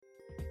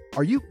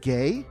Are you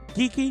gay?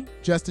 Geeky?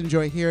 Just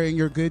enjoy hearing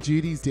your good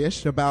Judy's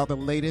dish about the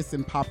latest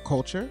in pop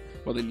culture?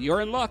 Well, then you're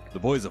in luck. The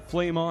boys of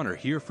Flame On are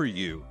here for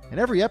you. In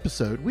every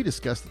episode, we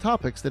discuss the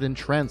topics that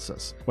entrance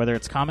us. Whether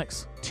it's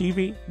comics,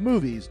 TV,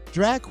 movies,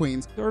 drag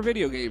queens, or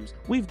video games,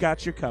 we've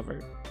got you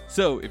covered.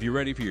 So, if you're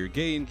ready for your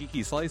gay and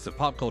geeky slice of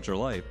pop culture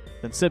life,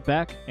 then sit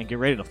back and get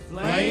ready to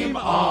Flame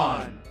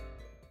on!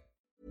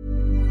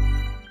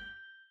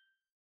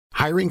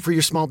 Hiring for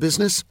your small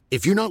business?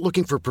 If you're not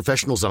looking for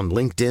professionals on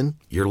LinkedIn,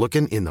 you're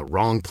looking in the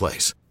wrong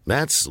place.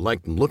 That's like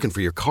looking for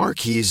your car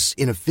keys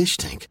in a fish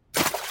tank.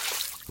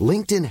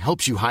 LinkedIn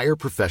helps you hire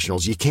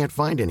professionals you can't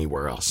find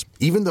anywhere else,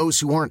 even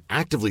those who aren't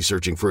actively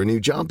searching for a new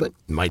job but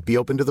might be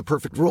open to the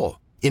perfect role.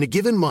 In a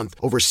given month,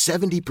 over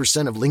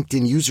 70% of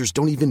LinkedIn users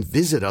don't even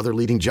visit other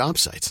leading job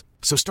sites.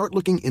 So start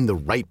looking in the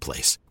right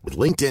place. With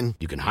LinkedIn,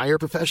 you can hire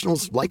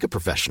professionals like a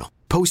professional.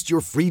 Post your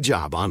free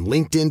job on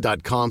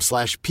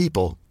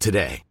linkedin.com/people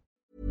today.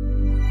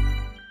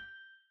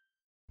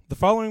 The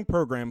following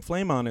program,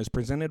 Flame On, is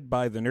presented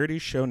by the Nerdy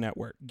Show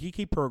Network,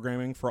 geeky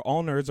programming for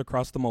all nerds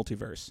across the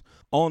multiverse.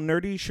 All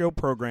Nerdy Show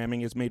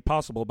programming is made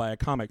possible by a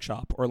comic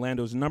shop,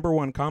 Orlando's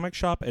 #1 comic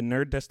shop and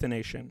nerd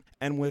destination,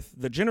 and with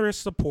the generous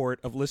support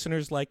of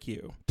listeners like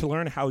you. To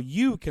learn how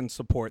you can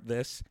support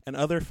this and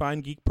other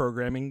fine geek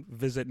programming,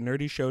 visit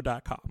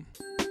nerdyshow.com.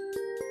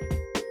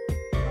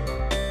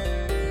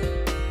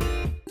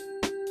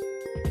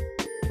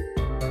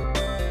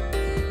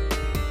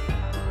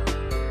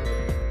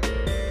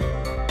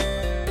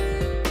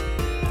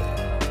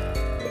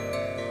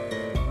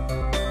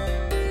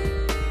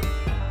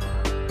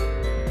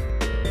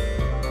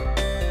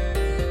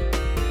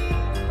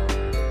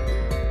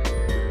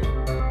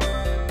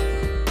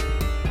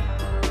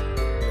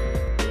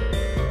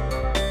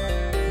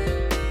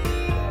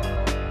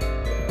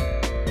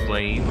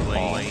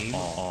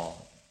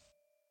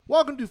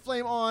 Welcome to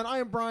Flame On. I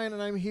am Brian,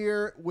 and I'm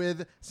here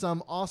with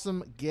some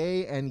awesome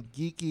gay and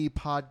geeky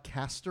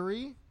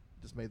podcastery.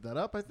 Just made that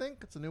up, I think.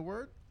 It's a new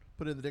word.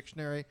 Put it in the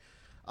dictionary.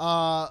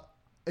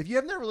 If you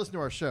have never listened to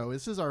our show,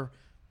 this is our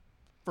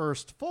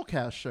first full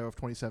cast show of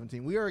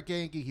 2017. We are a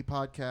gay and geeky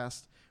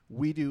podcast.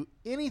 We do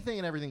anything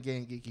and everything gay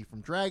and geeky,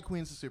 from drag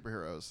queens to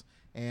superheroes.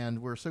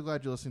 And we're so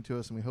glad you're listening to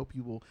us, and we hope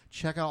you will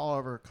check out all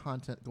of our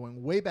content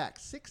going way back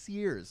 6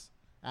 years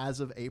as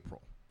of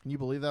April. Can you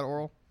believe that,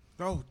 Oral?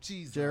 Oh,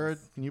 Jesus. Jared,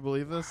 can you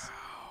believe this?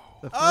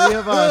 The three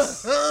of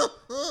us,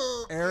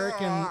 Eric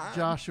and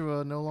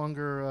Joshua, no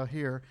longer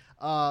here,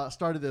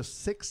 started this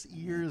 6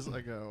 years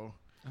ago.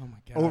 Oh, my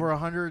God. Over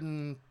 100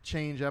 and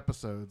change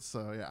episodes,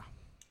 so yeah.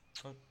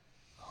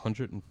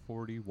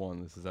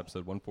 141. This is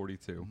episode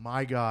 142.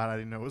 My God, I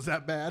didn't know it was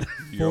that bad.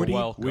 You're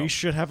welcome. We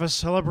should have a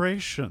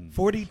celebration.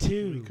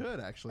 42. We could,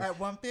 actually. At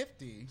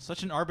 150.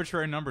 Such an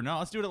arbitrary number. No,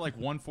 let's do it at like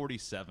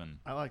 147.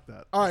 I like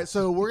that. All right,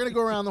 so we're going to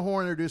go around the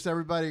horn and introduce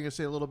everybody. I'm going to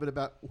say a little bit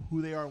about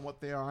who they are and what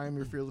they are. I am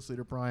your fearless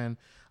leader, Brian.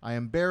 I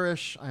am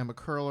bearish. I am a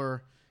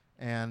curler.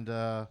 And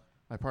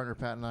my partner,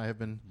 Pat, and I have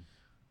been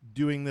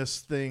doing this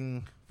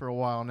thing for a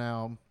while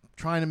now,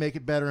 trying to make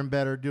it better and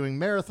better, doing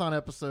marathon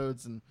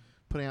episodes and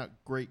putting out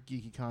great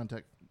geeky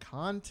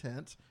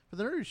content for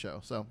the Nerdy Show.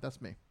 So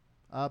that's me.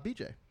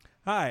 BJ.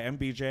 Hi, I'm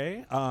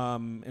BJ,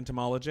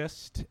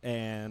 entomologist,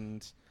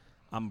 and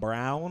I'm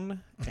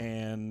brown,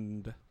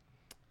 and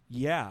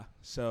yeah,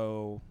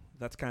 so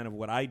that's kind of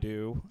what I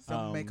do.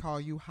 Some may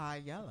call you High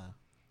Yella.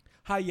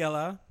 High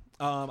Yella.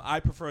 I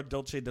prefer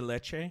dulce de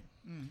leche.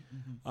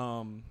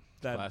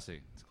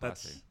 Classy. It's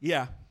classy.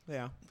 Yeah.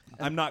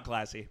 I'm not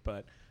classy,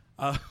 but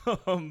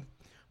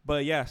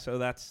yeah. So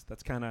that's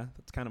kind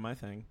of my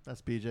thing.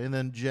 That's BJ, and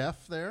then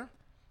Jeff there.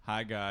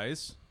 Hi,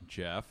 guys.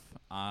 Jeff.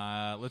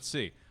 Let's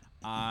see.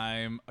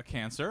 I'm a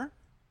Cancer.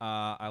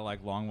 I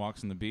like long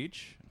walks on the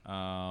beach.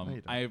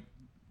 I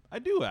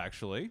do,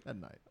 actually. At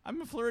night.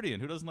 I'm a Floridian.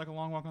 Who doesn't like a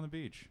long walk on the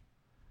beach?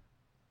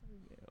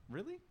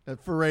 Really?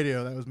 For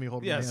radio, that was me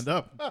holding my hand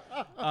up.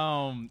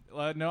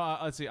 No,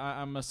 let's see.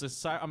 I'm a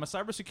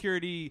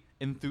cybersecurity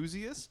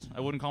enthusiast. I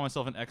wouldn't call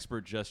myself an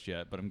expert just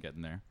yet, but I'm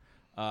getting there.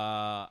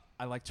 I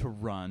like to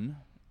run,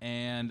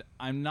 and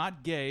I'm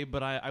not gay,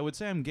 but I would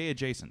say I'm gay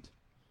adjacent.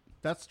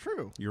 That's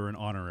true. You're an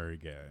honorary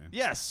gay.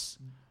 Yes.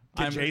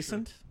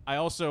 Adjacent? I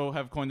also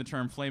have coined the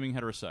term flaming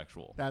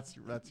heterosexual. That's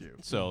you.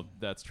 So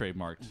that's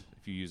trademarked.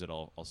 If you use it,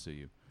 I'll sue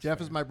you.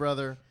 Jeff is my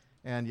brother,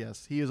 and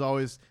yes, he is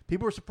always...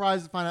 People were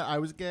surprised to find out I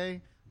was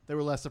gay. They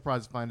were less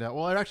surprised to find out...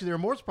 Well, actually, they were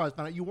more surprised to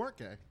find out you weren't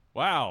gay.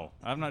 Wow.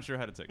 I'm not sure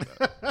how to take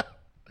that.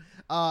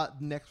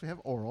 Next, we have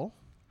Oral.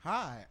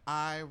 Hi,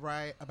 I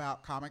write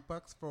about comic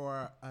books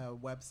for a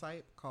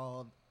website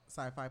called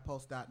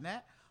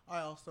sci-fi-post.net.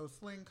 I also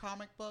sling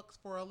comic books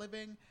for a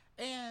living,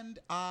 and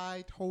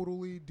I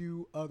totally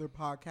do other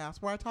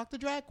podcasts where I talk to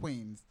drag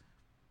queens.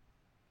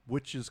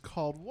 Which is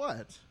called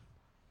what?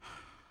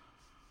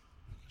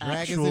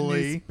 Drag is a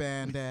new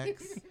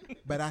spandex,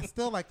 but I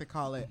still like to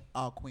call it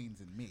All Queens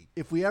and Me.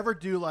 If we ever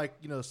do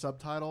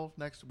subtitle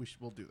next,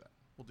 we'll do that.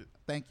 We'll do that.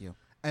 Thank you.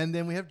 And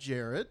then we have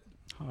Jared.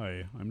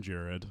 Hi, I'm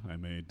Jared.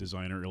 I'm a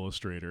designer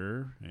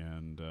illustrator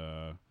and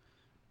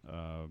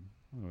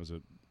what was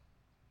it?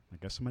 I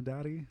guess I'm a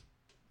daddy.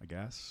 I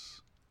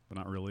guess, but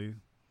not really.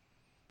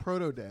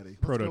 Proto daddy.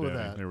 Proto go with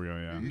daddy. that. There we go.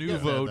 Yeah.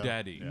 Nouveau that, though.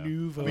 daddy. Yeah.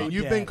 Nouveau I mean,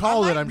 you've Daddy. been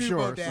called I it, like I'm Nouveau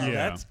sure. Daddy.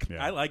 Yeah. That's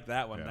Yeah. I like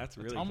that one. Yeah. That's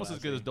really It's almost as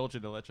classy. good as Dolce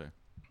de Leche.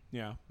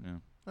 Yeah. Yeah.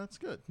 That's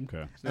good.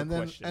 Okay. No and then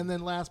question. and then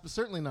last but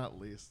certainly not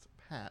least,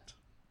 Pat.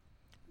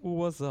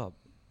 What's up?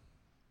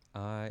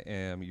 I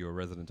am your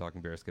resident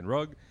Talking Bearskin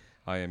Rug.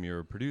 I am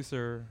your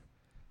producer,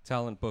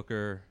 talent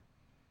booker,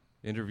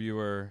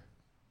 interviewer,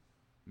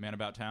 Man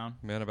About Town.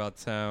 man about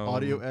town,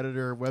 Audio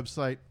editor,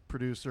 website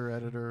producer,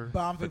 editor,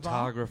 Bon vivant.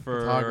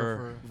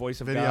 photographer.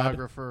 Voice of God.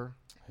 videographer.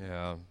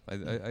 Yeah,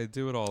 I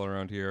do it all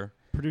around here.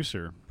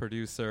 Producer.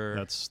 Producer.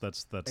 That's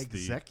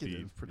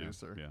Executive the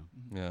producer. Yeah.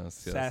 yes.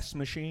 SAS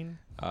machine.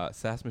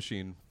 SAS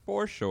machine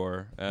for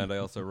sure. And I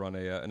also run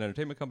an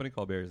entertainment company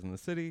called Berries in the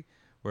City,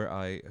 where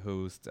I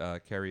host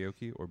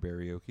karaoke or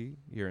barioke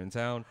here in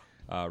town,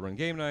 run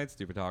game nights,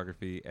 do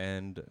photography,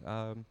 and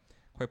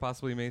quite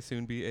possibly may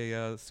soon be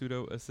a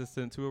pseudo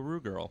assistant to a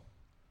Rue girl.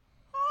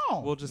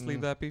 Oh. We'll just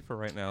leave that be for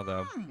right now,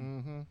 though.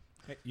 Mm-hmm.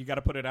 Hey, you got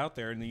to put it out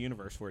there in the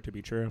universe for it to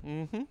be true.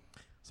 Mm-hmm.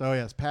 So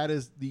yes, Pat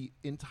is the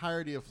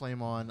entirety of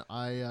Flame On.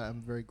 I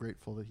am very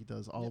grateful that he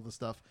does all of the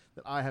stuff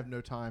that I have no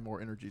time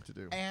or energy to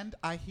do. And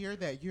I hear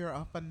that you're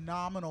a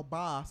phenomenal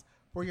boss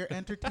for your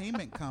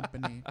entertainment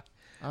company.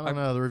 I don't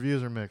know. The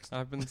reviews are mixed.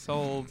 I've been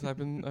told. I've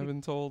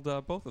been told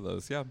both of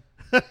those. Yeah.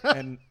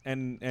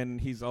 and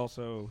he's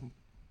also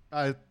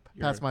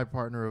Pat's my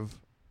partner of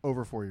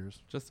over 4 years.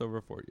 Just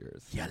over 4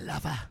 years. your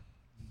lover.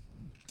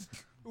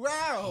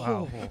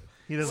 Wow.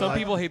 He doesn't Some like,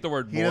 people hate the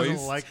word he moist.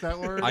 doesn't like that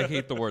word. I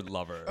hate the word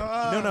lover.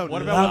 No,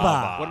 What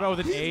lava. about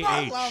with an He's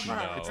not AH? lover.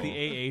 No. It's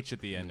the AH at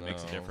the end that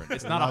makes it No. different.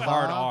 It's not a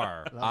hard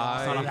R. It's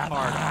not a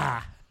hard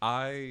R.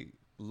 I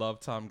love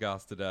Tom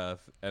Goss to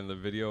death, and the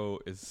video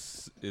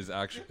is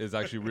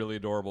actually really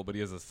adorable. But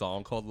he has a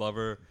song called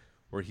 "Lover"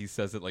 where he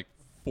says it like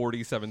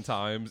 47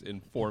 times in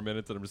 4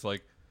 minutes, and I'm just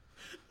like,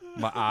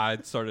 my eye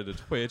started to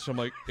twitch. I'm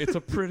like, it's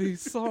a pretty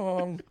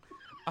song.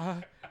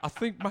 I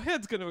think my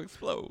head's gonna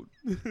explode.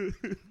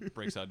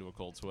 Breaks out into a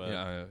cold sweat.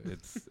 Yeah,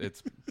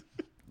 it's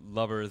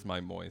 "Lover" is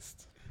my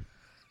moist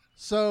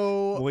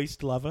So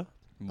Moist lover.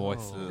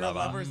 moist Your lover.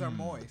 lovers are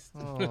moist.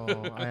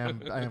 I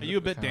am. Are you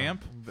a bit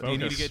damp? Do you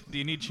need to Focus. Do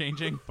you need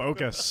changing?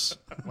 Focus.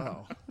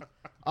 Wow.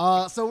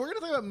 So we're going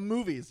to talk about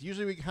movies.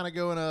 Usually we kind of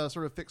go in a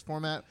sort of fixed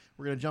format.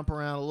 We're going to jump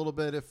around a little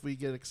bit if we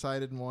get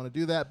excited and want to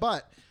do that.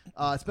 But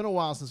it's been a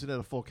while since we did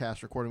a full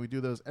cast recording. We do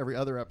those every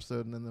other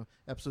episode, and then the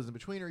episodes in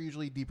between are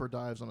usually deeper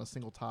dives on a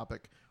single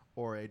topic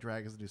or a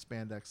drag us to do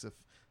spandex if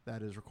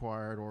that is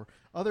required, or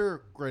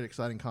other great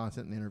exciting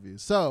content and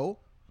interviews. So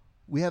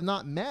we have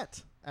not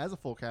met as a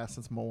full cast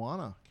since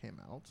Moana came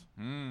out.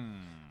 And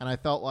I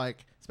felt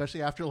like,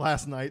 especially after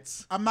last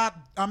night's, I'm not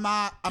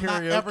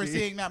Karaoke. ever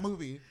seeing that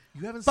movie.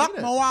 you haven't Fuck seen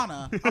it.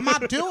 Moana. I'm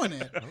not doing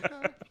it.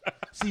 Okay.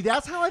 See,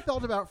 that's how I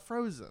felt about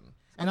Frozen.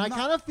 And I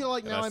kind of feel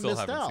like And now I I still missed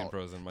haven't out. seen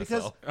Frozen because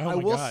myself. Oh I my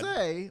will God.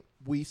 say,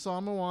 we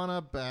saw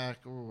Moana back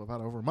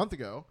about over a month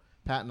ago,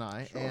 Pat and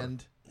I,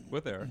 and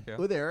With Eric, yeah.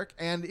 with Eric,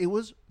 and it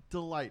was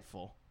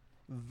delightful.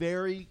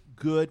 Very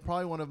good.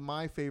 Probably one of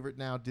my favorite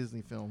now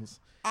Disney films.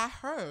 I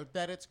heard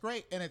that it's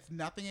great, and it's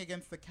nothing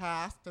against the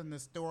cast and the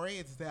story.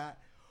 It's that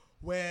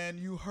when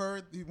you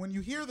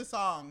hear the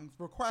songs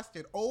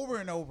requested over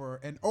and over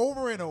and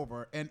over and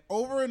over and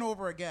over and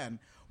over again,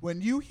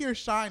 when you hear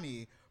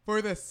 "Shiny"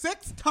 for the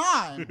 6th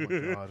time Oh,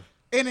 my God.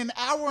 in an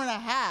hour and a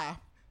half,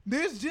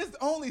 there's just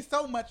only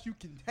so much you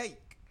can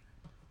take.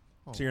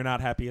 So you're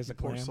not happy as a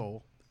Poor clam?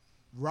 soul.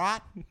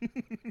 Rot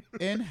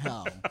in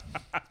hell.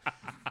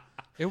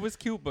 It was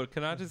cute, but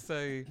can I just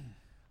say,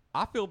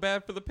 I feel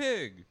bad for the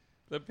pig.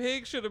 The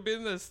pig should have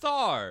been the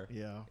star.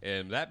 Yeah.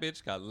 And that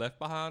bitch got left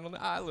behind on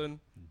the island.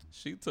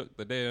 She took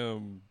the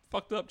damn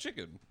fucked up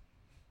chicken.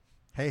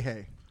 Hey,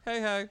 hey. Hey,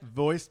 hey.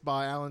 Voiced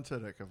by Alan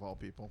Tudyk, of all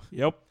people.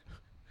 Yep.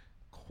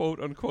 Quote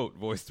unquote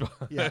voiced by.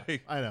 Yeah,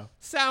 I know.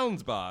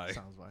 Sounds by.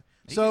 Sounds by.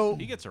 He So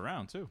he gets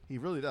around too. he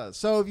really does.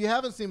 So if you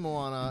haven't seen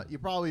Moana, you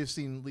probably have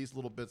seen at least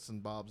little bits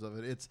and bobs of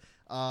it. It's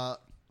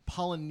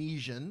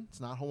Polynesian. It's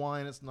not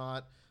Hawaiian. It's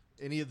not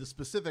any of the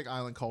specific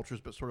island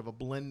cultures, but sort of a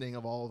blending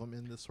of all of them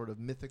in this sort of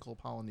mythical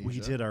Polynesia. We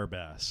did our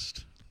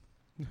best.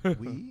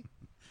 We?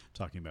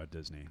 Talking about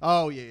Disney.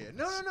 Oh, yeah.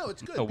 No.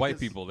 It's good. The white because-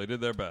 people, they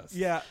did their best.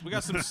 Yeah. We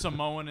got some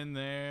Samoan in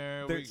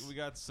there. We There's-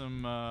 got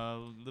some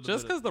little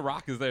Just bit because The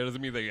Rock is there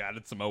doesn't mean they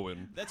added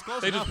Samoan. That's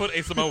close They enough. just put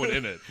a Samoan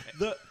in it.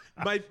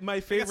 My We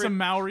got favorite some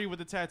Maori with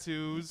the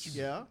tattoos.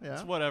 Yeah.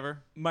 It's whatever.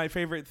 my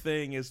favorite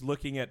thing is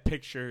looking at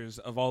pictures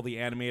of all the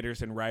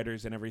animators and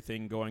writers and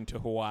everything going to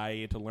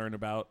Hawaii to learn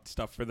about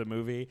stuff for the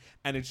movie,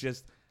 and it's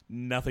just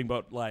nothing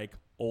but like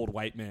old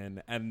white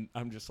men, and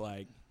I'm just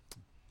like,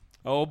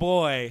 oh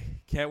boy,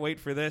 can't wait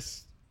for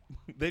this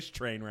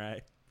train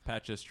ride.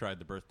 Pat just tried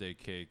the birthday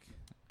cake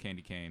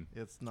candy cane.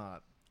 It's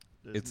not.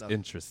 There's It's nothing.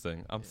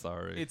 interesting. I'm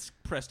sorry. It's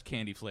pressed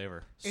candy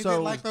flavor. Is So-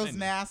 it like those And-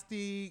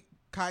 nasty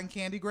cotton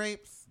candy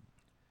grapes?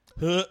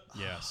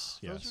 Yes.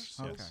 Those are Yes.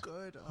 so yes.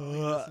 good.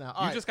 Oh, yes, now.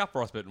 All You right. just got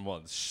frostbitten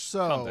once.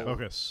 So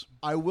Focus.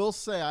 I will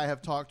say I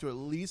have talked to at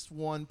least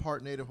one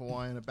part Native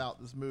Hawaiian about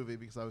this movie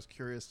because I was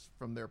curious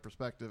from their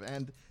perspective,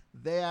 and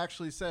they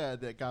actually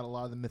said that it got a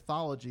lot of the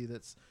mythology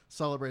that's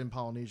celebrated in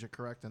Polynesia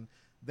correct, and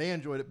they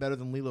enjoyed it better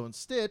than Lilo and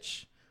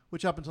Stitch,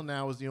 which up until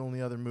now was the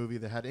only other movie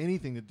that had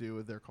anything to do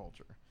with their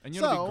culture. And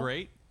you know what'd be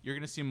great? You're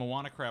going to see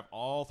Moana crap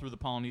all through the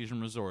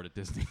Polynesian resort at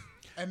Disney.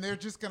 And they're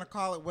just going to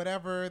call it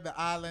whatever the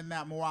island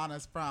that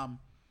Moana's from.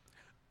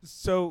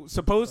 So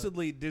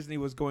supposedly Disney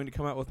was going to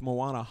come out with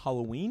Moana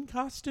Halloween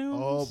costumes.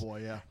 Oh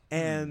boy, yeah.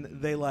 And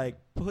they like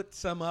put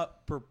some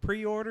up for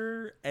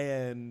pre-order,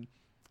 and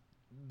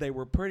they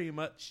were pretty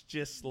much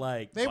just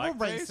like They were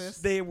Blackface?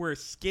 racist. they were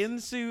skin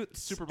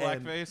suits, Super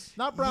and blackface.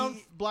 Not brown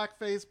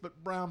blackface,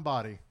 but brown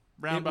body.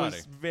 Brown it body.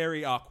 was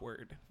very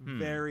awkward,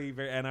 very,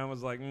 and I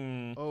was like,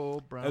 Oh,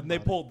 brown. and they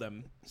body. pulled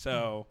them,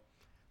 so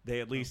they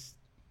at least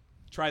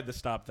tried to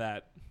stop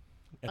that.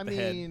 At I the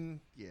head. mean,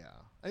 yeah.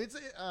 It's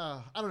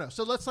I don't know.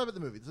 So let's talk about the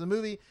movie. The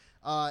movie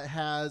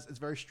has its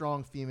very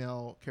strong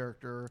female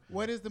character.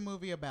 What is the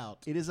movie about?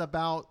 It is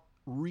about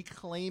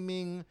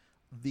reclaiming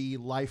the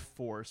life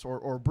force,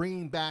 or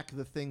bringing back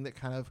the thing that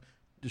kind of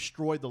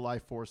destroyed the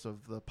life force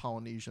of the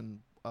Polynesian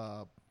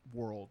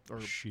world.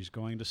 Or She's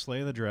going to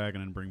slay the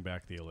dragon and bring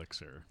back the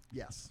elixir.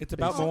 yes, It's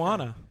about basically.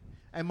 Moana.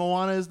 And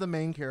Moana is the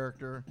main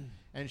character,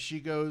 and she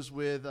goes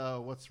with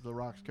what's the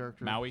Rock's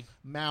character? Maui.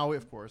 Maui,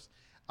 of course.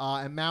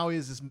 And Maui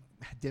is this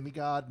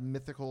demigod,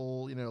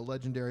 mythical,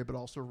 legendary, but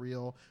also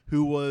real,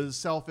 who was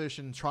selfish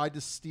and tried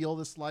to steal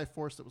this life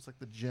force that was like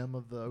the gem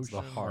of the ocean.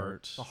 the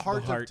heart. The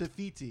heart The heart. of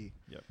Te Fiti.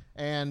 Yep.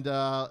 And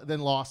then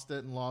lost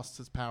it and lost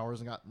his powers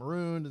and got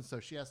marooned. And so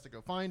she has to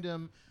go find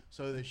him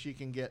so that she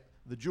can get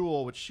the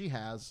jewel, which she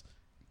has,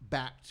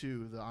 back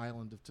to the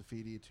island of Te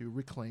Fiti to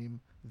reclaim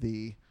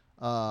the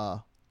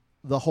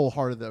whole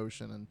heart of the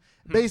ocean and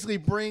basically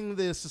bring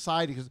the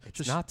society. Cause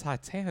It's not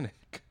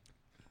Titanic.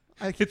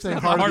 I keep saying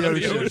not heart, Heart of of the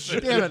the ocean. Ocean.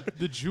 Damn it.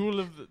 The jewel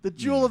of The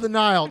jewel of the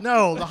Nile.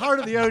 No, the heart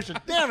of the ocean.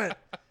 Damn it.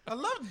 I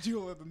love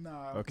Jewel of the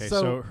Nile. Okay,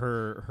 So- so,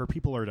 her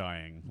people are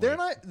dying. They're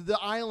Like, not the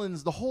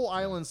islands. The whole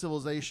island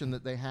civilization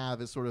that they have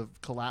is sort of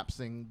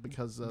collapsing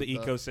because of The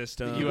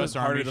ecosystem. U.S.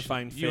 harder Army to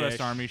find fish. U.S.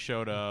 Army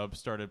showed up,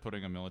 started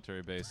putting a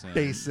military base in.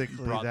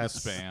 Basically, brought the that's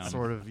spam.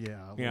 sort of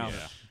Yeah.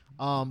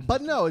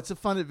 But no, it's a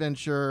fun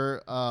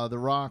adventure. The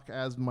Rock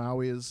as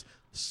Maui is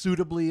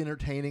suitably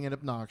entertaining and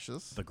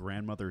obnoxious. the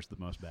grandmother's the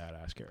most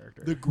badass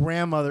character. The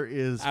grandmother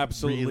is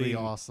Absolutely really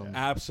awesome.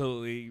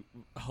 Absolutely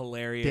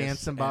hilarious.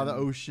 Dancing by the and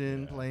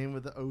ocean, playing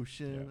with the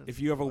ocean. If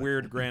you have a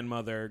weird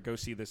grandmother, go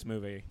see this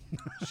movie.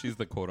 She's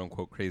the quote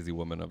unquote crazy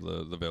woman of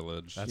the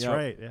village. That's Yep.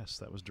 right. Yes,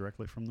 that was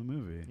directly from the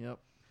movie. Yep.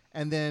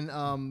 And then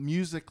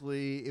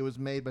musically, it was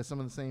made by some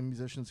of the same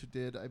musicians who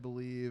did, I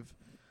believe,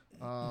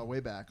 way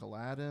back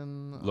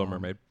Aladdin, Little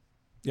Mermaid.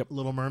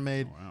 Little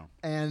Mermaid, Oh, wow.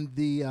 and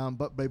the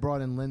but they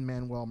brought in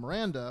Lin-Manuel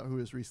Miranda, who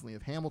is recently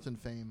of Hamilton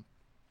fame,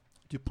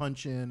 to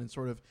punch in and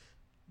sort of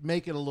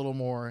make it a little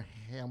more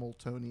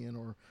Hamiltonian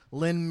or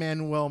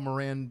Lin-Manuel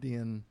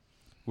Mirandian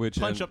Which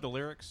Punch and up the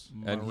lyrics.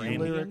 And he- Moran-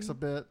 lyrics a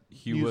bit.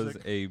 he music.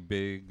 was a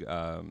big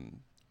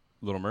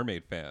Little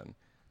Mermaid fan.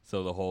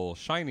 So the whole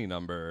Shiny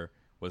number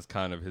was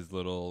kind of his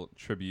little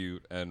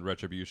tribute and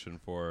retribution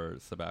for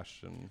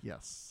Sebastian.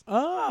 Yes.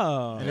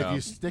 Oh. And Yeah. if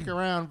you stick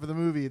around for the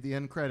movie at the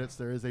end credits,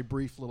 there is a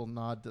brief little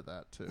nod to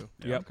that too.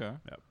 Yep. Okay.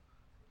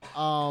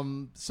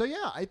 So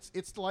yeah,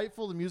 it's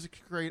delightful. The music's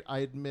great. I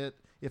admit,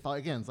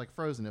 it's like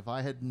Frozen. If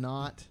I had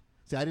not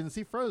I didn't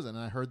see Frozen,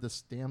 and I heard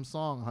this damn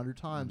song 100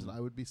 times, and I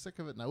would be sick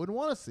of it, and I wouldn't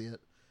want to see it.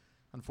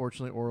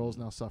 Unfortunately, Oral's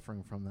now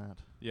suffering from that.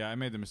 Yeah, I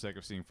made the mistake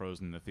of seeing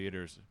Frozen in the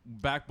theaters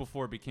back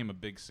before it became a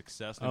big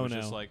success. And Oh, it was no.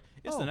 just like,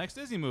 it's the next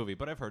Disney movie,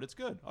 but I've heard it's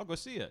good. I'll go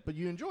see it. But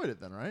you enjoyed it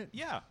then, right?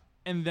 Yeah.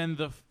 And then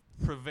the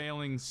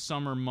prevailing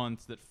summer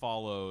month that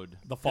followed.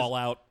 The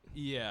fallout.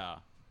 Yeah.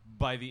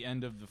 By the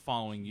end of the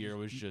following year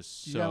was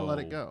just You so. gotta let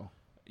it go.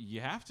 You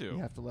have to. You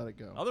have to let it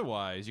go.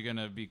 Otherwise, you're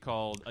going to be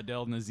called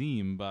Adele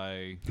Nazim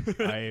by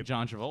I,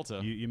 John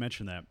Travolta. you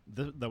mentioned that.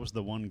 That was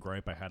the one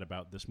gripe I had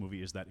about this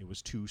movie is that it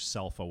was too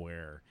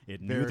self-aware.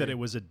 It knew Very. that it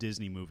was a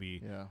Disney movie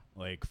Yeah.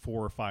 like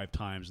 4 or 5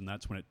 times, and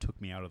that's when it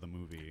took me out of the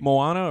movie.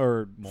 Moana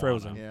or Moana.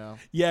 Frozen? Yeah.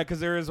 Yeah, because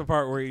there is a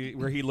part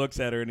where he looks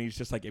at her and he's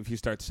just like, if you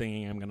start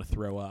singing, I'm going to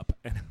throw up.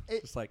 And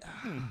it's just like,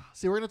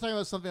 See, we're going to talk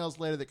about something else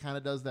later that kind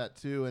of does that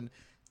too, and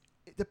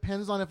it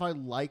depends on if I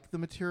like the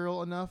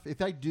material enough.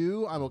 If I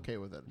do, I'm okay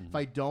with it. If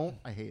I don't,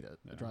 I hate it.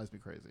 It drives me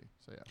crazy.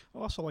 So yeah. I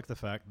also like the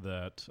fact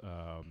that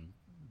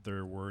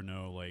there were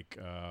no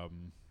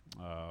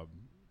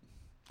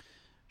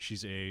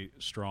she's a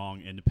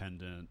strong,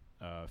 independent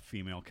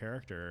female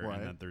character, Right.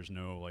 and that there's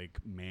no like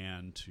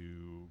man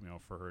to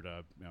for her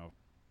to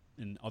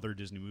in other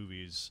Disney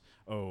movies.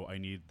 Oh, I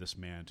need this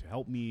man to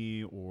help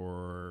me,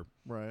 or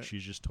Right.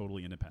 she's just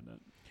totally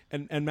independent.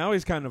 And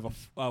Maui's kind of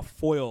a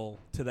foil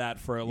to that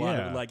for a lot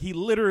of, like, he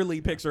literally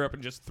picks her up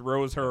and just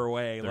throws her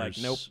away. Like,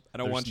 nope, I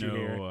don't want you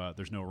here.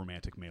 There's no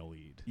romantic male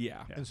lead.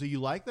 Yeah. And so you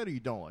like that or you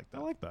don't like that?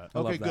 I like that. Okay,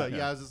 love that, good. yeah.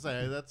 Yeah, I was just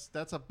saying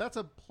that's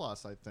a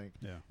plus. I think.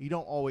 Yeah. You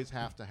don't always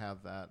have to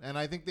have that, and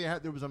I think there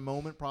was a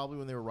moment probably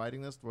when they were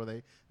writing this where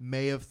they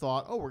may have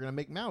thought, oh, we're going to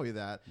make Maui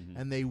that,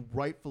 and they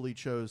rightfully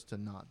chose to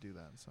not do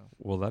that. So.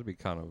 Well, that'd be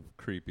kind of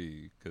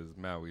creepy because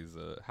Maui's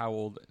how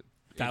old?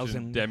 1,000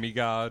 Ancient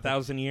demigod.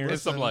 1,000 years.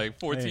 There's some like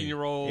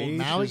 14-year-old. Age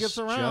Maui is gets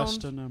around.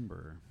 Just a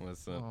number.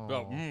 Listen.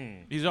 Oh.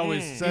 He's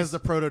always Says the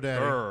proto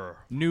daddy. Grr.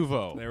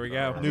 nouveau. There we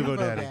go. Nouveau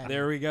daddy.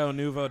 There we go.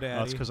 Nouveau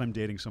That's daddy. because I'm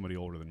dating somebody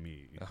older than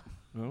me.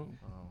 Oh.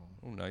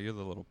 Oh, now you're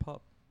the little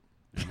pup.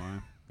 Am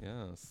I?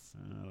 Yes.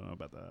 I don't know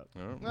about that.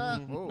 Ah,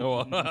 Oh.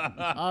 all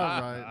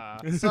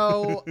right.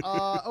 So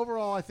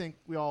overall, I think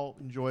we all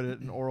enjoyed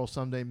it. An oral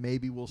someday.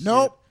 Maybe we'll see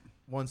Nope. it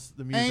once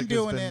the music Ain't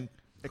doing has been it.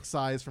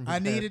 excised from his I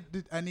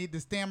head. need to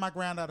stand my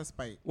ground out of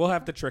spite. We'll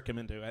have to trick him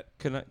into it.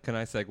 Can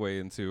I segue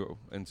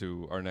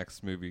into our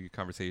next movie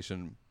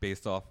conversation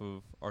based off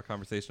of our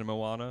conversation of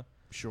Moana?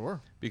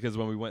 Sure. Because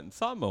when we went and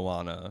saw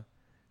Moana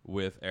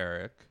with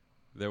Eric,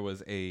 there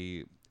was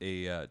a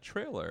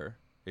trailer,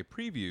 a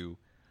preview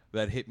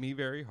that hit me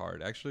very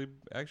hard. Actually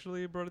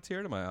brought a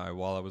tear to my eye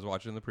while I was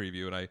watching the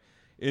preview, and I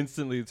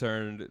instantly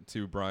turned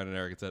to Brian and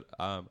Eric and said,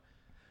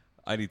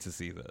 I need to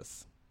see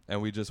this.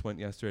 And we just went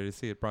yesterday to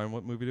see it. Brian,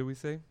 what movie did we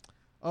see?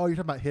 Oh, you're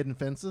talking about Hidden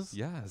Fences?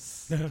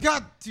 Yes.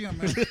 God damn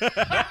it.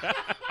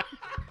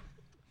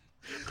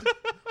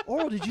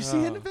 Oral, did you see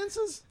Hidden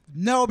Fences?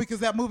 No, because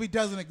that movie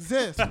doesn't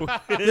exist.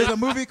 There's a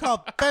movie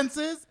called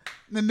Fences,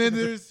 and then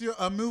there's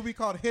a movie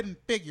called Hidden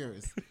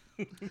Figures.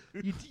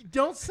 You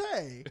don't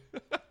say.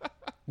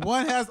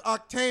 One has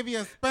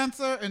Octavia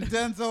Spencer and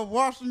Denzel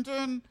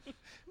Washington.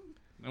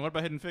 And what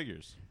about Hidden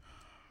Figures?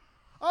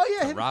 Oh,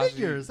 yeah, Hidden Taraji.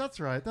 Figures. That's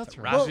right.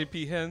 Raji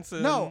P.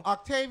 Henson. No,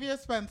 Octavia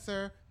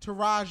Spencer,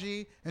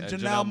 Taraji, and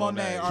Janelle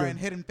Monáe are in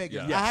Hidden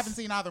Figures. Yes. I haven't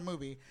seen either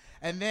movie.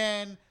 And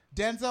then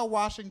Denzel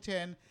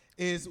Washington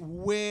is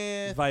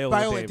with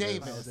Viola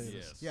Davis.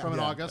 Davis. Yeah. From an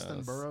Yeah. Augustin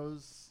Yes.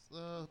 Burroughs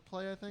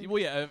play, I think.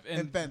 Well, yeah, and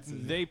And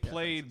Fences. they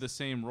played the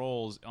same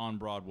roles on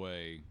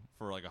Broadway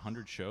for like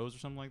 100 shows or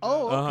something like that.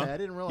 Oh, okay. Uh-huh. I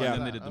didn't realize Yeah. that.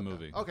 And they did the Okay.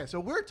 movie. Okay,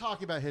 so we're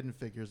talking about Hidden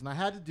Figures, and I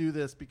had to do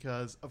this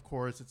because, of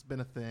course, it's been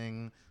a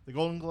thing. The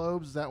Golden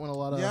Globes, is that when a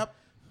lot of Yep.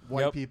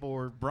 white Yep. people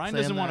were Brian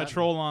saying doesn't want that? to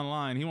troll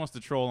online. He wants to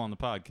troll on the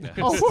podcast.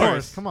 Oh, of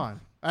course. Come on.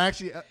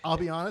 Actually, I'll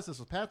be honest. This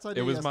was Pat's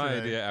idea. It was my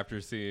yesterday. idea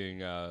after seeing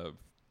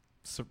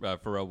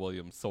Pharrell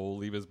Williams' soul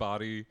leave his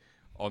body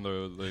on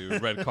the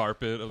red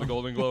carpet of the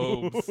Golden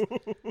Globes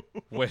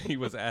when he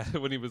was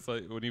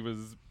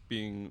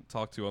being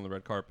talked to on the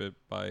red carpet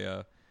by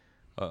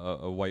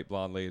a white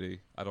blonde lady.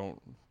 I don't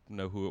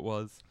know who it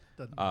was.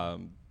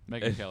 Doesn't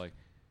Megan Kelly.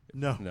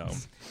 No. No,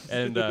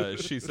 and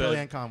she Kellyanne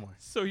said, Conway.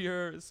 "So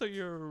you're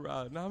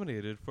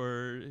nominated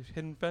for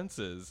Hidden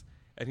Fences,"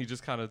 and he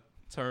just kind of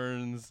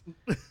turns,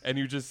 and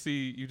you just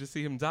see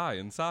him die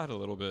inside a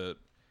little bit,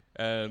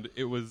 and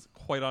it was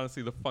quite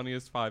honestly the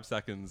funniest 5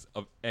 seconds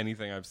of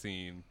anything I've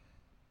seen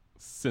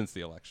since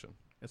the election.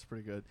 It's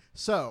pretty good.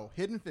 So,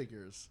 Hidden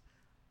Figures.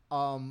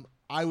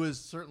 I was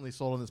certainly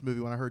sold on this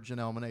movie when I heard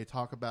Janelle Monáe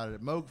talk about it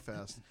at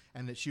MoogFest,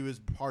 and that she was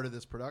part of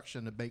this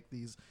production to make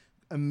these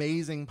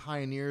amazing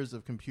pioneers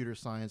of computer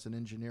science and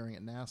engineering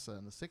at NASA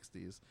in the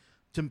 60s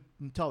to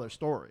tell their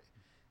story.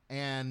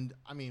 And,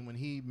 I mean, when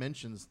he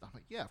mentions, I'm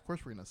like, yeah, of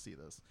course we're going to see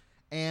this.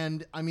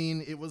 And, I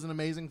mean, it was an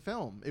amazing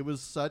film. It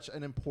was such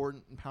an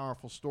important and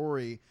powerful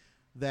story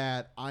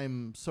that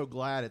I'm so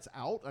glad it's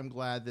out. I'm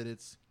glad that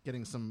it's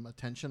getting some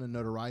attention and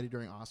notoriety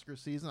during Oscar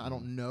season. I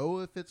don't know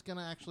if it's going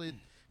to actually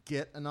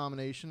get a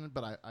nomination,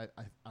 but I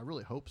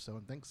really hope so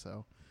and think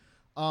so.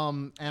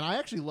 And I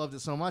actually loved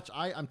it so much.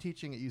 I'm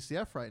teaching at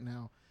UCF right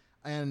now,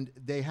 and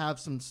they have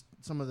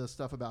some of the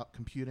stuff about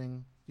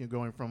computing,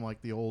 going from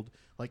like the old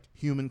like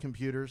human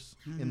computers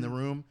in the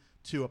room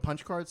to a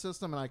punch card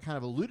system, and I kind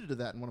of alluded to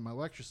that in one of my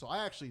lectures. So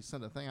I actually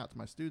sent a thing out to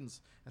my students.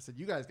 I said,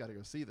 you guys got to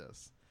go see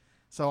this.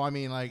 So, I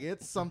mean, like,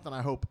 it's something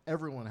I hope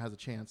everyone has a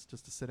chance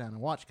just to sit down and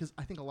watch, because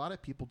I think a lot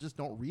of people just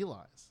don't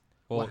realize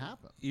what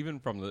happened. Even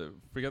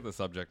forget the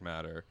subject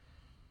matter,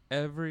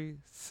 every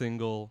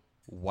single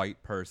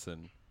white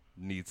person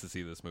needs to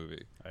see this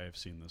movie. I have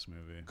seen this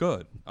movie.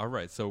 Good. All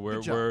right. So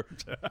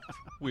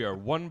we are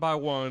one by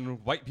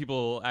one white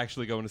people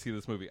actually going to see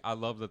this movie. I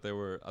loved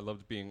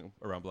being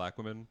around black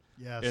women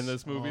Yes. in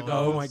this movie. Oh,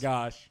 though. Oh, my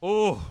gosh.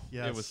 Oh,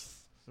 Yes.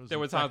 there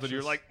were times when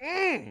you're like,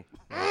 Yeah.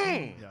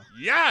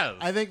 yes.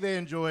 I think they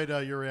enjoyed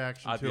your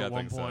reaction to Yeah, at I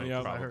one think point. so,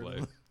 I heard probably.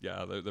 them.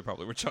 Yeah, they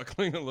probably were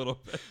chuckling a little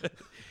bit.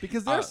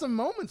 Because there's some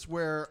moments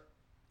where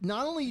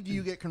not only do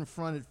you get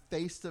confronted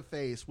face to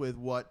face with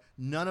what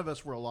none of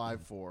us were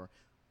alive for,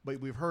 but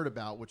we've heard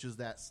about, which is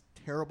that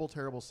terrible,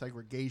 terrible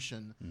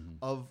segregation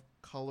of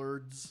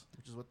coloreds,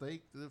 which is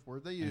the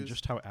word they use. And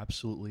just how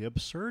absolutely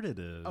absurd it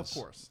is. Of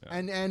course. Yeah.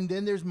 And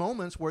then there's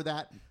moments where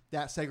that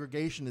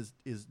segregation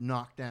is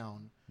knocked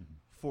down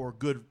for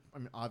good I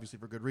mean, obviously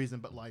for good reason,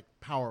 but like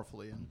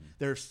powerfully. And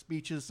their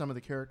speeches, some of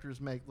the characters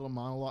make little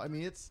monologue. I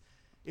mean,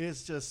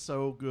 it's just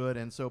so good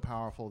and so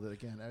powerful that,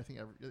 again, I think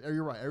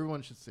you're right.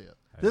 Everyone should see it.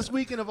 This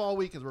weekend of all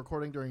weekends, we're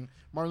recording during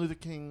Martin Luther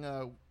King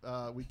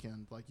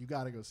weekend. Like, you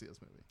got to go see this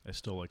movie. I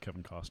still like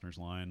Kevin Costner's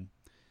line,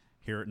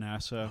 "Here at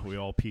NASA, we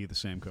all pee the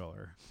same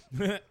color."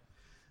 That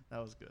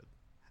was good.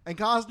 And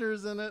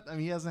Costner's in it. I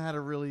mean, he hasn't had a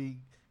really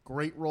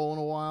great role in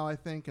a while, I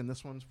think, and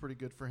this one's pretty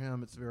good for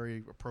him. It's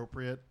very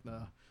appropriate.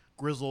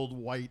 Grizzled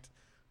white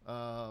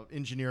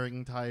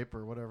engineering type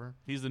or whatever.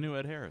 He's the new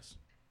Ed Harris.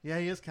 Yeah,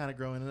 he is kind of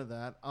growing into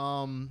that.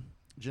 Janelle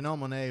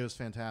Monáe was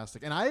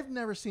fantastic, and I've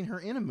never seen her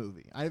in a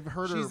movie. I've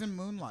heard her. She's in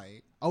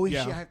Moonlight. Oh, is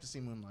Yeah. she? I have to see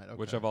Moonlight. Okay.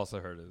 Which I've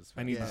also heard is.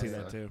 I need to see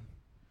Yeah. that too.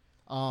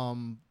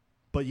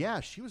 But yeah,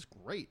 she was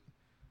great.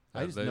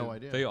 I just had no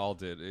idea. They all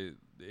did.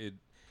 It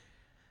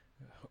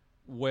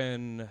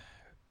when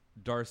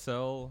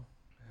Darcel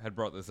had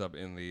brought this up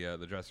in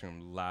the dressing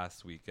room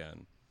last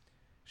weekend,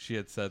 she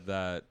had said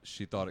that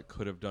she thought it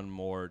could have done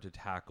more to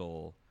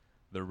tackle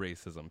the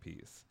racism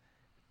piece,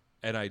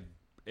 and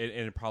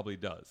it probably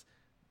does.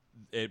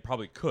 It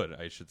probably could,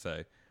 I should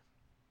say.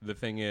 The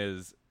thing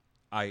is,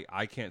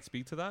 I can't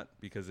speak to that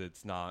because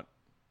it's not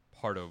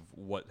part of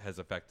what has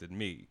affected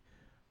me.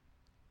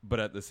 But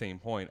at the same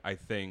point, I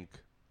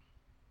think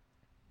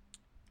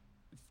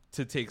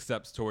to take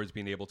steps towards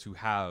being able to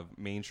have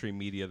mainstream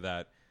media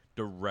that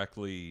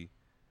directly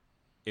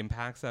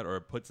impacts that or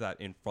puts that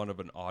in front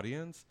of an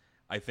audience,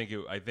 I think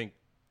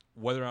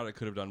whether or not it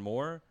could have done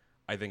more,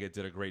 I think it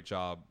did a great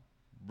job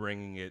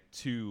bringing it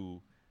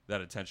to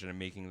that attention and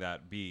making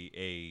that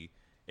be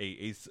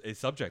a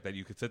subject that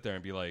you could sit there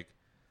and be like,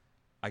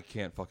 I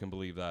can't fucking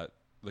believe that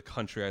the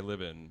country I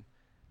live in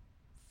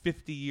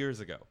 50 years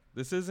ago.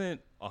 This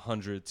isn't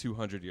 100,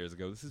 200 years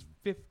ago. This is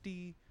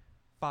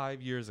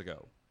 55 years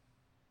ago.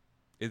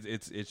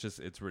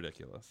 It's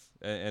ridiculous.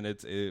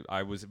 And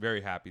I was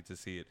very happy to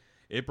see it.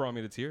 It brought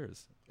me to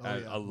tears.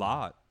 A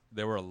lot.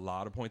 There were a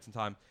lot of points in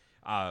time.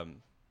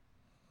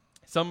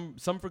 Some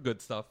for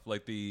good stuff,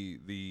 like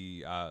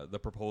the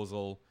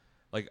proposal.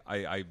 Like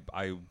I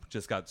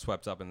just got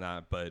swept up in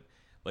that, but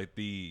like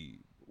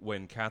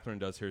when Catherine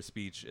does her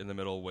speech in the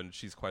middle, when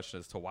she's questioned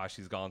as to why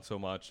she's gone so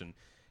much, and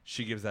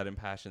she gives that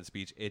impassioned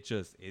speech, it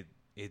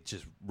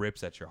just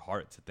rips at your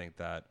heart to think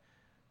that,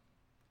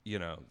 you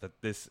know,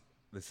 that this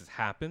has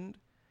happened,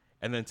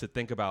 and then to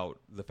think about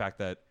the fact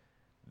that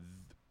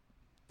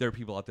there are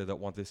people out there that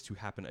want this to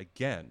happen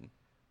again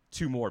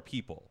to more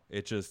people.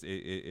 It's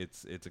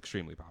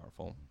extremely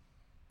powerful.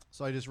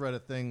 So I just read a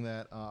thing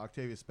that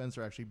Octavia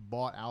Spencer actually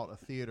bought out a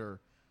theater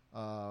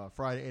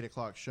Friday 8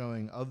 o'clock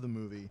showing of the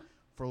movie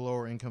for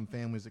lower income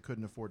families that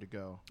couldn't afford to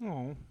go.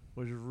 Oh,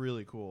 which is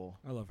really cool.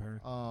 I love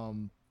her.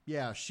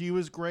 Yeah, she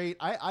was great.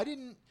 I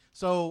didn't.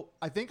 So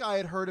I think I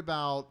had heard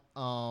about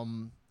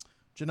Janelle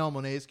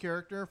Monáe's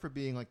character for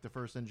being like the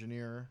first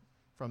engineer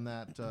from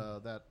that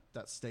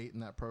that state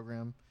in that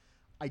program.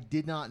 I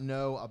did not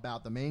know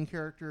about the main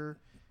character,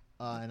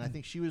 and I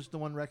think she was the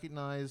one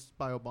recognized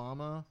by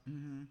Obama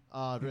during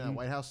that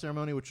White House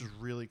ceremony, which was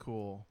really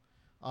cool.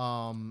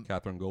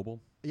 Catherine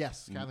Goebel.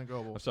 Yes, Catherine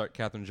Goebel. I'm sorry,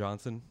 Catherine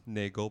Johnson,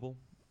 née Goebel.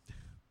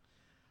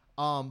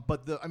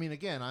 But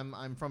again,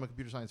 I'm from a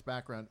computer science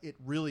background. It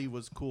really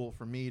was cool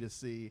for me to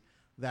see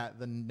that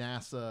the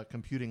NASA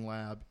computing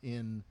lab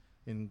in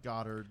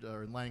Goddard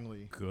or in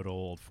Langley. Good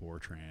old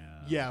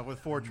Fortran. Yeah,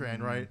 with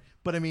Fortran, right?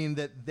 But I mean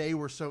that they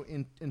were so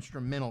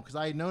instrumental, because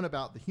I had known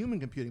about the human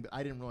computing, but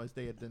I didn't realize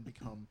they had then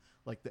become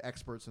like the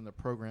experts in the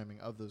programming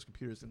of those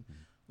computers. And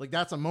like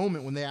that's a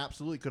moment when they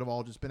absolutely could have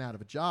all just been out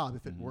of a job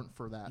if it weren't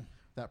for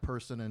that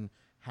person and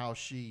how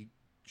she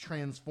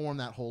transform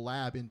that whole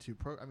lab into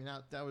I mean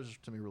that was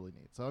to me really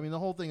neat. So I mean the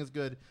whole thing is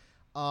good.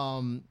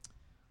 In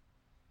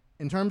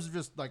terms of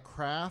just like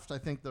craft, I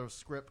think the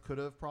script could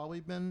have probably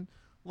been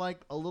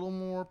like a little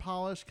more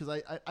polished,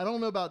 because I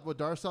don't know about what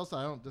Darcel said.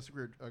 I don't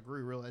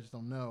agree really. I just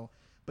don't know.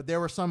 But there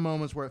were some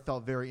moments where it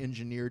felt very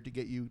engineered to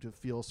get you to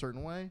feel a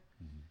certain way.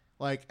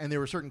 Like, and there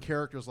were certain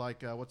characters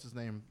like what's his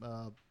name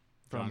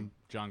from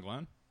John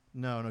Glenn.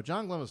 No,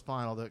 John Glenn was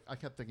fine. Although I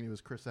kept thinking he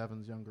was Chris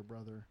Evans' younger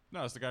brother.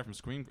 No, it's the guy from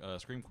Scream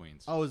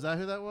Queens. Oh, is that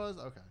who that was?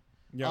 Okay.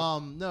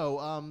 Yeah.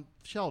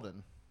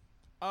 Sheldon.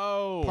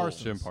 Oh,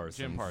 Parsons.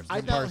 Jim Parsons. I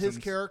thought his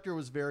character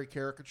was very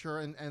caricature,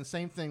 and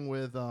same thing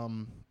with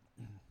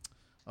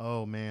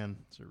oh man,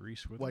 Is it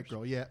Reese Witherspoon? white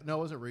girl. Yeah, no, it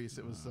wasn't Reese.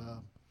 It was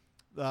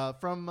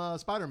from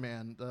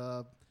Spider-Man.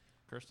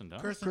 Kirsten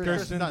Dunst.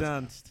 Kirsten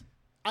Dunst.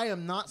 I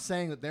am not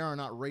saying that there are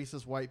not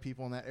racist white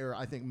people in that era.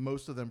 I think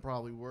most of them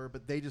probably were,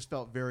 but they just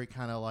felt very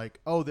kind of like,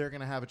 oh, they're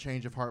going to have a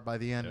change of heart by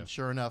the end. Yeah. And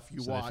sure enough,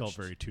 you So watched. they felt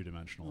very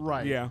two-dimensional.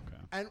 Right. Yeah.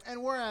 Okay.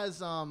 And whereas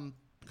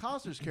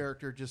Costner's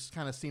character just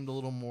kind of seemed a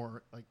little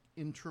more like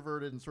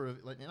introverted and sort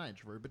of like not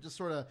introverted, but just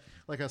sort of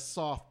like a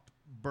soft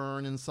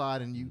burn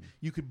inside, and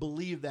you could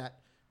believe that.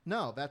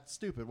 No, that's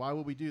stupid. Why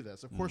would we do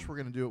this? Of course, we're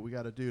going to do what we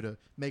got to do to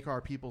make our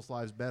people's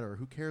lives better.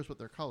 Who cares what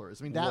their color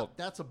is? I mean,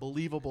 that's a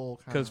believable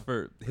kind of. Because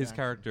for his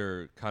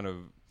reaction.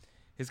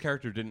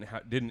 character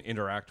didn't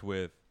interact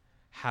with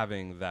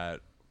having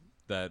that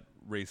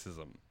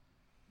racism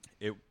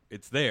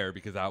it's there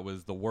because that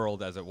was the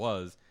world as it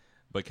was.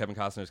 But Kevin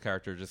Costner's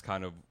character just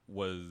kind of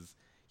was.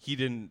 He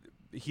didn't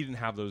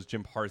have those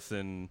Jim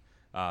Parsons,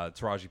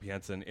 Taraji P.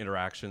 Henson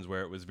interactions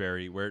where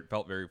it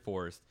felt very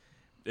forced.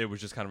 It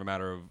was just kind of a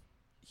matter of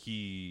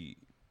he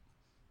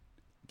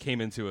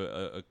came into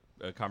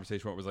a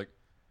conversation where it was like,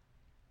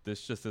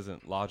 this just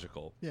isn't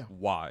logical. Yeah.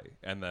 Why?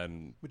 And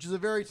then, which is a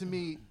very, to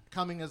me,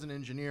 coming as an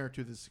engineer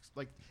to this,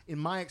 like in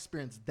my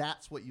experience,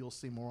 that's what you'll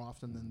see more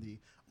often than the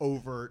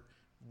overt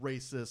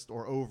racist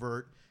or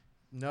overt.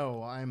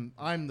 No,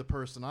 I'm the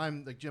person.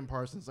 I'm like Jim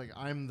Parsons. Like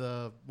I'm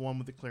the one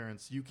with the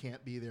clearance. You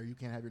can't be there. You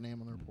can't have your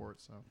name on the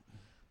report. So,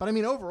 but I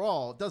mean,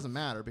 overall, it doesn't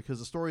matter because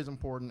the story is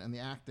important and the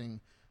acting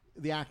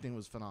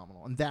was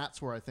phenomenal, and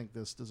that's where I think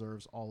this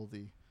deserves all of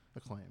the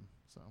acclaim.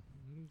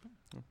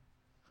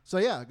 So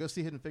yeah, go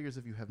see Hidden Figures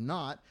if you have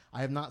not. I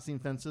have not seen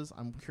Fences.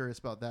 I'm curious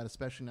about that,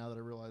 especially now that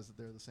I realize that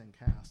they're the same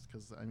cast.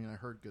 Because I mean, I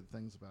heard good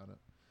things about it.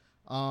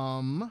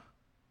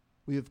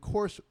 We of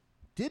course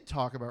did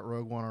talk about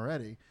Rogue One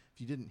already.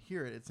 If you didn't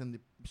hear it, it's in the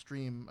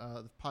stream,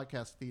 the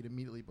podcast feed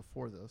immediately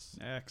before this.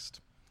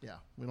 Next. Yeah,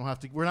 we don't have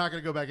to. We're not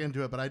going to go back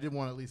into it, but I did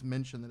want to at least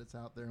mention that it's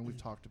out there, and we've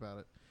talked about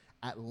it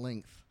at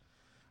length.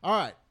 All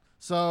right,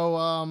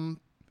 so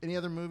any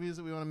other movies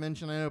that we want to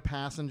mention? I know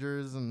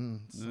Passengers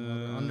and some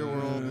other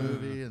Underworld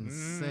movie and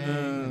Sing.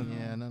 And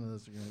yeah, none of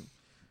those are great.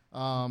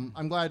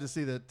 I'm glad to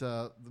see that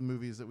the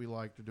movies that we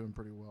liked are doing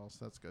pretty well,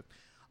 so that's good.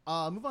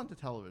 Move on to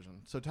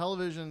television. So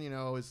television,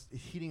 is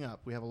heating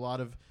up. We have a lot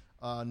of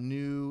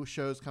new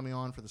shows coming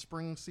on for the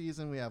spring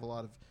season. We have a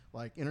lot of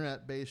like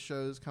internet-based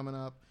shows coming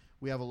up.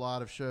 We have a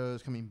lot of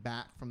shows coming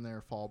back from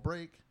their fall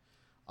break.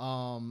 So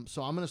I'm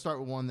going to start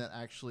with one that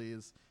actually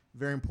is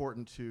very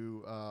important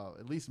to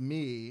at least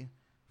me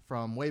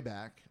from way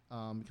back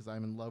because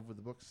I'm in love with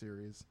the book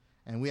series.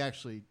 And we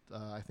actually,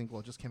 I think,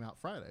 it just came out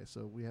Friday.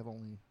 So we have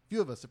only a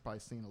few of us have probably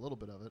seen a little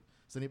bit of it.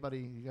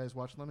 You guys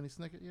watched Lemony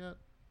Snicket yet?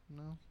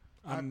 No?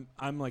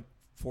 I'm like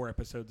 4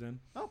 episodes in.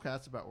 Okay,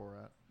 that's about where we're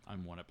at.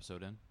 I'm 1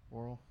 episode in.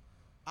 Oral?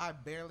 I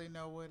barely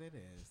know what it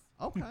is.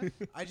 Okay.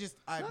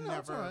 I've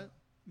all right.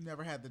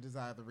 never had the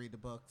desire to read the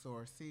books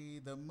or see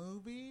the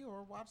movie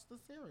or watch the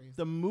series.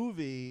 The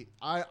movie,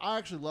 I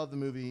actually love the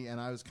movie,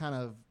 and I was kind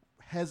of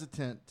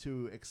hesitant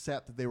to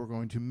accept that they were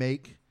going to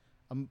make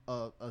a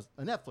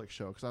Netflix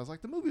show because I was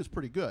like, the movie was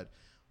pretty good.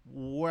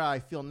 Where I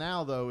feel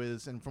now, though,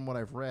 is, and from what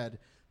I've read,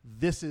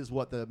 this is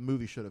what the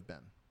movie should have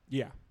been.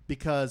 Yeah.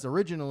 Because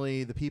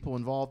originally, the people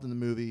involved in the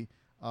movie,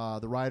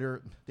 the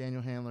writer,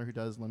 Daniel Handler, who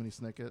does Lemony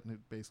Snicket, and who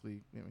basically,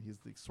 he's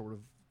the sort of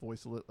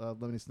voice of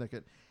Lemony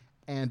Snicket,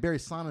 and Barry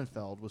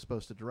Sonnenfeld was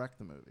supposed to direct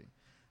the movie.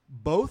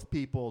 Both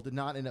people did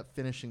not end up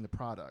finishing the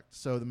product.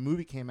 So the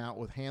movie came out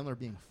with Handler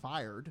being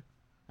fired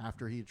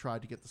after he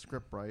tried to get the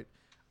script right,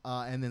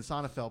 and then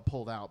Sonnenfeld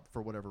pulled out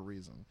for whatever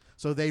reason.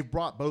 So they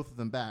brought both of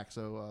them back.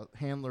 So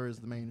Handler is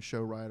the main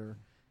show writer,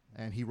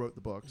 and he wrote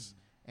the books.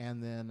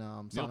 And then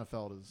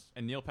Sonnenfeld is...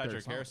 And Neil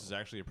Patrick Harris is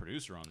actually a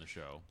producer on the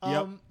show.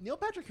 Neil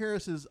Patrick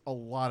Harris is a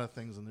lot of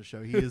things in the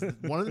show. He is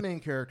one of the main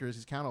characters.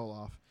 He's Count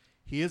Olaf.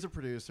 He is a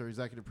producer,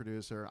 executive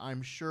producer.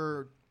 I'm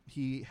sure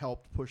he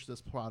helped push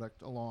this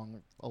product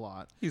along a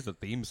lot. He's a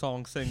theme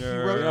song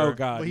singer.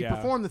 He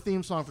performed the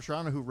theme song for sure. I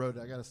don't know who wrote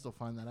it. I got to still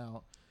find that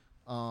out.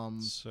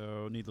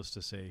 So needless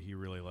to say, he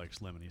really likes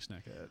Lemony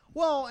Snicket.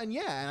 Well, and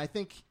I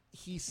think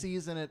he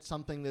sees in it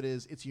something that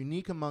it's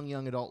unique among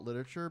young adult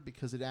literature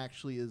because it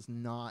actually is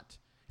not.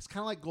 It's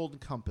kind of like Golden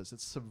Compass.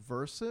 It's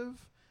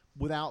subversive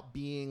without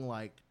being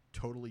like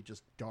totally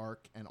just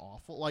dark and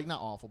awful. Like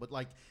not awful, but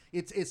like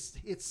it's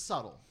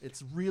subtle.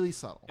 It's really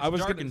subtle. It's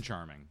dark and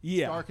charming.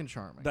 Yeah, dark and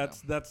charming.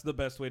 That's the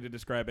best way to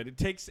describe it. It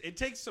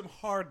takes some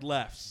hard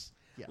lefts.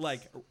 Yes.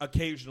 Like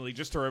occasionally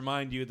just to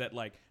remind you that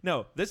like,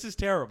 no, this is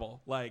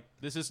terrible. Like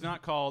this is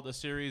not called a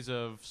series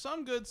of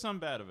some good, some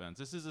bad events.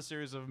 This is a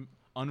series of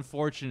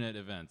unfortunate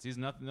events.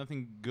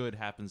 Nothing good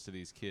happens to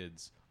these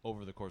kids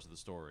over the course of the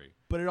story.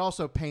 But it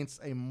also paints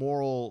a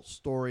moral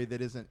story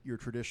that isn't your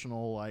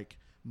traditional like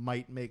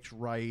might makes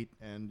right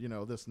and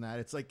this and that.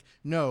 It's like,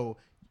 no,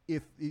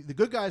 if the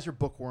good guys are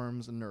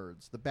bookworms and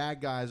nerds, the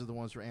bad guys are the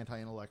ones who are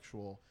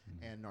anti-intellectual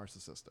and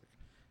narcissistic.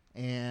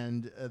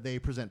 And they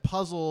present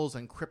puzzles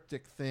and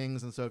cryptic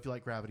things. And so if you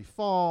like Gravity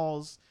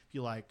Falls, if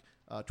you like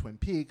Twin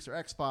Peaks or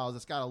X-Files,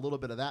 it's got a little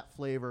bit of that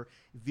flavor.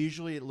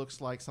 Visually, it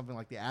looks like something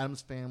like The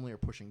Addams Family or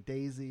Pushing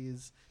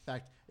Daisies. In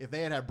fact, if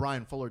they had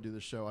Brian Fuller do the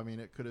show, I mean,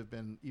 it could have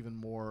been even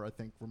more, I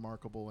think,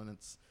 remarkable in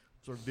its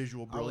sort of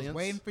visual brilliance. I was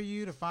waiting for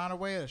you to find a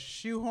way to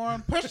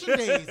shoehorn Pushing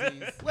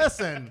Daisies.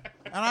 Listen.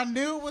 And I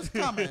knew it was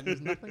coming. There's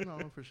nothing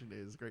wrong with Pushing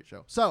Daisies. It's a great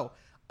show. So...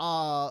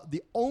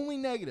 the only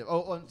negative...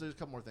 there's a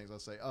couple more things I'll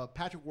say.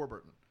 Patrick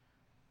Warburton.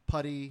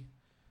 Putty.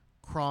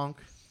 Kronk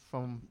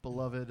from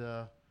beloved...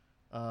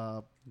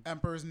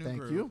 Emperor's New Groove.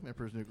 Thank you.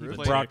 Emperor's New Groove.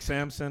 Brock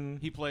Sampson.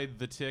 He played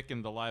the Tick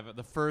in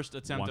the first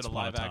attempt Once at a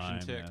Upon live-action Time,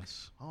 Tick.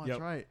 yes. Oh, that's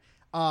right.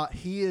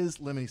 He is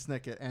Lemony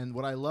Snicket. And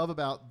what I love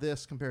about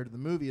this compared to the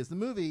movie is the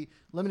movie,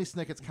 Lemony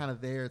Snicket's kind of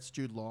there. It's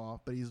Jude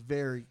Law. But he's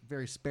very,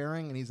 very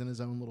sparing, and he's in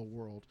his own little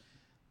world.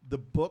 The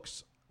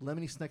books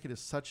Lemony Snicket is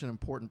such an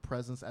important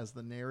presence as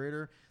the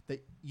narrator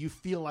that you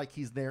feel like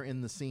he's there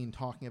in the scene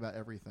talking about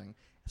everything.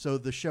 So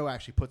the show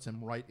actually puts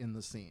him right in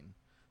the scene.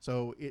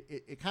 So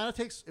it kind of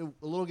takes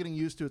a little getting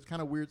used to. It's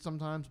kind of weird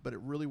sometimes, but it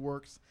really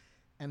works.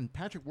 And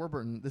Patrick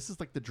Warburton, this is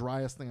like the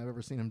driest thing I've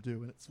ever seen him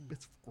do, and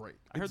it's great.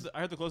 I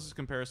heard the closest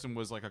comparison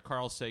was like a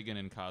Carl Sagan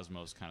in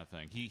Cosmos kind of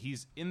thing.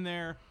 He's in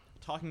there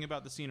talking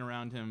about the scene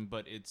around him,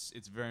 but it's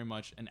very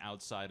much an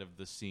outside of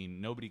the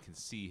scene. Nobody can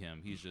see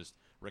him. He's just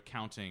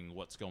recounting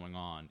what's going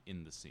on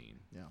in the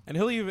scene. Yeah. And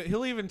he'll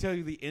even tell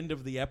you the end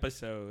of the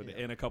episode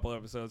in a couple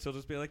episodes. He'll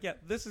just be like, "Yeah,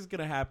 this is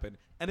gonna happen,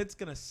 and it's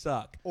gonna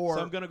suck. Or-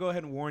 so I'm gonna go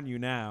ahead and warn you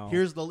now."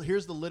 Here's the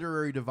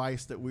literary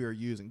device that we are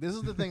using. This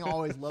is the thing I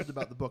always loved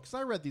about the books.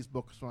 I read these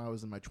books when I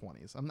was in my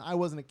 20s. I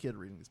wasn't a kid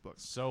reading these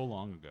books. So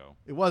long ago.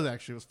 It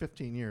was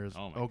 15 years.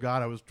 Oh, my oh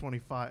God, I was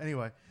 25.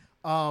 Anyway,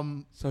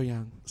 so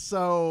young.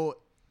 so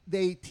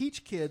they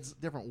teach kids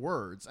different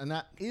words, and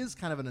that is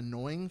kind of an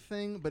annoying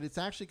thing, but it's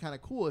actually kind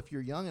of cool if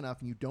you're young enough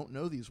and you don't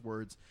know these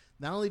words.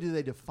 Not only do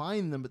they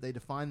define them, but they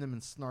define them in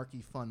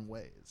snarky, fun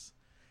ways.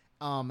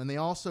 And they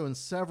also, in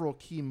several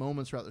key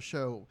moments throughout the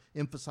show,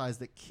 emphasize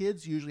that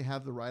kids usually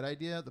have the right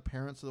idea. The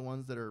parents are the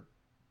ones that are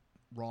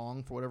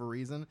wrong for whatever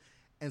reason.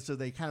 And so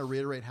they kind of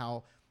reiterate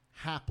how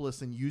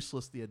hapless and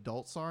useless the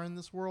adults are in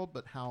this world,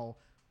 but how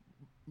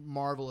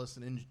marvelous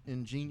and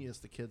ingenious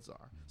the kids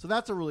are. So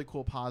that's a really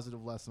cool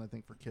positive lesson, I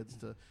think, for kids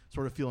to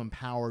sort of feel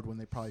empowered when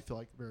they probably feel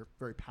like they're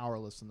very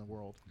powerless in the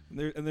world.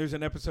 There's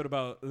an episode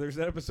about the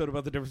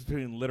difference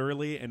between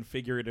literally and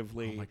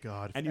figuratively. Oh my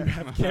God. And you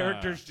have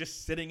characters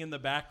just sitting in the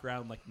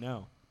background like,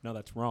 no,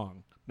 that's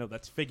wrong. No,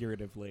 that's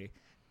figuratively.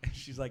 And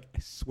she's like, I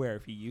swear,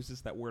 if he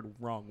uses that word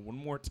wrong one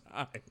more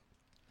time.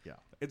 Yeah.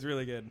 It's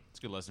really good. It's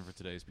a good lesson for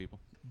today's people.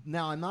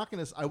 Now,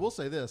 I will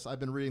say this. I've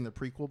been reading the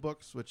prequel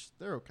books, which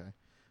they're okay.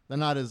 They're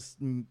not as,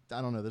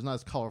 I don't know, they're not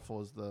as colorful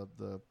as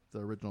the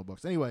original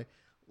books. Anyway,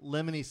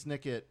 Lemony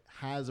Snicket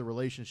has a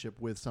relationship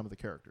with some of the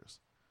characters,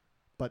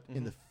 but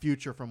in the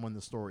future from when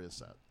the story is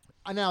set.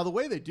 Now, the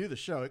way they do the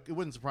show, it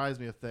wouldn't surprise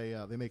me if they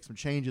make some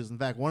changes. In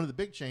fact, one of the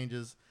big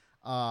changes,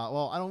 we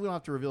don't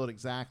have to reveal it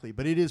exactly,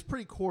 but it is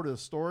pretty core to the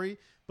story.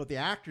 But the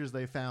actors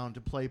they found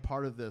to play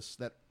part of this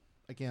that,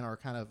 again, are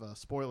kind of a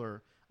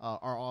spoiler,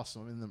 are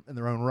awesome in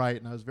their own right.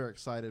 And I was very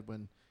excited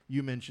when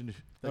you mentioned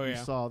that you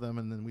saw them,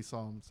 and then we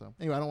saw them. So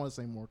anyway, I don't want to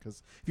say more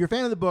because if you're a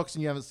fan of the books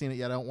and you haven't seen it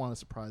yet, I don't want to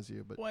surprise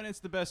you. But Well, and it's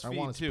the best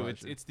feed too.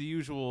 It's the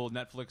usual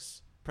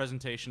Netflix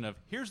presentation of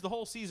here's the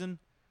whole season,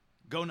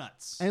 go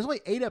nuts. And it's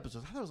only 8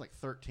 episodes. I thought it was like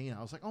 13.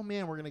 I was like, oh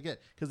man, we're gonna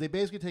get, because they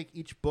basically take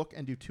each book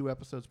and do 2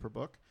 episodes per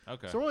book.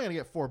 Okay, so we're only gonna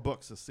get 4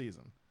 books this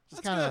season. It's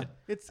kind of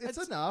it's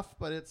enough,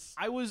 but it's.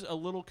 I was a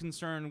little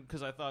concerned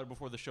because I thought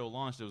before the show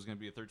launched it was going to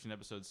be a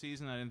 13-episode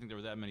season. I didn't think there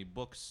were that many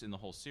books in the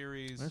whole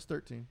series. There's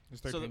 13.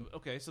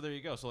 So there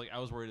you go. So like I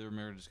was worried they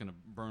were just going to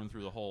burn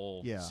through the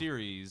whole Yeah.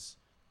 series,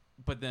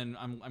 but then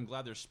I'm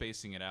glad they're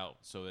spacing it out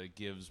so it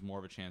gives more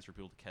of a chance for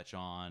people to catch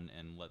on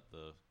and let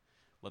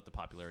the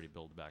popularity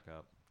build back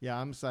up. Yeah,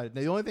 I'm excited. Now,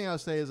 the only thing I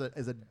would say is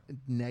a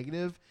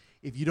negative.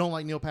 If you don't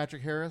like Neil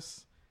Patrick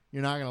Harris,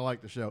 you're not going to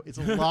like the show. It's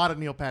a lot of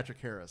Neil Patrick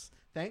Harris.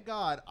 Thank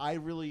God, I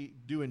really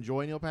do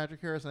enjoy Neil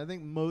Patrick Harris, and I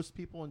think most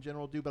people in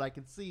general do, but I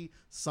can see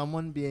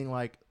someone being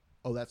like,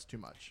 oh, that's too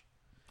much.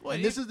 Well,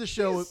 and this is the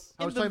show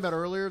I was talking about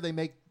earlier. They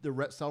make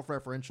the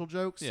self-referential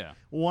jokes. Yeah.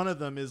 One of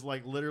them is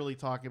like literally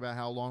talking about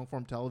how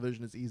long-form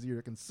television is easier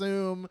to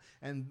consume,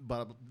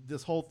 but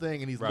this whole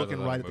thing, and he's Rather looking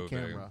than right a at the movie.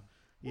 camera.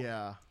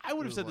 Yeah. I would It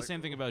have was said the like-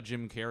 same thing about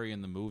Jim Carrey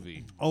in the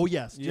movie. Oh,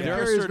 yes. Jim There are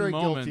Carrey is certain very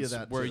guilty of moments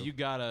that, where too.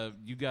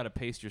 you gotta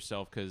pace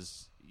yourself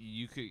because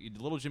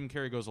little Jim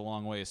Carrey goes a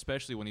long way,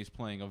 especially when he's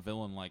playing a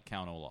villain like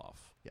Count Olaf.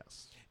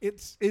 Yes.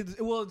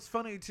 It's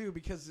funny too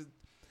because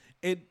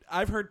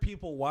I've heard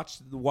people watch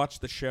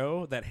the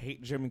show that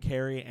hate Jim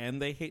Carrey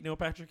and they hate Neil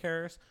Patrick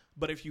Harris,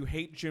 but if you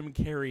hate Jim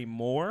Carrey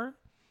more,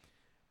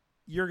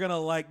 you're going to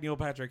like Neil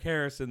Patrick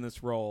Harris in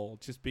this role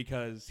just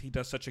because he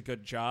does such a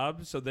good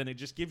job. So then it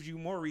just gives you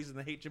more reason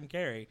to hate Jim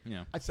Carrey.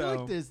 Yeah. I feel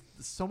like there's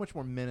so much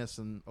more menace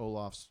in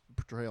Olaf's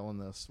portrayal in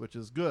this, which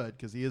is good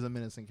because he is a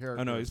menacing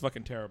character. Oh, no, he's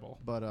fucking terrible.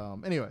 But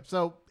anyway,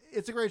 so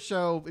it's a great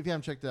show. If you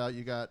haven't checked it out,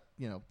 you got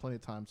plenty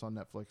of time. It's on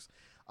Netflix.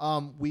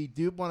 We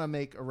do want to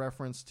make a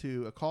reference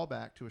to a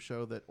callback to a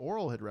show that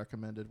Oral had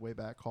recommended way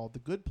back called The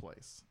Good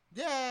Place.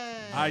 Yay!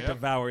 I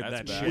devoured That's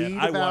that bad. shit. We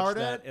I devoured watched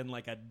that it? in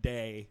like a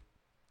day.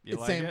 You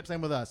It's like it?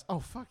 same with us. Oh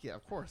fuck yeah,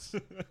 of course.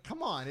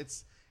 Come on,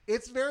 it's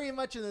very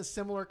much in a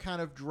similar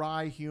kind of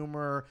dry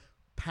humor,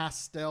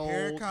 pastel,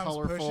 Here comes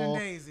colorful. Pushing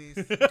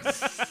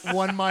Daisies.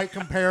 One might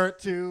compare it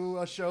to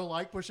a show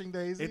like Pushing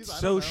Daisies. It's I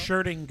so don't know.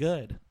 shirting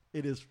good.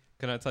 It is.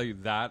 Can I tell you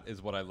that is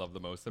what I love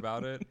the most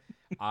about it?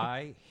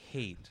 I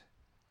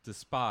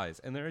despise,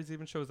 and there is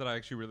even shows that I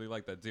actually really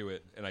like that do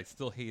it, and I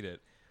still hate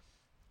it.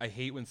 I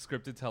hate when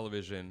scripted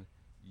television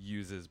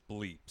uses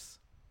bleeps.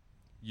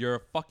 You're a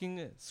fucking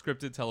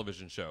scripted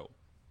television show.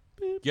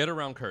 Get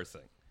around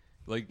cursing.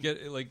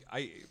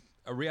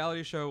 A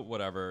reality show,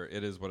 whatever,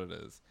 it is what it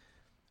is.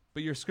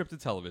 But you're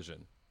scripted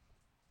television.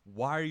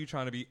 Why are you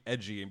trying to be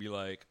edgy and be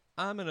like,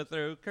 I'm gonna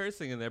throw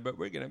cursing in there, but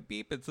we're gonna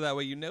beep it so that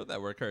way you know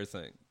that we're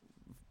cursing.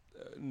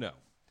 No.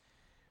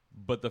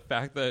 But the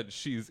fact that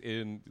she's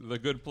in the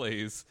good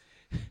place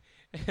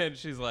and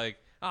she's like,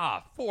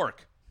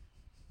 fork.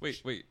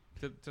 Wait,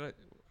 did I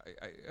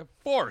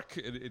fork?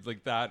 It's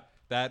like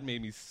that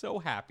made me so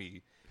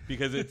happy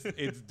because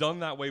it's done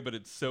that way, but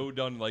it's so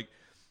done like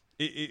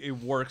it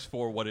works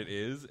for what it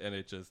is, and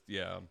it just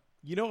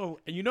You know,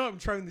 I'm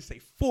trying to say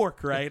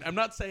fork, right? I'm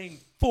not saying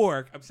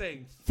fork. I'm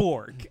saying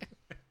fork.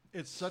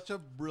 It's such a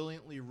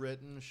brilliantly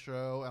written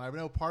show, and I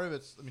know part of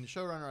it's. I mean, the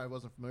showrunner I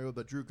wasn't familiar with,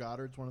 but Drew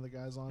Goddard's one of the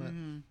guys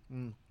on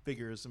it.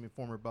 Figures. I mean,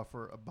 former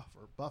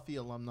Buffy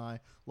alumni,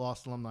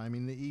 Lost alumni. I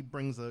mean, he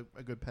brings a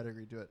good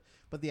pedigree to it.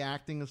 But the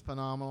acting is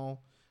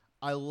phenomenal.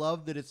 I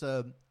love that it's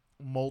a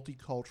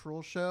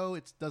multicultural show.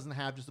 It doesn't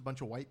have just a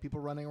bunch of white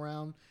people running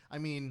around. I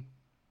mean,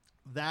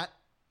 that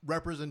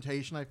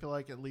representation, I feel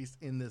like, at least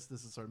in this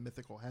is sort of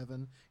mythical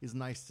heaven, is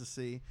nice to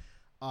see.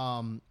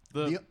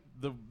 The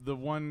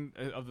one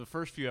of the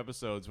first few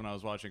episodes when I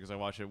was watching, because I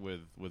watch it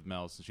with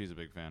Mel, since she's a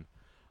big fan.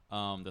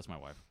 That's my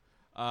wife.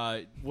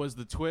 Was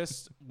the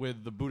twist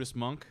with the Buddhist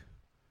monk?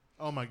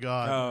 Oh my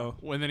God! Oh,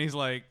 When then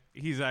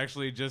he's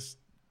actually just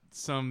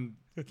some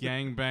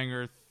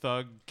gangbanger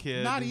thug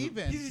kid. Not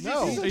even. He's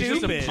just a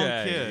stupid.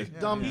 punk kid.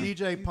 Dumb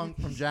DJ punk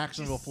from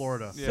Jacksonville,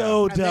 Florida.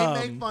 so And dumb.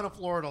 they make fun of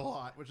Florida a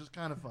lot, which is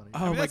kind of funny.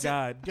 Oh my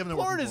God! Given that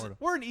we're from Florida's Florida.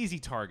 we're an easy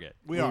target.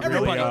 We are.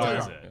 Everybody really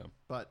does are. it.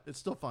 But it's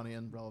still funny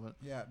and relevant.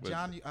 Yeah,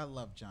 John. I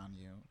love John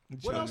Yu.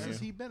 What else has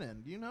he been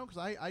in? Do you know? Because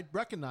I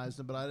recognized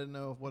him, but I didn't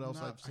know what else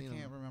I've seen I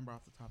can't him. remember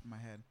off the top of my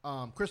head.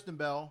 Kristen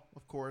Bell,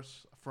 of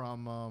course,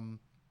 from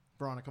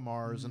Veronica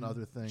Mars and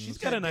other things. She's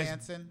got a nice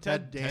Danson.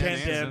 Ted Ted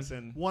Danson.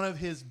 Danson. One of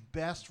his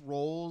best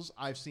roles.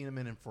 I've seen him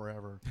in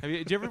forever.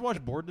 Did you ever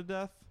watch Bored to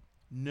Death?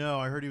 No,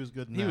 I heard he was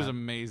good in He that. was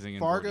amazing in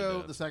Bored to Fargo,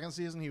 Death. the second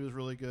season, he was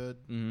really good.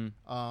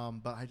 Mm-hmm.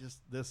 But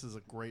this is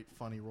a great,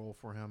 funny role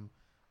for him.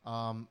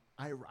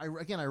 I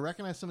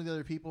recognize some of the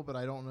other people, but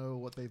I don't know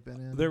what they've been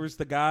in. There was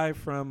the guy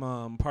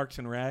from Parks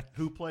and Rec.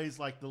 Who plays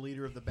like the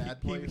leader of the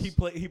bad place?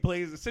 He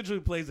essentially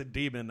plays a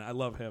demon. I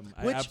love him.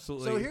 I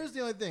absolutely. So here's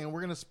the only thing, and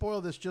we're going to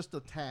spoil this just a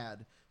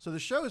tad. So the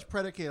show is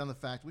predicated on the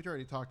fact we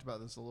already talked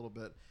about this a little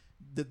bit.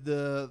 That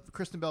the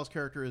Kristen Bell's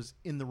character is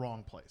in the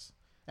wrong place,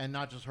 and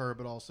not just her,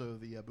 but also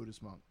the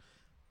Buddhist monk.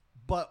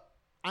 But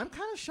I'm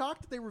kind of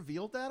shocked that they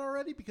revealed that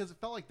already, because it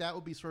felt like that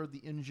would be sort of the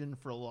engine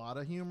for a lot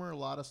of humor, a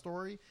lot of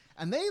story,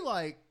 and they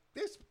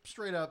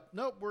straight up,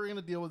 nope, we're going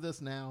to deal with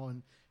this now.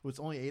 And it's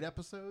only 8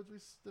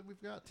 episodes that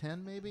we've got,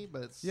 10 maybe,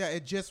 but it's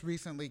It just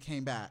recently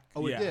came back.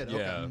 Oh, it did.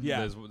 Okay.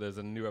 Yeah. There's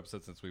a new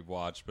episode since we've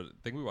watched, but I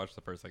think we watched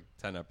the first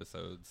 10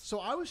 episodes. So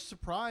I was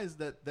surprised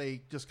that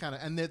they just kind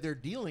of, and they're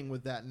dealing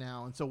with that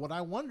now. And so what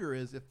I wonder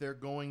is if they're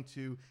going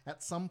to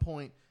at some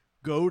point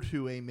go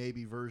to a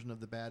maybe version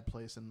of The Bad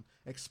Place and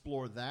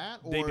explore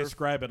that. Or they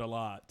describe it a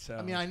lot. So.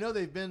 I mean, I know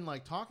they've been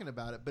talking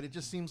about it, but it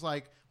just seems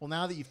like, well,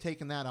 now that you've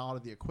taken that out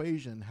of the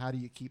equation, how do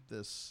you keep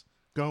this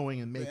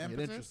going and making it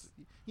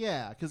interesting?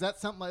 Yeah, because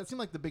that's something. It seemed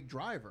like the big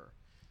driver.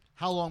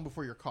 How long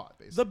before you're caught?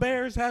 Basically, the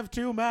bears have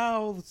 2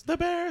 mouths. The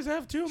bears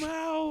have 2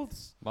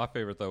 mouths. My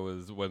favorite though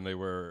is when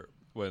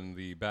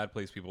the bad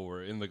place people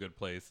were in the good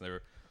place. And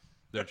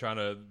they're trying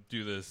to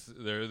do this.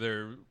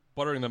 They're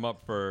buttering them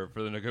up for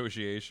the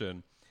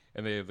negotiation,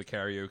 and they have the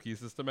karaoke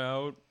system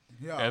out.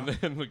 Yeah. And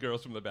then the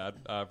girls from the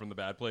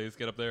bad place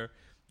get up there,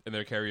 and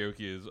their karaoke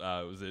is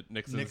was it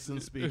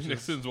Nixon's speeches.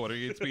 Nixon's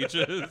Watergate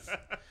speeches.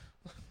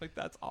 Like,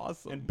 that's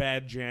awesome. And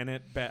Bad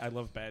Janet. I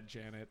love Bad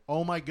Janet.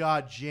 Oh my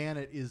God,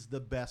 Janet is the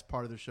best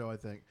part of the show. I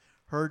think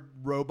her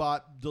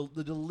robot,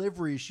 the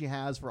delivery she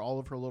has for all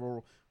of her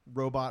little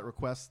robot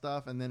request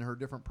stuff, and then her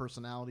different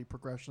personality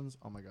progressions.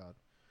 Oh my God,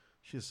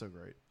 she's so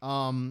great.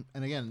 And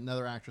again,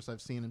 another actress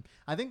I've seen, and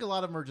I think a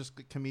lot of them are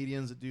just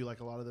comedians that do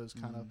a lot of those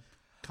kind of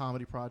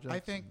comedy projects. I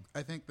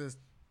think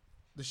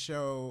the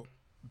show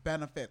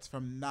benefits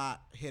from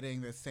not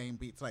hitting the same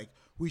beats. Like,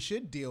 we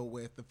should deal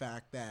with the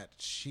fact that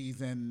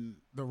she's in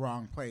the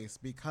wrong place,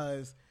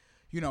 because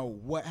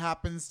what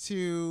happens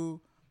to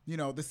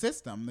the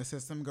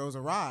system goes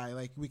awry.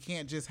 Like, we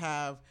can't just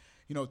have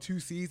 2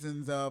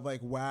 seasons of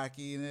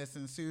wackiness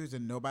ensues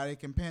and nobody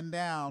can pin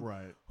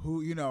down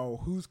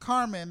who's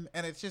Carmen.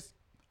 And it's just,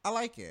 I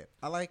like it.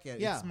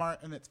 Yeah. It's smart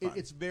and it's fun.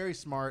 It's very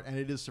smart, and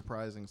it is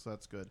surprising, so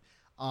that's good.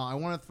 I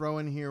want to throw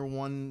in here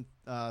one.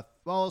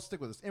 Let's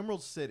stick with this.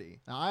 Emerald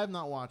City. Now, I have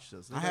not watched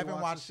this. I haven't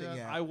watched it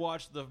yet. I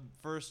watched the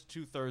first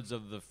 2/3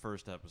 of the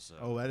first episode.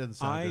 Oh, that didn't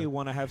sound I good.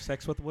 want to have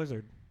sex with a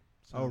wizard.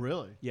 So, Oh,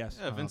 really? Yes.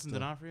 Yeah, Vincent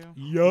D'Onofrio.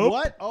 Yup.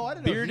 What? Oh, I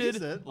didn't know Bearded,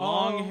 he's it.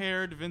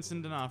 long-haired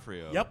Vincent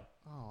D'Onofrio. Yep.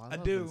 Oh, I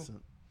love do.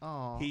 Vincent.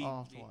 Oh, He I'll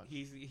have to watch.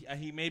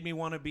 he made me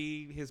want to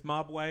be his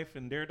mob wife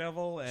in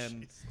Daredevil,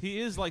 and He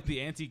is like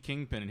the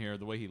anti-Kingpin in here,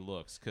 the way he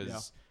looks,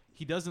 because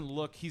he doesn't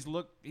look.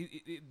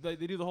 They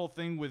do the whole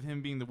thing with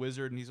him being the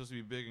wizard, and he's supposed to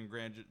be big and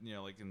grand,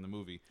 like in the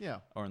movie, Yeah.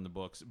 or in the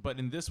books. But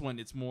in this one,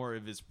 it's more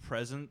of his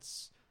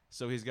presence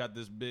So he's got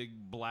this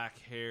big black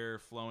hair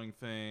flowing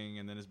thing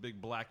and then his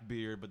big black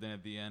beard, but then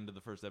at the end of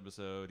the first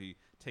episode, he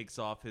takes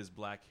off his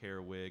black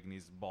hair wig and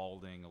he's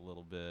balding a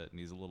little bit and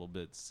he's a little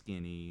bit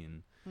skinny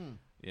and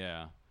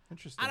yeah.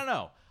 Interesting. I don't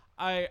know.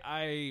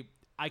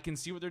 I can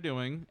see what they're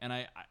doing, and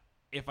I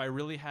if I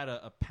really had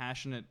a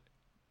passionate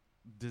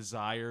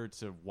desire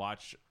to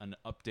watch an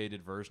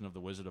updated version of The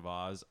Wizard of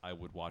Oz, I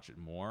would watch it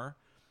more.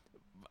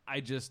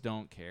 I just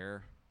don't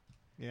care.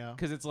 Yeah.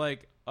 Because it's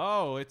like,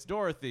 oh, it's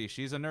Dorothy.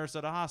 She's a nurse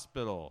at a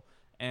hospital.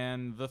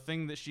 And the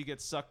thing that she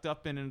gets sucked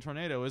up in a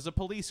tornado is a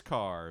police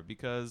car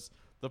because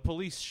the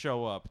police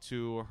show up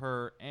to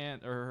her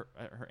aunt or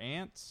her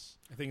aunt's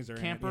I think it's their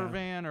camper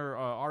van or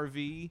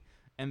RV.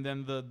 And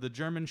then the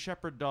German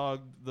Shepherd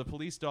dog, the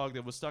police dog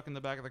that was stuck in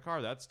the back of the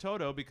car, that's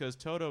Toto because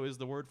Toto is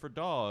the word for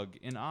dog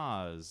in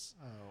Oz.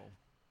 Oh.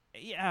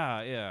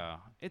 Yeah.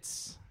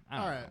 It's...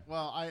 All right.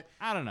 Well,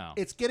 I don't know.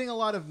 It's getting a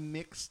lot of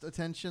mixed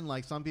attention.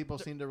 Like some people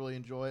seem to really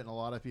enjoy it, and a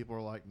lot of people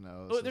are like,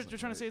 "No." They're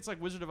trying to say it's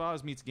like Wizard of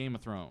Oz meets Game of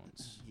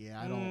Thrones.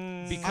 Yeah, I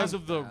don't. Because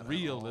of the that at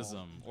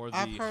realism or the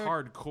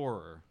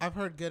hardcore. I've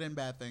heard good and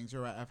bad things.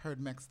 You're right. I've heard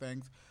mixed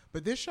things.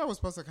 But this show was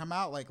supposed to come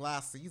out like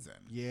last season.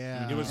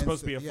 Yeah, It was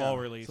supposed to be a fall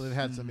release. So they've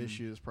had some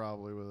issues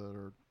probably with it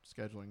or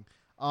scheduling.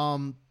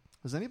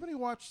 Has anybody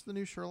watched the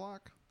new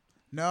Sherlock?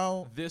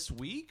 No. This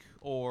week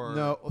or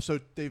No. So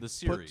they've the put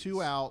series?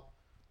 2 out.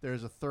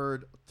 There's a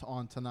third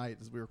on tonight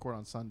as we record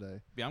on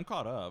Sunday. Yeah, I'm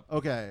caught up.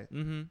 Okay.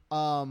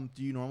 Mm-hmm.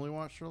 Do you normally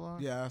watch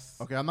Sherlock? Yes.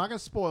 Okay, I'm not going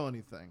to spoil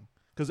anything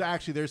because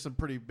actually there's some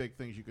pretty big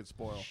things you could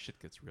spoil.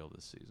 Shit gets real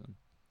this season.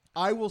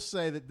 I will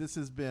say that this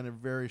has been a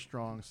very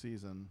strong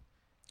season.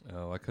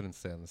 Oh, I couldn't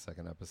stand the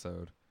second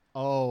episode.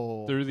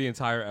 Oh. Through the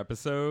entire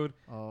episode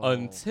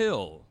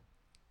until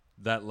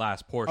that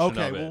last portion of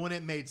it. Okay, well when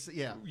it made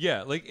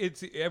Yeah, like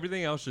it's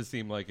everything else just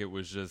seemed like it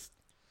was just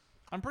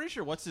I'm pretty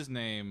sure what's his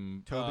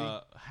name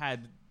Toby?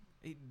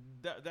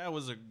 That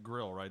was a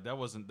grill, right?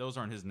 Those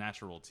aren't his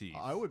natural teeth.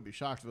 I wouldn't be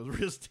shocked if those were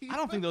his teeth. I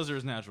don't think those are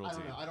his natural teeth.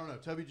 I don't know.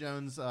 Toby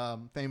Jones,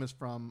 famous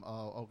from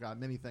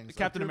many things.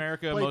 Captain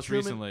America played most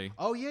Truman. recently.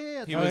 Oh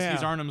yeah.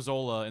 He's Arnim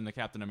Zola in the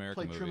Captain America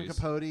played movies. Truman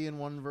Capote in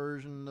one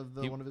version of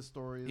one of his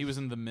stories. He was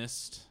in The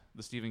Mist,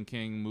 the Stephen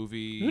King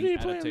movie Who did he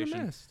play in adaptation.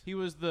 The Mist? He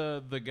was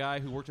the guy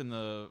who worked in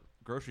the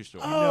grocery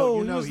store.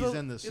 You know he's he's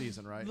in this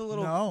season, right? The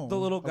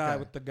little guy Okay.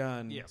 with the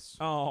gun. Yes.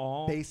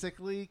 Oh.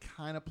 Basically,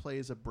 kind of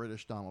plays a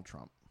British Donald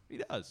Trump.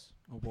 He does.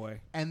 Oh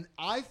boy. And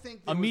I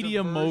think A there was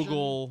media version-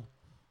 mogul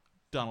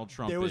Donald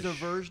Trump. There was a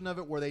version of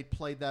it where they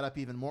played that up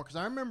even more because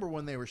I remember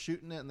when they were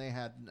shooting it and they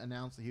had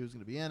announced that he was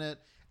going to be in it,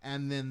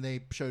 and then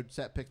they showed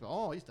set pics.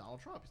 Oh, he's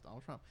Donald Trump. He's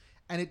Donald Trump.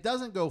 And it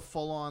doesn't go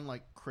full on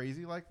like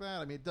crazy like that.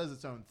 I mean, it does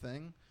its own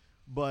thing,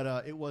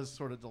 but it was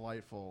sort of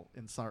delightful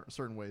in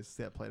certain ways to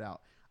see that played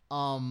out.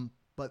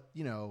 But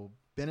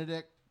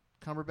Benedict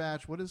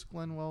Cumberbatch. What does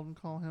Glenn Weldon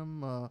call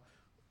him?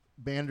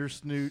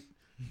 Bandersnoot.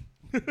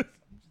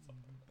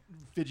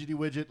 Fidgety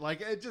widget, like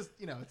it just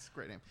it's a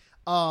great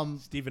name.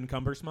 Stephen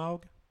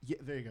Cumbersmog. Yeah,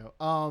 there you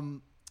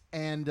go.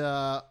 And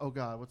oh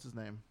god, what's his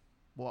name?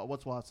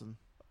 What's Watson?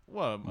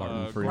 What?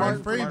 Martin Freeman. Martin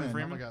Oh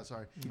Freeman. my god,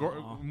 sorry.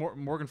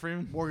 Morgan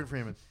Freeman. Morgan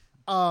Freeman.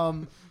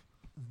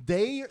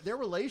 Their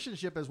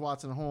relationship as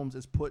Watson and Holmes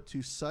is put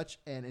to such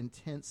an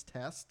intense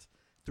test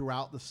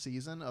throughout the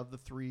season of the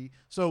 3.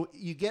 So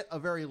you get a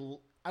very,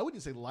 I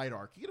wouldn't say light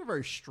arc. You get a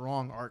very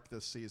strong arc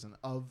this season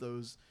of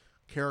those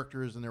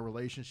characters and their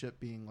relationship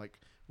being like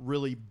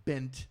really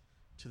bent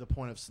to the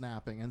point of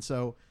snapping. And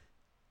so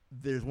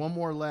there's one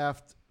more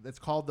left that's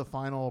called The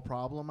Final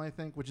Problem, I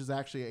think, which is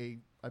actually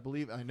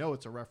I know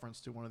it's a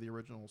reference to one of the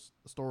original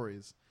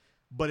stories,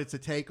 but it's a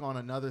take on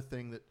another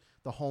thing that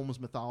the Holmes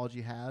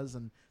mythology has,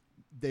 and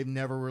they've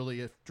never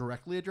really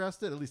directly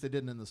addressed it. At least they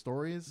didn't in the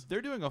stories.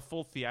 They're doing a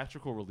full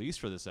theatrical release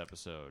for this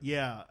episode.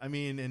 Yeah, I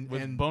mean,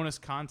 with bonus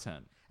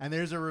content. And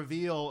there's a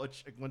reveal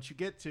once you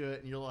get to it,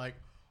 and you're like,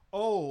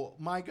 oh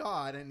my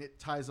god, and it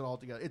ties it all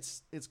together.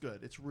 It's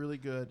good. It's really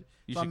good.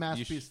 It's on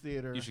Masterpiece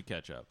Theater. You should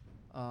catch up.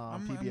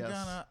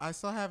 PBS. I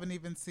still haven't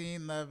even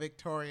seen the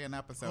Victorian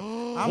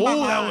episode.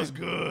 That was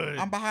good.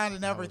 I'm behind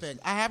in everything.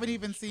 I haven't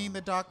even seen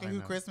the Doctor Who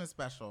Christmas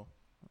special.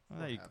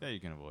 That you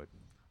can avoid.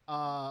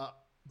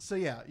 So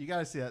yeah, you got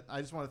to see it.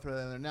 I just want to throw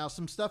that in there. Now,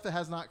 some stuff that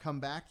has not come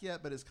back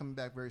yet, but it's coming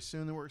back very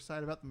soon. That we're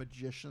excited about. The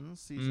Magicians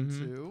season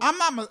 2. I'm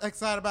not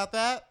excited about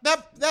that.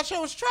 That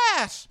show was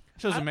trash.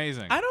 Show's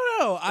amazing. I don't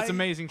know. It's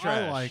amazing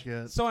trash. I like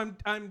it. So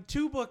I'm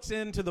 2 books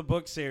into the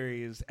book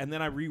series, and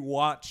then I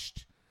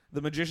rewatched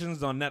The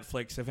Magicians on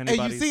Netflix. If And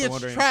anybody's you see, it's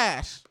wondering,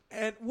 trash.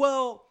 And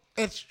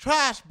It's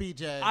trash,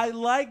 BJ.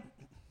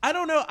 I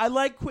don't know. I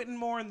like Quentin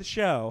more in the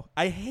show.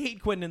 I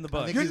hate Quentin in the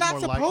book. think You're he's not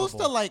more supposed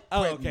likable. to like Oh,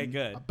 Quentin. okay,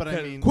 good. But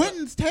I mean,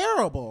 Quentin's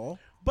terrible.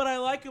 But I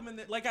like him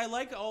I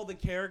like all the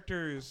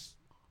characters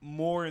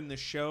more in the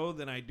show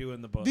than I do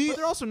in the book. But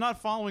they're also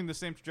not following the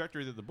same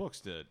trajectory that the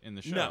books did in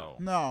the show.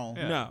 No.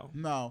 Yeah.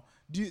 No.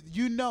 Do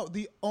you know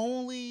the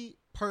only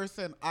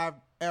person I've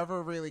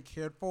ever really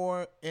cared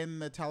for in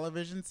the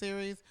television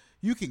series?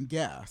 You can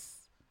guess.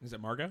 Is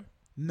it Margot?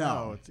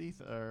 no, it's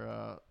Ethan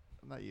or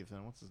not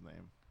Ethan. What's his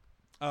name?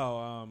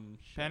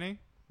 Penny?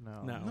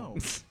 No. No.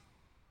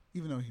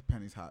 Even though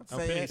Penny's hot. Oh,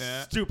 Say Penny's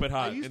it. stupid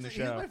I hot used in the to,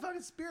 he was show. my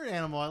fucking spirit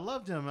animal. I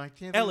loved him. I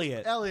can't.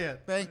 Elliot.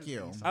 Elliot. Thank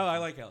you. Oh, I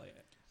like Elliot.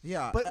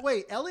 Yeah. But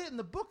wait, Elliot in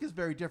the book is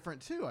very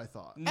different too. I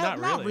thought. Not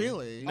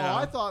really. No. Oh,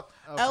 I thought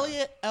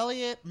okay.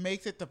 Elliot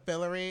makes it to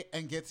Fillory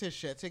and gets his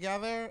shit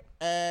together,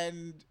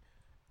 and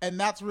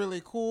that's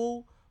really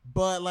cool.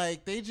 But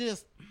like they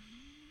just,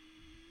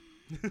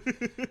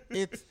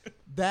 it's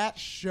that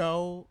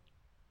show.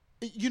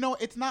 You know,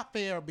 it's not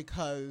fair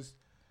because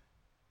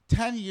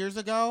 10 years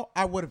ago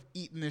I would have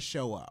eaten this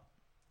show up.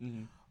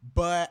 Mm-hmm.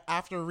 But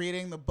after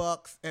reading the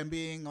books and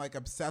being like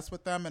obsessed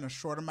with them in a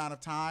short amount of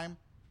time,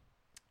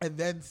 and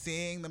then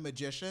seeing the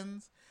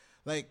magicians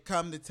like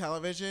come to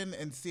television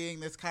and seeing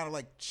this kind of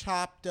like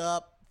chopped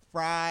up,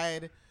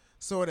 fried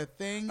sort of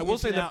thing. I will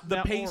say Now- the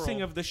now pacing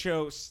Oral. of the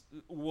show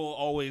will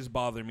always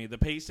bother me. The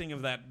pacing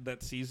of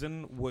that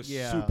season was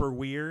Yeah. super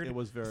weird. It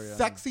was very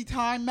Sexy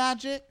time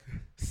magic.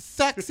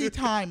 Sexy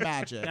time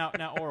magic.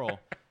 Now, Oral,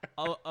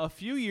 a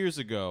few years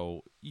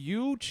ago,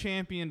 you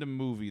championed a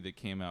movie that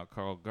came out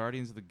called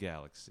Guardians of the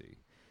Galaxy.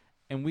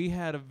 And we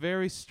had a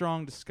very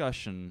strong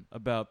discussion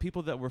about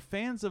people that were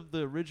fans of the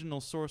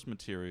original source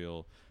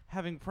material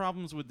having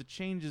problems with the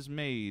changes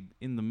made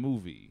in the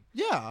movie.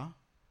 Yeah.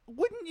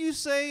 Wouldn't you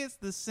say it's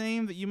the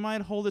same, that you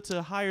might hold it to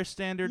a higher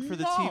standard for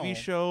the No. TV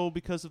show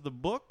because of the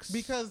books?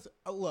 Because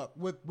look,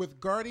 with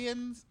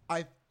Guardians,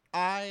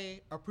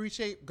 I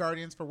appreciate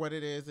Guardians for what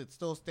it is. It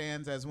still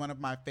stands as one of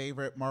my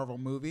favorite Marvel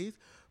movies.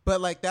 But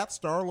like that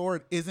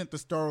Star-Lord isn't the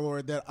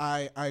Star-Lord that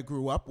I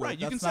grew up with. Right,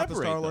 you That's can not the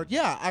separate Star-Lord. them.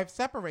 Yeah, I've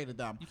separated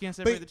them. You can't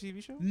separate But the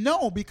TV show?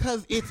 No,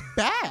 because it's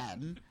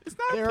bad. It's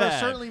not There bad. are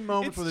certainly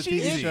moments It's where the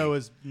cheesy. TV show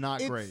is not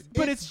It's- great.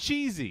 But it's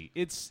cheesy.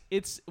 It's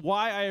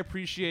why I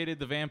appreciated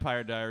the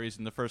Vampire Diaries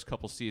in the first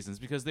couple seasons,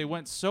 because they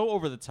went so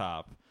over the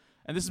top.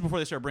 And this is before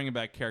they start bringing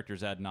back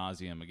characters ad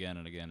nauseum again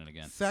and again and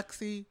again.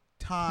 Sexy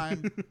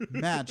time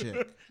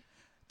magic.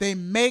 They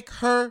make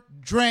her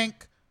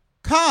drink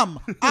cum.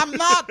 I'm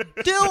not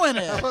doing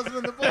That it. wasn't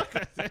in the book.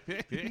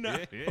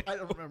 I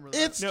don't remember that.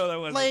 It's No, that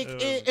wasn't- like, that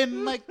wasn't.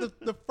 and like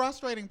the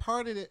frustrating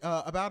part of it,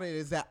 about it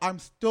is that I'm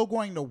still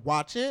going to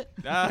watch it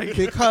Ah,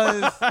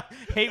 because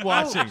Hate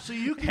watching. Oh, so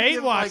you can Hate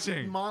give, watching.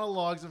 like,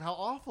 monologues of how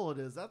awful it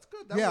is. That's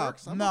good. That Yeah,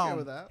 works. I'm no. okay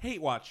with that.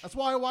 Hate watch. That's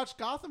why I watched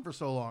Gotham for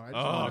so long. I just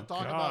Oh, want to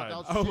talk about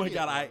God. how Oh my shitty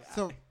God, it was.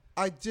 so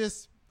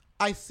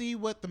I see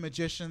what the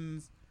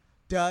Magicians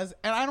does,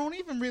 and I don't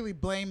even really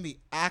blame the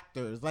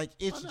actors. Like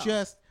it's Oh, no.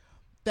 just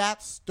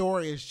that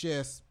story is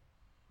just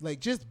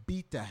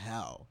beat to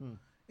hell.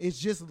 It's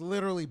just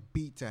literally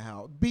beat to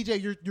hell.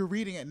 BJ, you're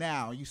reading it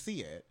now. You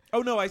see it.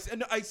 Oh no, I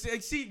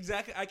see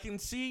exactly. I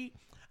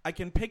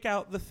can pick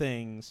out the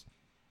things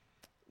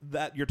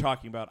that you're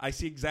talking about. I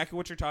see exactly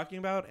what you're talking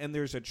about, and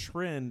there's a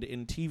trend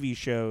in TV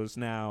shows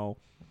now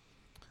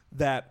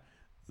that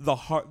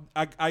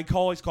I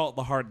always call it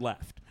the hard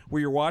left, where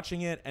you're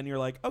watching it and you're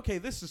like, okay,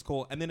 this is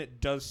cool, and then it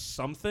does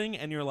something,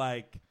 and you're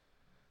like,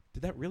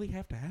 did that really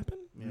have to happen?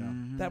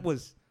 Yeah. That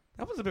was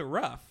a bit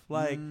rough.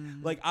 Like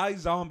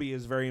iZombie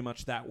is very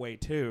much that way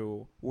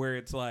too, where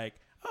it's like,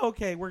 oh,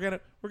 okay, we're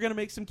gonna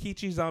make some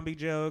kitschy zombie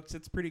jokes.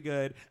 It's pretty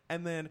good,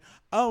 and then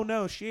oh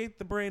no, she ate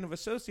the brain of a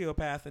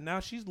sociopath, and now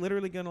she's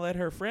literally gonna let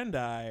her friend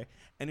die,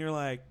 and you're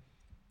like,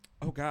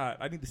 oh god,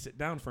 I need to sit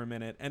down for a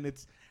minute, and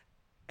it's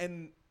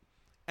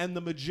and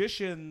the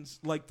Magicians,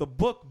 like the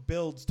book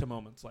builds to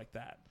moments like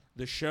that.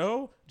 The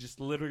show just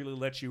literally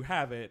lets you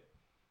have it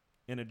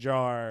in a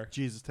jar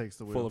Jesus takes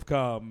the wheel. full of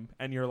cum,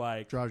 and you're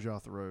like, drives you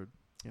off the road.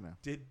 You know.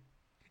 did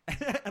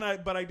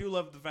but I do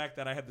love the fact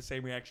that I had the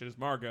same reaction as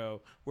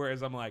Margot,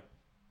 whereas I'm like,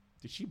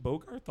 did she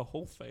Bogart the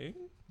whole thing?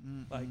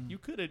 Like you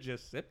could have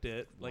just sipped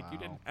it. Like you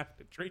Wow. didn't have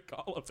to drink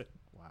all of it.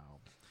 Wow.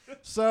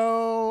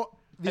 So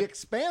The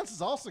Expanse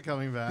is also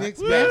coming back. The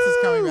Expanse is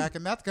coming back,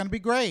 and that's going to be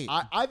great.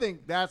 I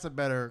think that's a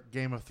better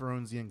Game of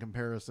Thronesian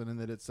comparison in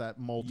that it's that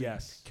multi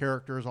Yes.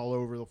 characters all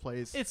over the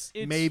place. It's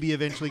maybe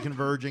eventually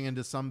converging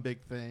into some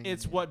big thing.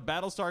 It's what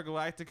Battlestar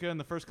Galactica in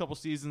the first couple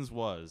seasons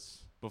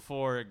was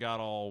before it got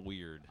all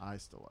weird. I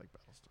still like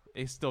Battlestar.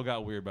 It still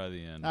got weird by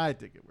the end. I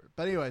did get weird.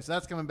 But anyway, so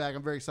that's coming back.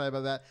 I'm very excited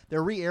about that.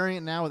 They're re-airing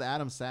it now with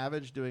Adam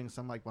Savage doing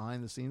some like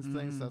behind the scenes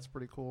things. So that's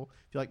pretty cool.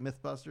 If you like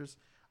Mythbusters.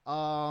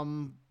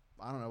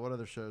 I don't know what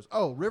other shows.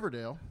 Oh,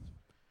 Riverdale.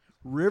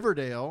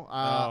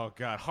 Oh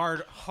God,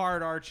 hard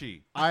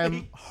Archie. I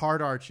am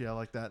hard Archie. I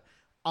like that.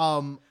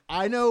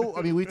 I know.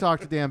 I mean, we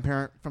talked to Dan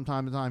Parent from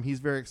time to time. He's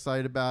very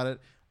excited about it.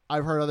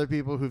 I've heard other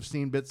people who've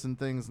seen bits and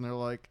things, and they're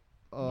like,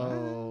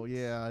 "Oh,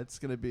 yeah, it's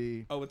gonna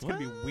be." Oh, it's gonna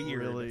be weird.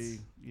 Really?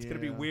 It's gonna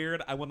be Yeah.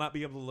 weird. I will not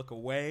be able to look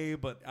away,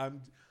 but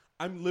I'm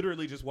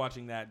literally just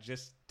watching that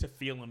just to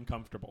feel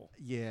uncomfortable.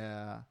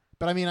 Yeah,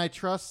 but I mean, I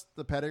trust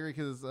the pedigree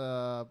because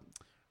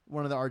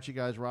one of the Archie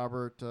guys,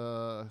 Robert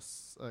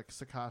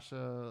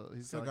Sakasha,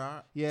 he's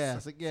got,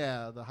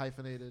 Cigar? the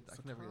hyphenated. I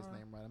can never get his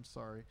name right. I'm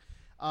sorry.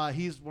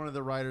 He's one of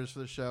the writers for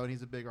the show, and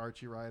he's a big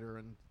Archie writer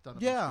and done a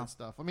bunch of good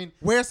stuff. I mean,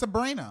 Where's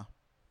Sabrina?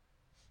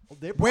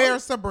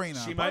 Where's Sabrina?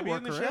 She might be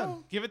in the work her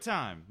show. Give it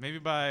time. Maybe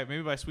by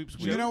sweep.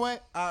 You know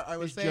what? I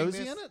was Is saying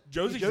Josie this. in it?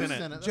 Josie's in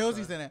it. That's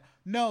Josie's right. in it.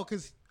 No,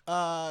 because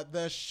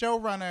the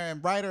showrunner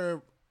and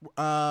writer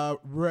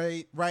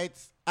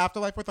writes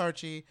Afterlife with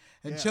Archie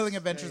and Yes. Chilling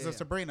Adventures of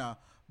Sabrina.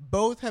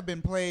 Both have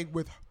been played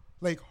with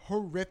like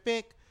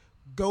horrific,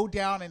 go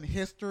down in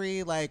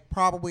history, like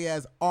probably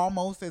as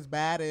almost as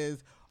bad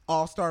as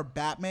All-Star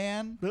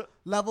Batman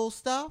level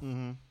stuff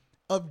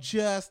of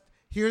just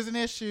here's an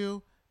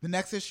issue. The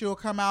next issue will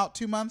come out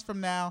 2 months from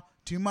now.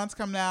 2 months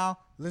from now,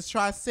 let's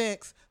try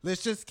 6.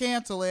 Let's just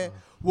cancel it.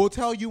 We'll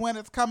tell you when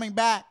it's coming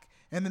back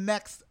in the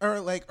next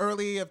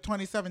early of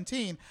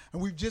 2017,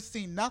 and we've just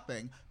seen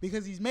nothing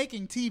because he's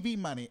making TV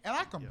money, and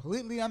I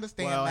completely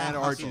understand Well, that. and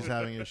hustle. Archie's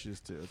having issues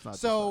too. It's not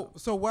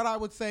So what I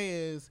would say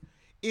is,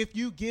 if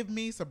you give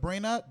me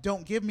Sabrina,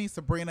 don't give me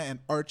Sabrina and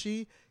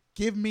Archie.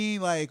 Give me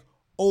like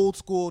old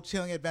school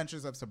Chilling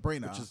Adventures of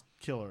Sabrina, which is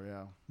killer.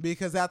 Yeah.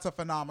 because that's a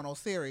phenomenal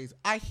series.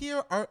 I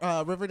hear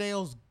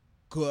Riverdale's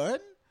good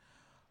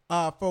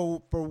for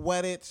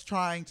what it's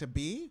trying to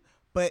be,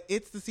 but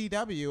it's the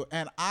CW,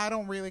 and I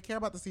don't really care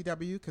about the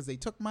CW because they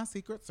took my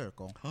Secret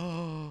Circle.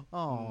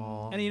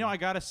 Oh. And I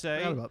gotta say,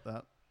 Forgot about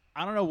that.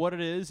 I don't know what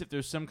it is. If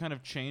there's some kind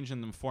of change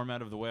in the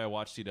format of the way I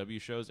watch CW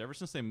shows, ever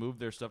since they moved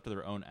their stuff to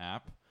their own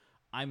app,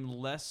 I'm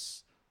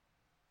less.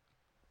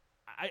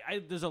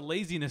 There's a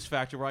laziness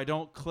factor where I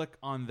don't click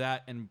on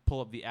that and pull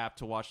up the app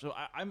to watch. So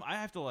I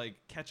have to like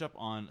catch up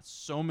on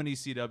so many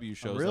CW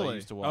shows that I really?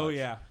 used to watch. Oh,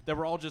 yeah. That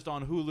were all just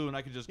on Hulu, and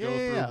I could just go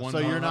Yeah. through one. So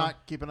you're by one.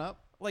 not keeping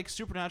up? Like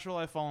Supernatural.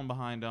 I've fallen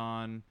behind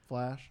on.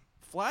 Flash?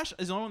 Flash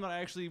is the only one that I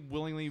actually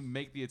willingly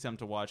make the attempt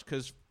to watch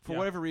because for Yeah.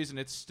 whatever reason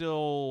it's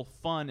still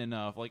fun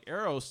enough. Like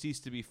Arrow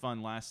ceased to be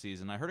fun last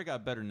season. I heard it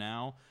got better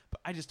now, but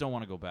I just don't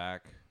want to go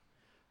back.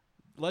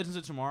 Legends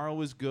of Tomorrow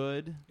was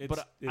good,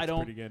 but I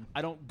don't. pretty good.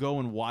 I don't go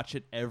and watch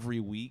it every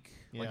week.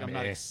 Like Yeah. I'm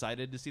not Meh.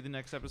 excited to see the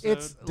next episode.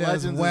 It's Does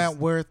Legends is-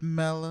 Wentworth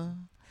Miller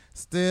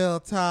still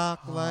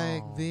talk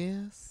like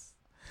this?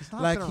 He's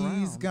not Like been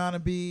he's around. gonna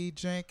be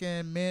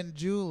drinking mint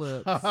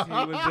juleps He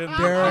was in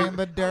during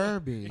the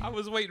Derby. I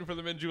was waiting for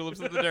the mint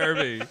juleps at the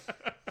Derby.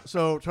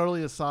 So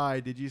totally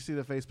aside, did you see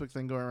the Facebook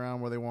thing going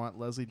around where they want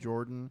Leslie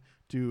Jordan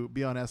to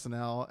be on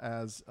SNL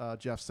as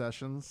Jeff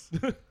Sessions?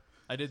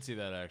 I did see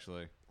that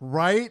actually.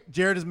 Right?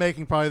 Jared is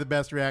making probably the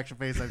best reaction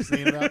face I've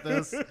seen about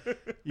this.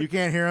 You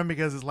can't hear him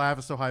because his laugh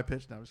is so high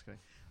pitched. No, I'm just kidding.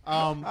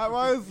 I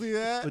want to see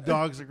that. The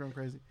dogs are going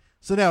crazy.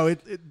 So no,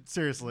 it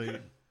seriously.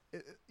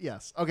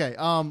 Yes. Okay.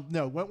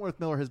 No, Wentworth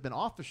Miller has been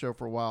off the show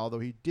for a while, though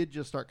he did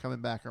just start coming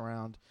back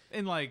around,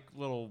 In like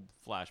little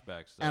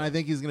flashbacks. and I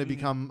think he's going to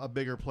become a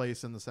bigger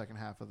place in the second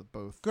half of the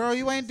both. Girl,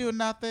 you ain't doing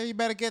nothing. You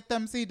better get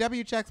them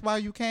CW checks while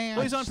you can.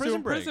 Well, he's on Still Prison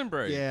in Break. Prison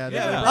Break. Yeah.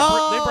 Yeah,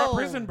 they- they brought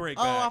Prison Break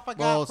Oh, I back. forgot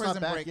Well, it's not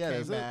Prison back Break yet,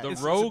 came is it? back. The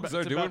It's Rogues about- are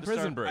it's doing about to start.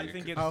 Prison Break. I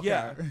think it's Okay.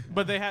 yeah.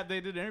 But they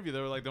did an interview.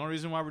 They were like, the only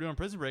reason why we're doing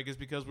Prison Break is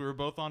because we were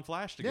both on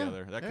Flash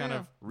together. That Yeah, kind yeah.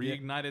 of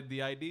reignited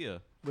the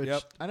idea. Which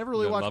Yep. I never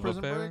really The watched love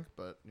Prison affair? Break,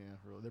 but yeah,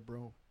 really, they're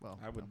bro. Well,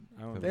 I would. no.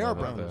 I don't They know are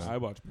about brothers. that. I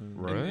watch. Prison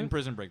Break. Right? In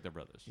Prison Break, they're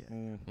brothers. Yeah.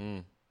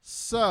 Mm.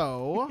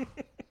 So,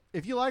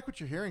 if you like what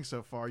you're hearing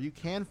so far, you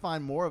can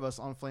find more of us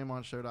on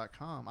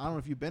flameonshow.com. I don't know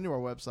if you've been to our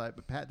website,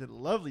 but Pat did a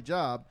lovely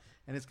job,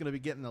 and it's going to be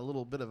getting a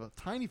little bit of a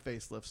tiny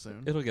facelift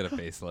soon. It'll get a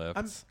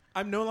facelift.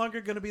 I'm no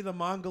longer going to be the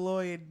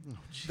mongoloid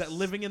that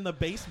living in the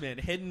basement,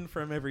 hidden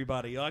from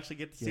everybody. You'll actually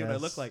get to see what I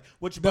Yes. look like,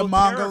 which The both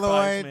terrifies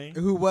mongoloid me.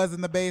 who was in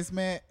the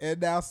basement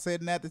and now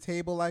sitting at the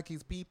table like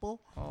he's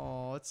people.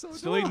 Oh, it's so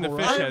Still eating the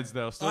adorable, fish right? heads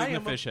though. Still I eating the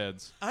am a- fish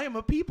heads. I am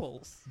a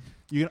peoples.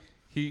 You know,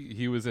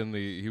 He was in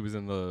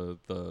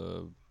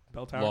the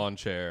Bell Tower. lawn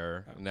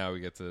chair. Now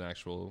he gets an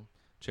actual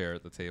chair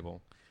at the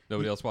table.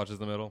 Nobody else watches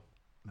the middle.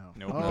 no.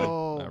 Nope.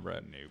 Oh, All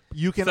right.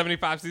 you can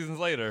 75 seasons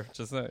later.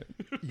 Just saying.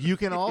 You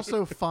can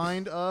also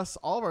find us.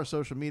 All of our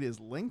social media is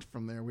linked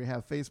from there. We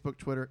have Facebook,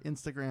 Twitter,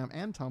 Instagram,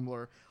 and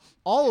Tumblr.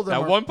 All of them.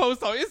 That are- one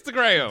post on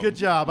Instagram. Good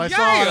job. I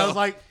saw it. I Yeah. was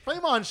like,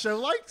 Flame On Show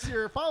likes you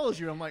or follows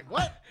you. I'm like,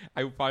 what?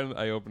 I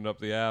opened up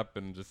the app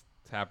and just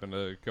happened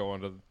to go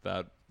onto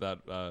that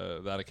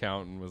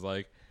account and was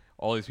like,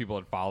 all these people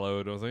had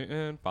followed. I was like,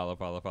 follow.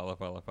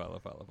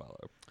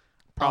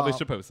 Probably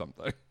should post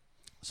something.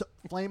 So,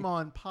 Flame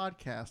On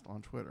Podcast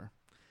on Twitter.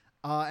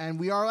 And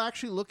we are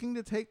actually looking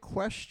to take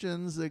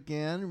questions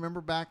again.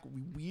 Remember back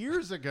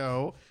years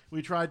ago,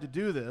 we tried to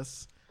do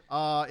this.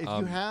 If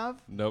you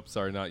have... Nope,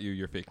 sorry, not you.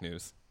 You're fake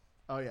news.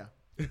 Oh, yeah.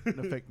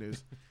 No fake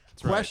news.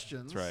 That's right.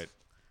 Questions. That's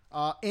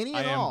right. Any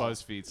I and am all.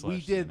 BuzzFeed We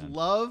 / did CNN.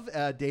 love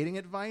dating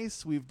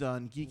advice. We've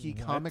done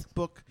geeky comic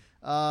book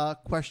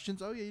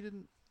questions. Oh, yeah, you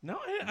didn't... No,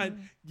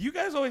 you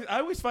guys I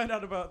always find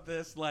out about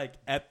this like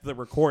at the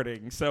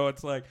recording. So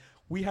it's like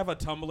we have a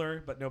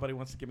Tumblr, but nobody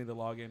wants to give me the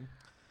login.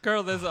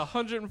 Girl, there's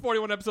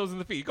 141 episodes in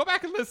the feed. Go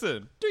back and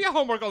listen. Do your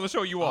homework on the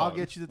show you I'll on.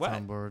 get you the What?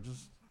 Tumblr.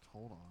 Just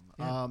hold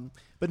on.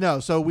 But no,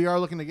 so we are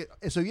looking to get.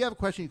 So you have a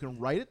question, you can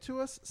write it to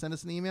us, send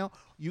us an email.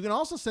 You can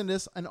also send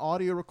us an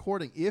audio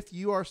recording if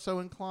you are so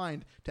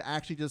inclined to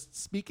actually just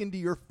speak into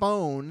your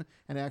phone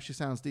and it actually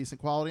sounds decent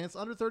quality. And it's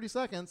under 30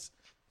 seconds.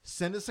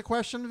 send us a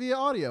question via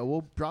audio.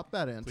 We'll drop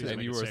that in, Please too. And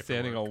make you it were safe for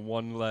standing work. on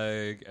one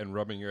leg and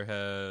rubbing your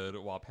head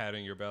while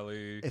patting your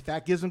belly. If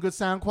that gives them good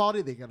sound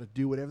quality, they got to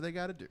do whatever they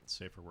got to do.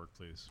 Safe for work,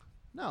 please.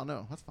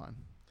 No, that's fine.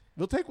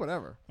 We'll take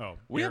whatever. Oh,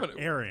 We have an-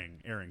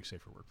 airing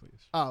safe for work,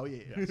 please. Oh, yeah.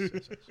 Yes, yes,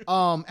 yes. We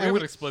And have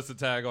an explicit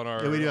tag on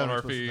our yeah, we do have on an our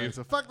explicit feed. tag,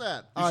 so fuck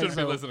that. You All right, shouldn't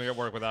be so listening at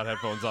work without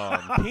headphones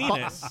on.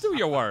 Penis. Do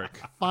your work.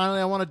 finally,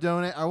 I want to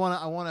donate. I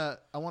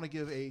want to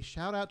give a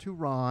shout out to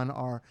Ron,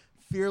 our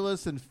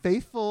fearless and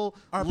faithful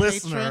Our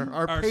listener, patron?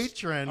 our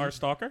patron, Our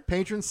stalker?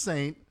 patron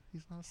saint.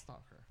 He's not a stalker.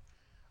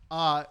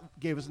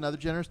 Gave us another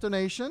generous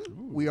donation.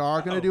 We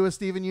are going to do a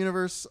Steven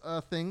Universe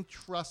thing.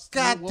 Trust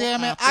me, God will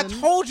damn it. I happen.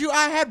 told you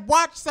I had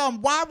watched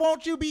some. Why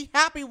won't you be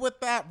happy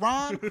with that,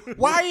 Ron?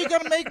 Why are you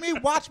going to make me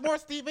watch more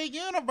Steven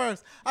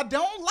Universe? I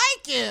don't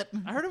like it.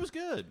 I heard it was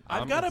good.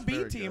 I've got a It's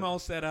very B team good. all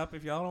set up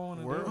if y'all don't want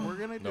to do it. We're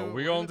going to do No, it.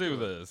 we're going to do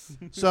this.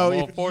 So I'm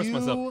gonna if force you-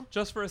 myself.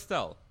 Just for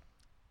Estelle.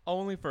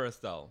 Only for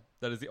Estelle.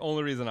 That is the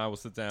only reason I will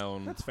sit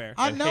down. That's fair.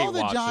 I and know hate the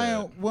watch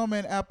giant it.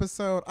 woman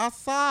episode. I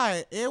saw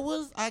it. It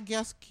was, I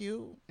guess,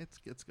 cute. It's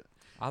good.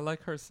 I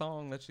like her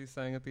song that she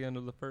sang at the end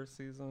of the first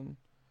season.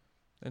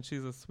 And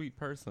she's a sweet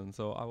person,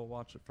 so I will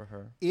watch it for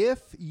her.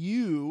 If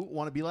you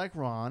want to be like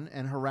Ron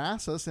and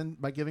harass us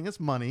by giving us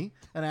money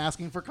and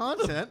asking for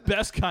content,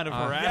 Best kind of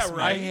harassment.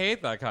 I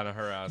hate that kind of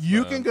harassment.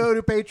 you can go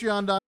to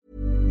patreon.com.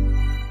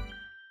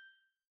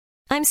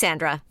 I'm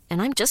Sandra,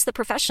 and I'm just the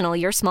professional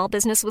your small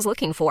business was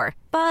looking for.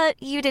 But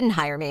you didn't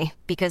hire me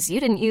because you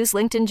didn't use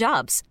LinkedIn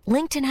Jobs.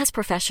 LinkedIn has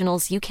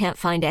professionals you can't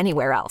find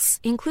anywhere else,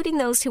 including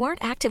those who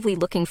aren't actively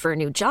looking for a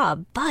new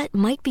job, but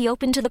might be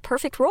open to the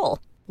perfect role,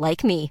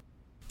 like me.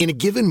 In a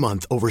given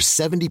month, over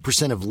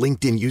 70% of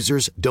LinkedIn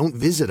users don't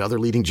visit other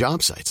leading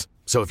job sites.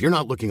 So if you're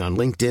not looking on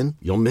LinkedIn,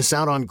 you'll miss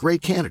out on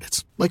great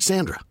candidates like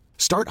Sandra.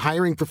 Start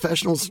hiring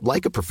professionals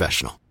like a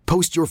professional.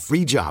 Post your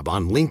free job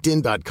on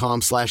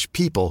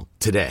linkedin.com/people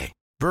today.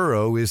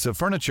 Burrow is a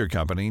furniture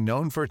company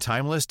known for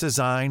timeless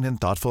design and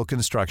thoughtful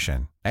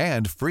construction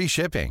and free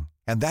shipping,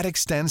 and that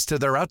extends to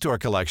their outdoor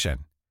collection.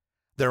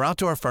 Their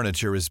outdoor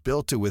furniture is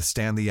built to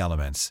withstand the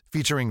elements,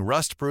 featuring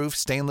rust-proof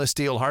stainless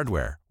steel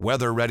hardware,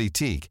 weather-ready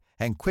teak,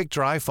 and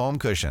quick-dry foam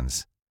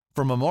cushions.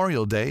 For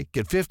Memorial Day,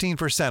 get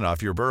 15%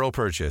 off your Burrow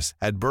purchase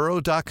at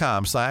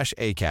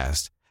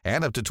burrow.com/ACAST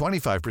and up to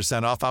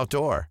 25% off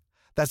outdoor.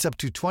 That's up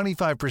to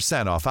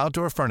 25% off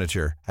outdoor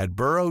furniture at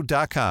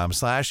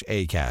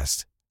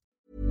burrow.com/ACAST.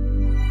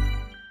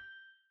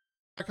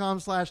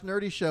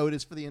 .com/nerdy show. It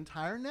is for the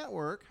entire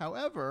network.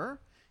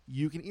 However,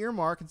 you can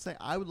earmark and say,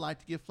 I would like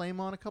to give Flame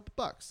On a couple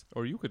bucks.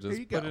 Or you could Here just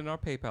you put go. it in our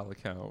PayPal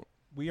account.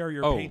 We are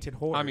your Oh, painted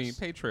whores. I mean,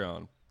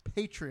 Patreon.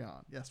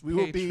 Patreon. Yes, we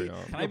will be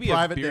Patreon. Can I your be a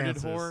private bearded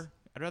dancers. whore?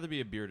 I'd rather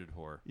be a bearded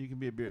whore. You can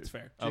be a bearded. That's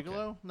fair.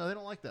 Gigolo? No, they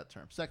don't like that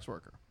term. Sex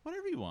worker.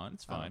 Whatever you want.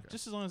 It's fine. okay.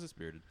 Just as long as it's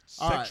bearded.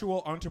 All right.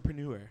 Sexual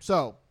entrepreneur.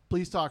 So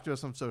please talk to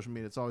us on social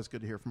media. It's always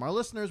good to hear from our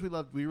listeners. We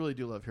really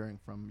do love hearing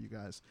from you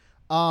guys.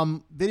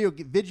 Video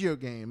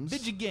games.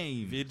 Video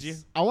game. Did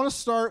I want to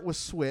start with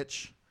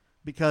Switch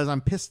because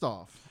I'm pissed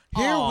off.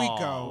 Here we Aw.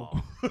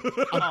 go.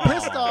 I'm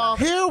pissed off.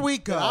 Here we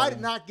go. that I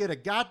did not get a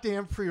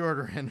goddamn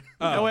pre-order in.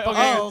 Oh, wait,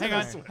 okay, Oh, hang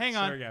okay. on. Hang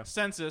There we go. on.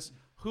 Census.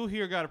 Who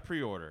here got a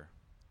pre-order?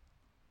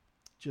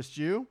 Just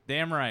you?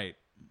 Damn right.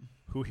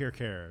 Who here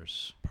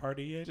cares?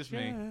 Party it. Just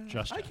me.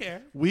 Just I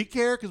care. We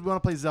care because we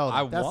want to play Zelda.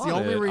 I That's want the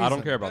only it. reason. I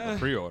don't care about the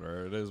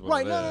pre-order. It is what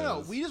Right? it No.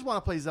 is. We just want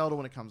to play Zelda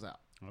when it comes out.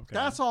 Okay.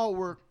 That's all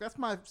we're. That's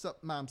my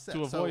upset.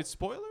 To So- avoid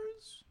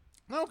spoilers?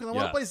 no, because I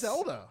want to play Yes.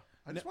 Zelda.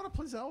 I just want to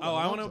play Zelda. Oh,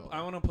 I love want to. Zelda.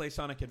 I want to play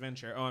Sonic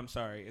Adventure. Oh, I'm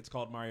sorry. It's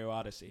called Mario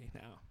Odyssey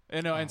now.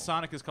 And no, and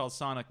Sonic is called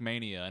Sonic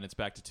Mania, and it's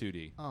back to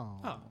 2D.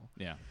 Oh.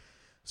 Yeah.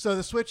 So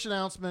the Switch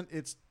announcement.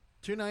 It's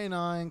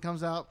 $2.99.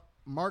 Comes out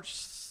March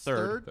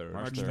 3rd.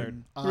 March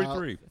 3rd.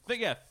 3-3.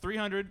 Yeah,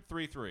 300,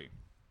 3-3.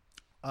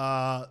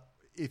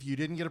 If you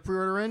didn't get a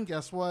pre-order in,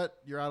 guess what?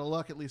 You're out of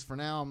luck, at least for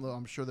now.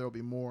 I'm sure there will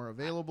be more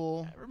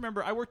available. I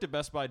remember I worked at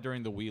Best Buy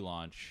during the Wii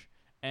launch,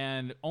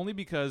 and only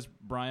because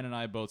Brian and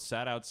I both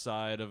sat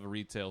outside of a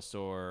retail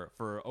store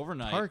for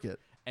overnight Target.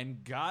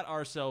 and got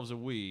ourselves a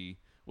Wii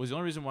was the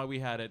only reason why we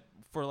had it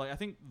for, like, I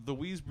think the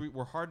Wiis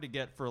were hard to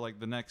get for like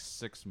the next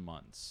 6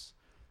 months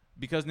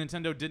because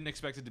Nintendo didn't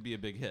expect it to be a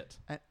big hit.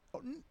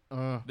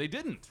 And, They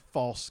didn't.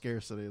 false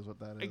scarcity is what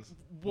that is.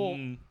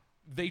 Well,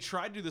 they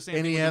tried to do the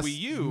same thing NES with the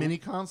Wii U. mini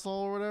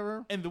console or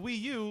whatever. And the Wii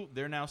U,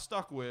 they're now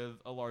stuck with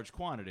a large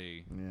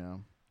quantity. Yeah.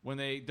 When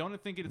they don't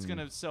think it's going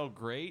to sell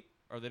great,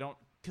 or they don't,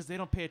 because they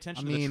don't pay I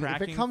attention to the mean, if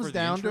tracking it comes for the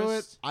down to it,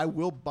 interest. I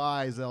will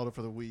buy Zelda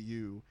for the Wii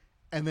U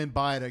and then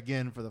buy it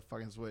again for the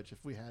fucking Switch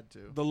if we had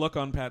to. The look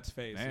on Pat's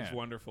face is Man.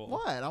 wonderful.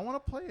 What? I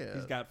want to play it.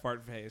 He's got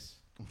fart face.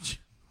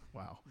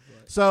 Wow.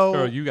 So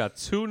Girl, you got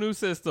 2 new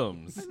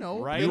systems. I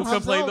know, Right? they You don't can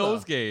have play Zelda.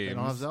 those They don't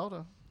have games.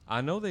 Zelda. I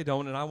know they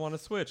don't, and I want to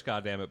switch,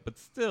 goddammit. But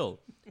still,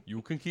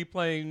 you can keep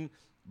playing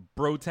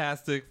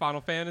Brotastic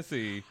Final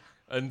Fantasy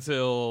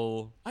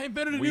until I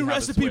invented a we new have a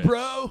recipe, Switch.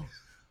 bro.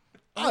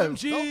 I've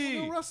OMG.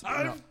 got no recipe. No.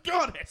 I've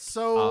got it.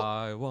 So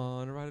I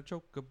want to ride a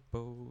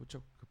chocobo,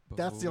 chocobo.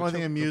 That's the only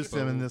thing that amused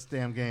him in this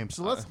damn game.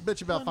 So let's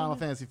bitch about Final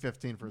Fantasy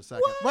 15 for a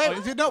second.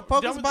 Wait, no,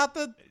 focus about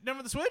done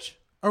with the Switch?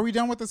 Are we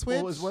done with the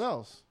Switch? What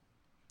else?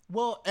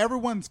 Well,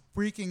 everyone's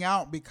freaking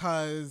out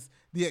because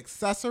the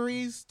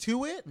accessories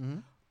to it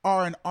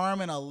are an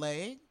arm and a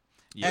leg.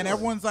 Yes. And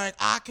everyone's like,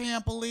 I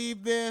can't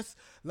believe this.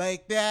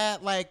 Like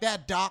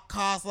that dock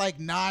costs like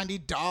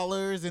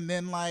 $90, and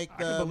then like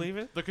I can believe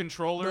it. The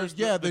controllers,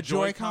 the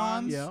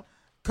Joy-Cons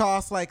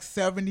cost like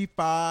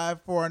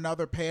 $75 for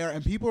another pair,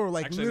 and people are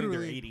like Actually, literally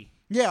I think they're 80.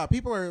 Yeah,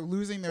 people are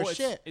losing their Well,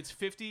 shit. It's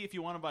 $50 if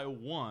you want to buy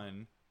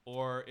one,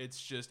 or it's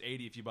just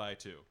 $80 if you buy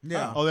two.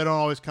 Yeah. Oh, they don't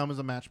always come as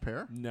a match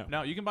pair? No.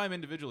 No, you can buy them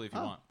individually if you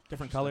want.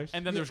 Different colors.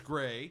 And then there's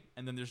gray,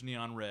 and then there's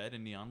neon red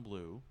and neon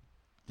blue,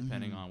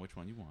 depending on which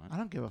one you want. I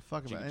don't give a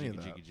fuck about any of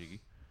that.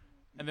 Jiggy.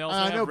 And they also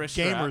I have know wrist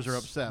gamers straps. are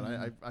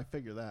upset. I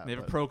figure that. They have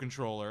a but- Pro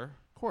controller.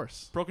 Of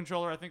course. Pro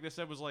controller, I think they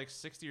said was like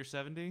 60 or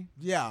 70.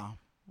 Yeah.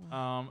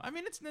 I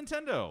mean, it's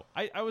Nintendo.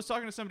 I was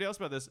talking to somebody else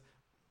about this.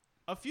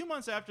 A few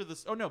months after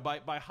this,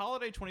 by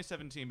holiday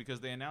 2017, because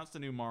they announced the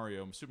new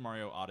Mario, Super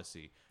Mario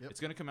Odyssey. It's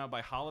going to come out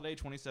by holiday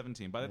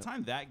 2017. By the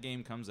time that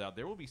game comes out,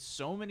 there will be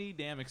so many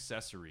damn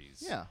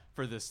accessories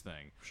for this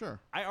thing. Sure.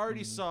 I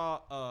already saw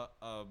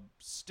a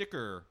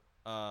sticker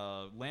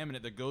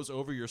laminate that goes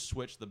over your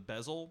Switch, the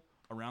bezel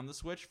around the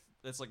Switch.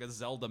 That's like a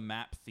Zelda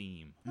map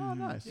theme. Oh,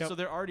 nice. So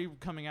they're already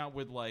coming out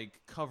with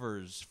like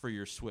covers for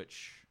your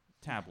Switch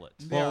tablet.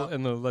 Well,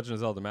 and the Legend of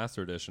Zelda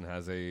Master Edition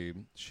has a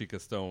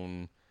Sheikah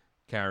Stone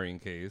carrying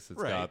case.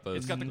 It's got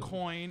the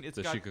coin. It's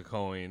the got Sheikah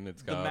coin.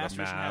 It's the got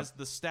Master a Edition map. has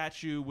the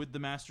statue with the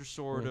Master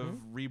Sword of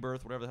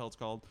Rebirth, whatever the hell it's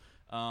called.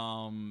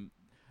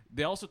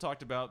 They also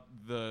talked about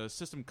the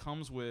system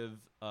comes with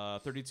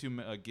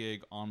 32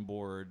 gig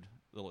onboard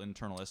little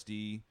internal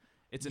SD.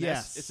 It's an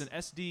it's an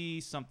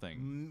SD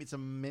something. It's a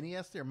mini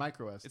SD or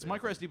micro SD? It's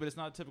micro SD, but it's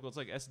not typical. It's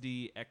like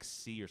SD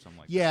XC or something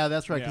like that. Yeah,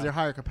 that's right, because they're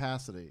higher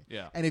capacity.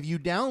 Yeah. And if you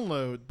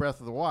download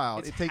Breath of the Wild,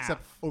 It's it takes up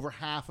half. over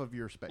half of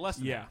your space. Less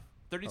than half.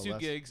 32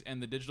 less. gigs,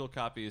 and the digital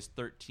copy is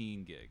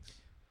 13 gigs.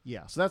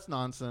 Yeah, so that's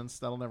nonsense.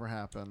 That'll never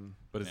happen.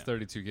 But it's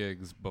 32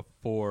 gigs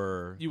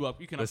before You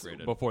can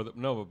upgrade it. before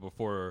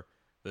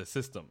the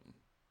system.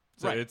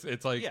 So Right. it's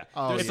like the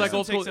it's like system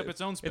old school. takes up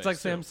its own space, It's like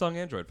too. Samsung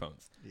Android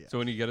phones. Yeah. So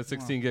when you get a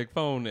 16 gig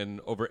phone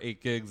and over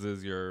 8 gigs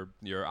is your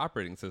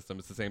operating system,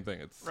 it's the same thing.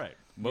 It's Right.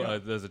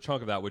 There's a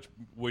chunk of that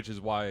which is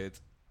why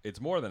it's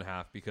more than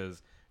half,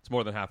 because it's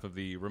more than half of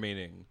the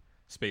remaining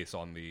space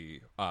on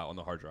the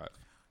hard drive.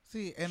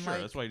 See, and Sure,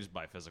 like that's why you just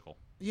buy physical.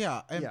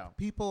 Yeah, and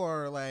people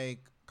are like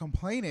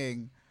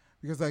complaining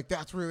because like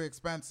that's really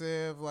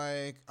expensive.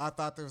 Like I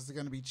thought this was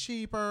going to be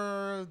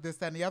cheaper, this,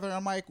 that, and the other.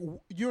 I'm like,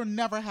 you're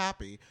never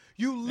happy.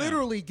 You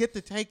literally get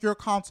to take your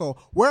console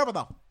wherever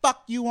the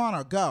fuck you want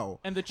to go,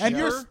 And the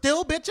you're cheaper-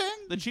 still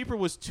bitching. The cheaper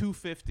was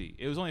 $250.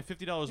 It was only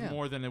 $50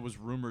 more than it was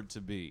rumored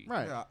to be.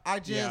 Right. Yeah, I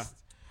just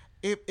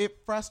it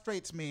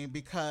frustrates me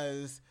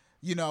because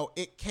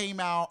it came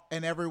out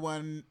and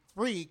everyone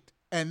freaked,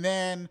 and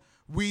then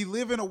we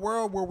live in a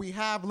world where we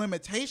have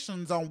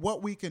limitations on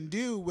what we can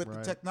do with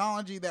the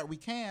technology that we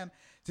can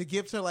to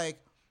give to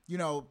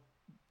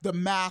the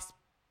mass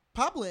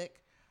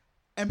public,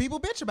 and people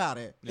bitch about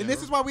it. Yeah. And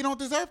this is why we don't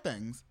deserve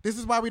things. This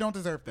is why we don't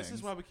deserve things. This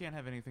is why we can't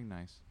have anything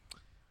nice.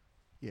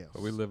 Yes.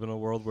 But we live in a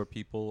world where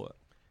people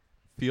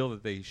feel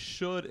that they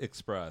should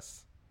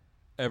express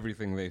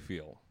everything they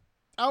feel.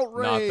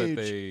 Outrage. Not that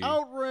they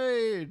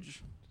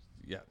Outrage.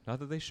 Yeah, not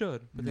that they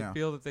should, but they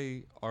feel that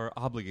they are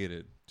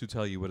obligated to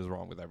tell you what is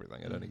wrong with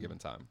everything at any given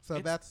time. So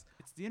it's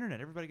the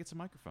internet. Everybody gets a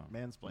microphone.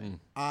 Mansplain.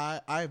 I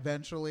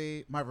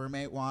eventually, my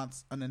roommate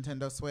wants a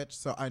Nintendo Switch,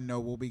 so I know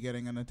we'll be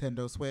getting a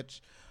Nintendo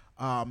Switch.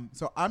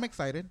 So I'm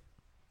excited.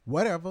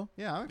 Whatever.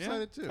 Yeah, I'm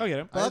excited too. Oh,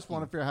 yeah. I just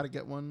want to figure out how to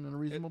get one in a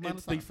reasonable amount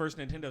It's of time. the first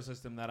Nintendo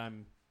system that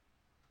I'm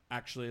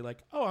actually like,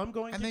 I'm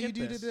going And to then get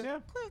you do this. the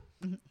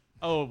Yeah.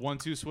 Oh,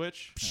 1-2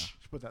 switch. Just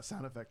put that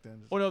sound effect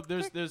in. Oh no,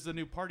 there's the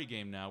new party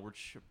game now,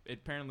 which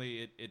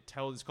apparently it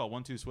tells. It's called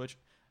 1-2 switch.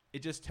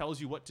 It just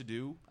tells you what to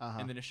do,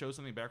 and then it shows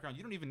something in the background.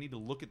 You don't even need to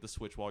look at the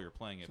switch while you're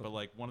playing it. But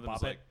like one of them is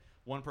bop it. like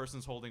one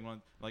person's holding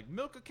one, like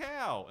milk a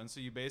cow, and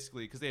so you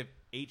basically, because they have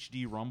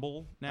HD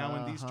rumble now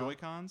in these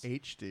Joy-Cons,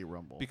 HD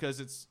rumble. because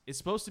it's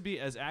supposed to be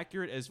as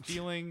accurate as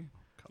feeling.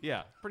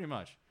 Yeah, pretty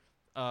much.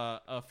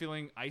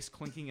 Feeling ice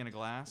clinking in a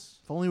glass.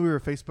 If only we were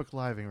Facebook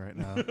Living right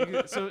now.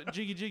 So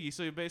jiggy.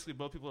 So you basically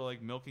both people are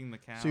like milking the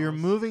cow. So you're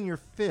moving your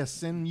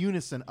fists in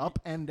unison, up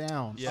and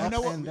down, Yeah. up You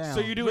know what? and down. So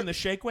you're doing the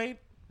shake weight?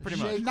 pretty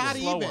much Not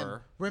even.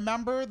 slower.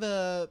 Remember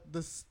the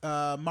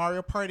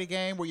Mario Party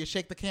game where you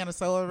shake the can of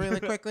soda really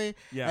quickly,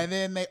 Yeah. and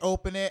then they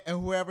open it, and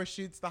whoever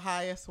shoots the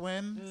highest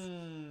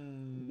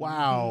wins.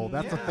 Wow,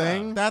 that's a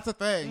thing? That's a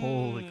thing.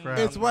 Holy crap.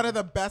 It's one of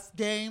the best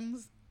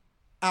games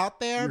out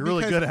there. You're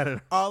really because good at it.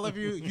 All of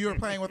you are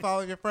playing with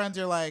all of your friends.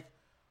 You're like,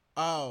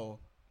 oh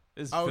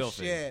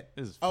filthy. shit.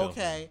 This is filthy.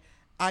 Okay,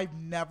 I've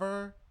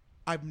never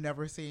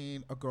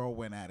seen a girl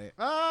win at it.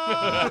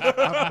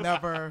 Ah! I've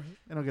never.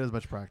 I don't get as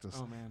much practice.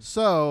 Oh, man.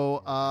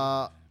 So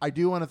I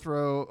do want to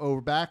throw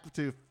over back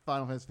to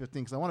Final Fantasy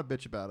 15 because I want to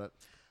bitch about it.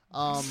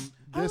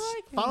 This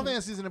Final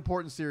Fantasy is an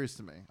important series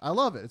to me. I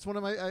love it. It's one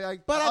of my.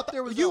 But up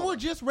there with you Zelda. were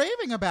just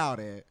raving about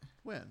it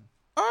When?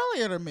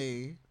 earlier to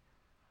me.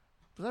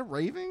 Was that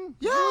raving?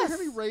 Yes. Did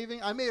you hear me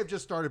raving? I may have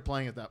just started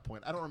playing at that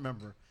point. I don't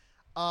remember.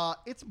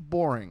 It's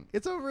boring.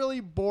 It's a really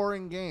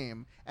boring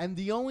game, and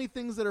the only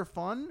things that are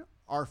fun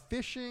are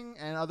fishing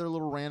and other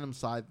little random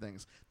side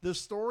things. The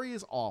story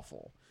is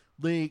awful.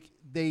 Like,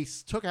 they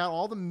took out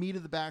all the meat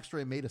of the backstory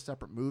and made a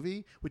separate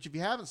movie, which if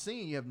you haven't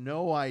seen, you have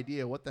no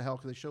idea what the hell,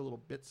 because they show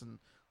little bits and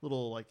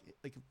little like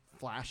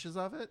flashes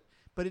of it,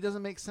 but it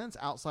doesn't make sense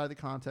outside the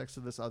context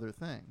of this other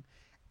thing.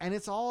 And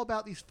it's all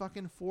about these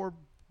fucking 4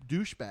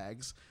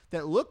 douchebags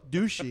that look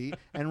douchey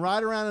and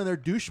ride around in their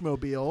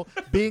douchemobile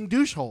being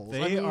doucheholes.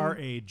 They are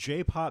a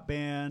J-pop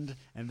band,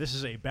 and this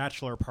is a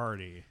bachelor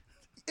party.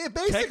 It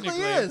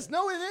basically is.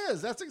 No, it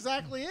is. That's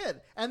exactly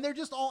it. And they're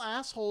just all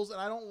assholes that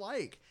I don't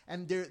like.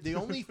 And they're the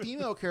only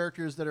female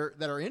characters that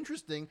are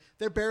interesting.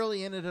 They're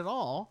barely in it at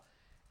all.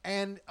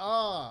 And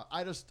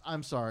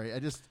I'm sorry.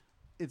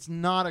 It's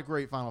not a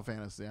great Final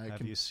Fantasy.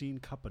 Have you seen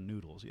Cup of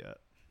Noodles yet?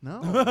 No.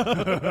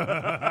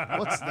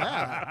 What's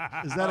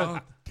that? Is that Oh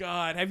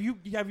God! Have you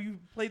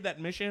played that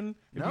mission?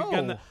 Have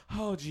you No.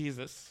 Oh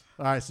Jesus!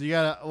 All right, so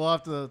you'll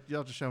have to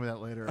show me that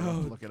later. I'll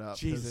have to look it up.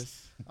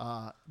 Jesus.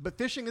 But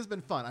fishing has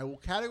been fun. I will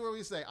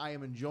categorically say I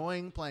am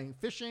enjoying playing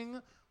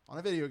fishing on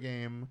a video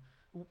game.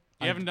 You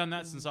haven't done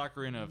that since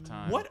Ocarina of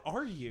Time. What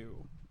are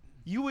you?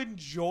 You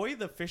enjoy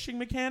the fishing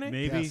mechanic?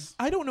 Maybe. Yes.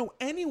 I don't know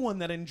anyone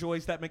that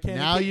enjoys that mechanic.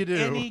 Now in you do.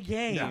 Any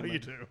game. Now you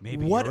do.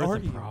 Maybe What you're are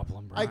the you?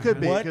 problem, I Brian.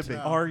 could be. What It could be.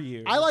 are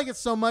you? I like it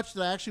so much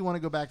that I actually want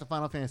to go back to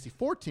Final Fantasy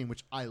XIV,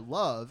 which I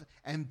love,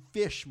 and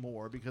fish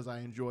more because I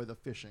enjoy the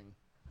fishing.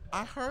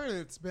 I heard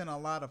it's been a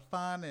lot of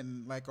fun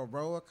and like a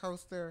roller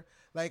coaster.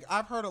 Like,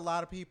 I've heard a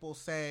lot of people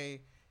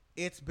say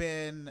it's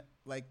been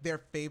like their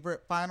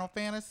favorite Final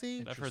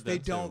Fantasy. I've heard They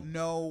that, don't too.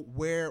 know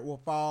where it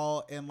will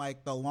fall in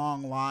like the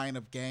long line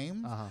of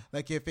games.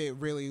 Like if it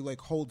really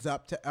like holds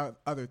up to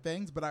other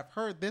things. But I've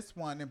heard this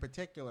one in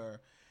particular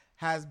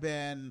has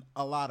been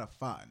a lot of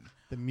fun.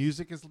 The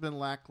music has been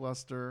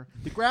lackluster.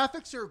 The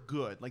graphics are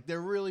good. Like,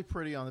 they're really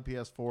pretty on the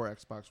PS4,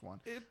 Xbox One.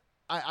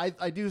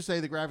 I do say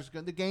the graphics are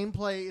good. The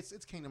gameplay,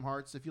 it's Kingdom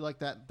Hearts. If you like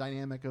that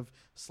dynamic of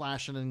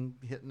slashing and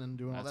hitting and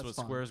doing all That's that, what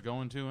fun. Square's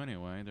going to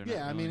anyway. They're Yeah,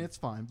 not I mean, really- it's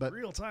fine. But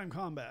Real-time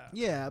combat.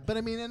 yeah, but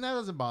I mean, and that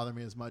doesn't bother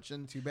me as much.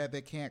 And Too bad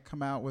they can't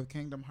come out with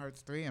Kingdom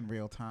Hearts 3 in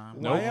real time.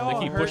 Nope, Well,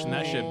 they keep pushing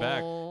that shit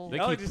back. They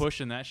Oh, keep just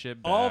pushing that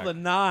shit back. all the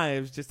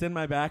knives just in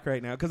my back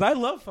right now because I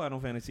love Final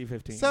Fantasy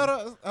 15.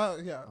 So,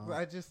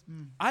 I just.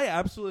 I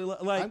absolutely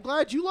like. I'm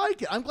glad you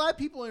like it. I'm glad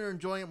people are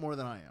enjoying it more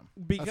than I am.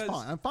 Because- That's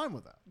fine. I'm fine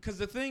with that. Because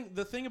the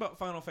thing about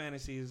Final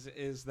Fantasies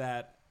is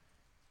that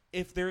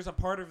if there's a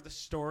part of the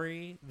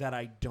story that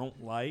I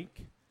don't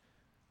like,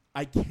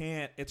 I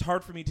can't. It's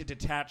hard for me to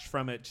detach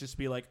from it. Just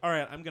be like, all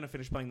right, I'm gonna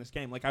finish playing this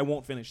game. Like, I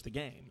won't finish the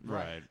game.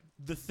 Right.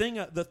 The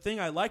thing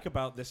I like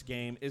about this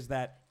game is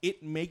that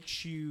it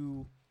makes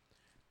you,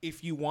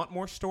 if you want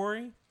more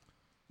story,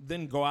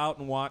 then go out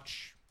and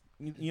watch.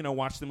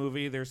 Watch the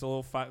movie. There's a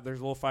little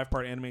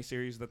 5-part anime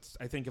series that's,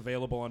 I think,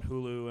 available on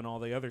Hulu and all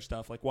the other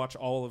stuff. Like, watch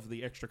all of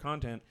the extra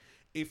content.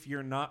 If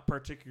you're not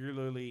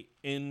particularly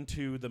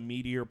into the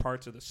meatier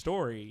parts of the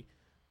story,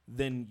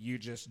 then you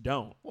just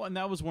don't. Well, and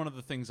that was one of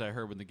the things I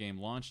heard when the game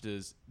launched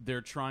is they're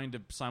trying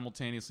to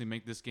simultaneously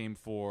make this game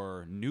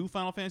for new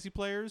Final Fantasy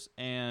players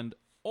and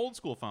old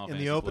school Final In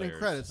Fantasy the opening players.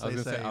 credits, I was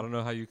they gonna say, say I don't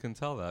know how you can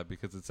tell that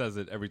because it says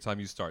it every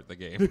time you start the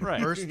game.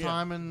 Right. first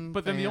time and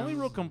But then the only fans-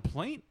 real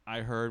complaint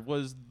I heard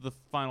was the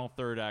final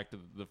third act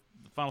of the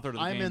final third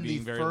of the I'm game in the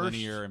being very first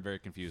linear and very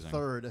confusing.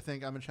 third. I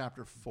think I'm in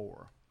chapter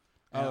 4.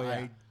 Oh, And yeah.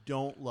 I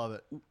don't love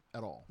it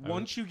at all.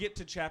 Once you get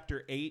to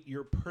chapter 8,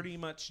 you're pretty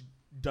much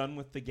done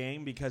with the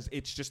game because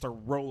it's just a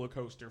roller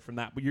coaster from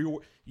that. But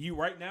you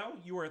right now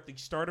you are at the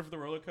start of the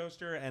roller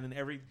coaster, and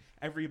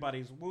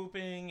everybody's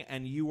whooping,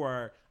 and you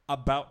are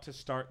about to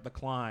start the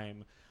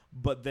climb.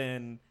 But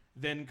then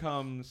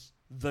comes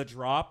the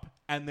drop,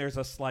 and there's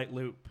a slight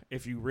loop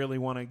if you really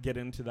want to get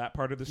into that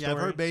part of the story. Yeah,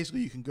 I've heard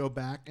basically you can go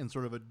back and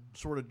sort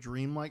of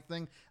dreamlike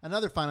thing.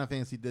 Another Final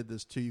Fantasy did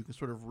this too. You can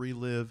sort of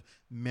relive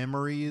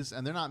memories,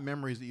 and they're not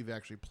memories that you've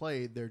actually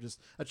played. They're just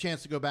a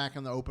chance to go back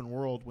in the open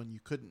world when you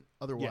couldn't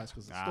otherwise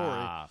because of the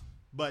story.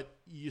 But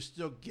you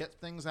still get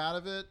things out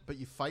of it, but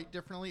you fight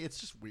differently. It's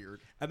just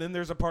weird. And then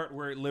there's a part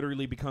where it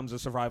literally becomes a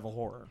survival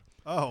horror.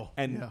 Oh,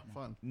 And yeah,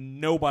 fun.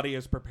 nobody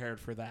is prepared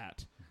for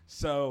that.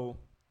 So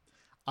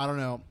I don't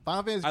know.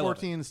 Final Fantasy I love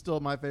 14 is still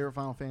my favorite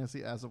Final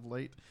Fantasy as of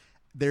late.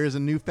 There is a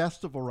new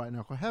festival right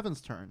now called Heaven's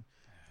Turn.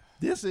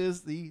 This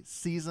is the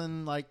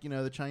season,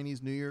 the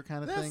Chinese New Year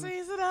kind of thing.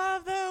 season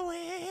of the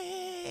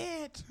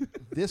witch.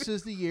 This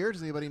is the year.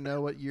 Does anybody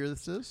know what year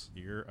this is?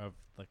 Year of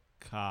the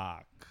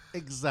cock.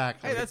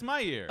 Exactly. Hey, that's my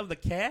year. Of the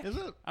cat? Is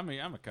it? I'm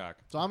a cock.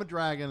 So I'm a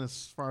dragon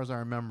as far as I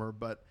remember,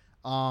 but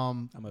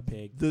I'm a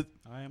pig.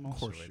 I am Of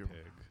also a course pig. you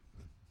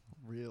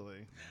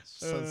really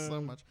says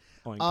so much.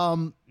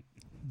 Oink.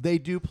 They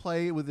do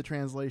play with the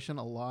translation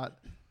a lot,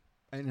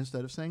 and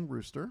instead of saying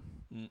rooster,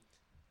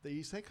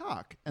 they say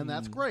cock, and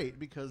that's great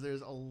because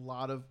there's a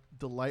lot of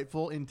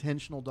delightful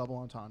intentional double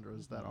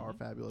entendres that are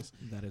fabulous.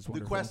 That is the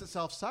wonderful. quest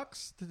itself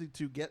sucks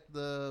to get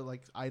the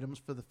items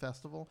for the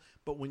festival,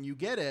 but when you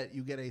get it,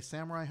 you get a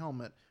samurai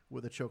helmet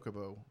with a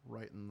chocobo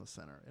right in the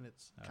center, and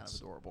it's kind of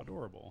adorable.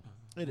 Adorable.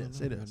 It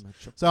is.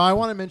 So I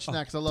want to mention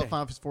that because I love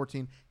Final Fantasy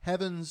 14.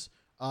 Heaven's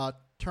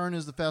Turn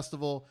is the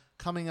festival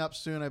coming up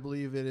soon. I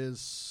believe it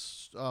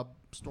is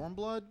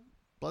Stormblood.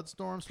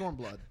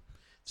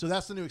 So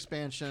that's the new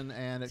expansion,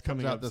 and it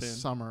comes out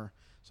this summer.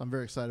 So I'm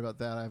very excited about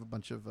that. I have a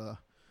bunch of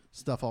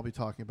stuff I'll be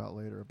talking about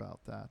later about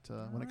that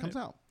when it comes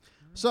out.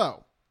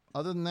 So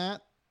other than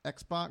that,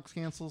 Xbox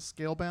cancels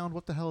Scalebound.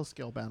 What the hell is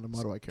Scalebound, and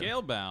why do I care?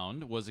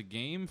 Scalebound was a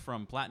game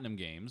from Platinum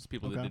Games,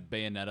 people that did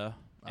Bayonetta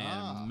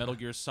and Metal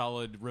Gear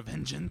Solid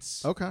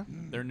Revengeance. Okay.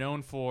 They're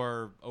known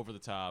for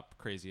over-the-top,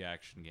 crazy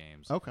action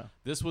games. Okay.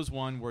 This was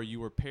one where you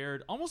were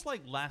paired almost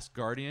like Last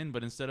Guardian,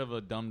 but instead of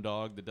a dumb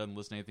dog that doesn't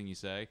listen to anything you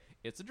say,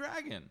 it's a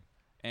dragon.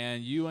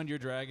 And you and your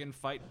dragon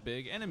fight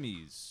big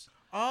enemies.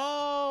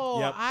 Oh,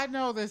 Yep. I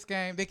know this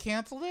game. They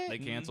canceled it? They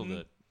canceled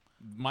it.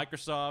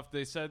 Microsoft,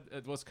 they said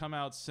what's come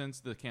out since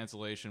the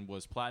cancellation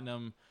was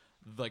Platinum,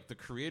 like the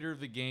creator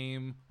of the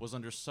game, was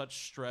under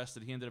such stress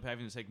that he ended up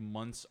having to take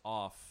months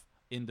off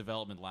in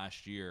development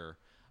last year.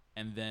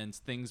 And then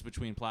things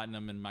between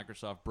Platinum and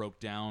Microsoft broke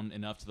down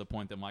enough to the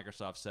point that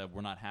Microsoft said,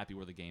 we're not happy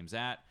where the game's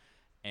at,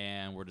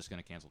 and we're just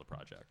going to cancel the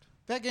project.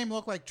 That game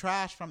looked like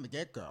trash from the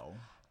get-go.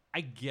 I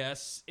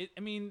guess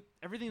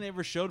everything they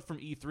ever showed from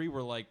E3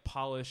 were like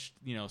polished,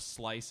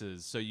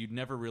 slices. So you'd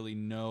never really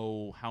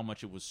know how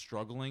much it was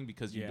struggling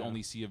because you'd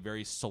only see a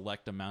very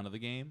select amount of the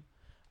game.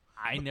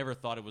 I never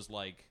thought it was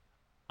like,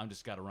 I'm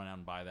just got to run out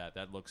and buy that.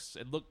 It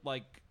looked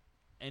like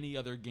any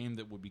other game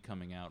that would be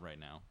coming out right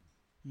now.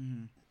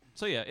 Mm-hmm.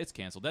 So yeah, it's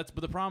canceled. But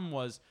the problem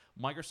was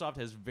Microsoft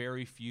has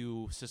very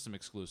few system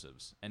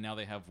exclusives, and now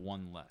they have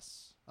one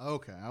less.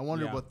 Okay, I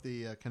wondered what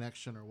the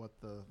connection or what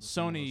the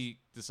Sony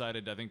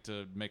decided, I think,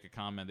 to make a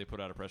comment. They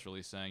put out a press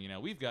release saying,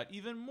 we've got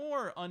even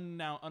more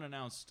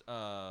unannounced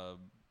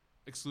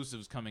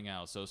exclusives coming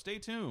out, so stay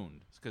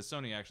tuned, because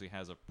Sony actually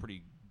has a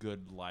pretty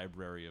good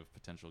library of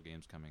potential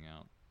games coming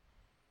out.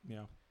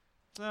 Yeah.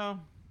 So,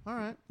 all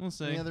right, we'll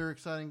see. Any other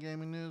exciting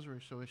gaming news, or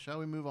shall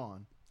we move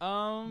on?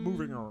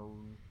 Moving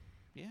on.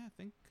 Yeah, I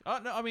think.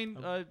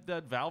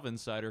 That Valve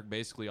insider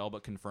basically all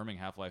but confirming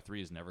Half-Life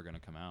 3 is never going to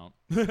come out.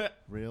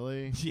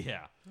 Really?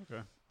 Yeah.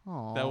 Okay.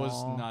 Aww. That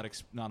was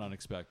not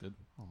unexpected.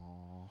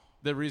 Aww.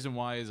 The reason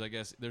why is, I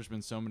guess, there's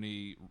been so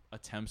many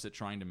attempts at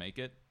trying to make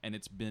it, and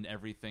it's been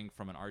everything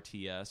from an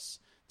RTS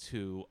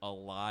to a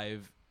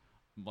live,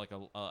 like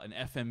an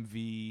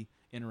FMV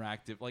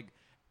interactive, like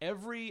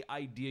every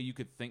idea you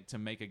could think to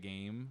make a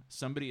game,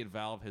 somebody at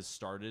Valve has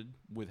started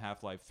with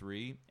Half-Life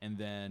 3, and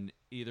then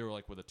either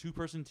like with a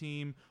 2-person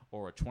team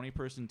or a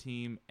 20-person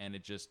team, and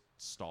it just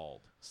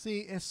stalled. See,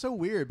 it's so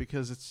weird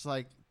because it's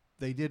like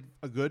they did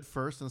a good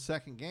first and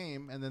second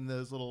game, and then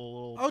those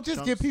little just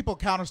chunks. give people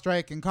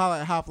Counter-Strike and call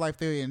it Half-Life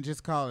 3 and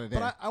just call it.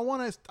 But I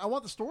want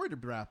the story to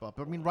wrap up.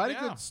 I mean, write a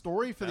good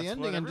story for the That's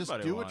ending what and just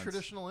everybody do wants. a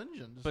traditional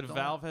engine. Just But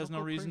Valve has don't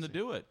no go reason to crazy.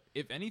 do it.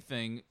 If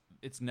anything,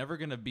 it's never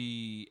going to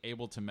be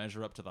able to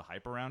measure up to the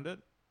hype around it.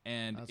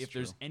 And That's if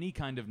there's true. any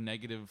kind of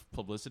negative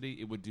publicity,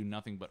 it would do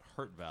nothing but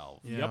hurt Valve.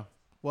 Yeah. Yep.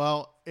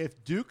 Well,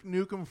 if Duke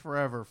Nukem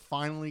Forever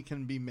finally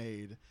can be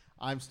made,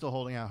 I'm still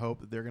holding out hope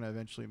that they're going to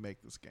eventually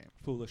make this game.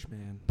 Foolish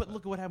man. But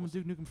look at what happened with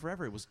Duke Nukem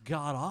Forever. It was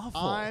god-awful.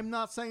 I'm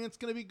not saying it's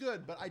going to be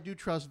good, but I do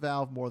trust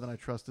Valve more than I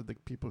trusted the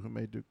people who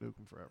made Duke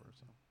Nukem Forever.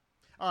 So,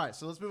 all right,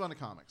 so let's move on to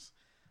comics.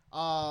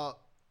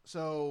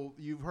 So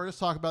you've heard us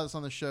talk about this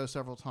on the show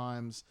several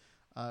times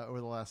over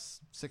the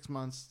last 6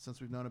 months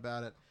since we've known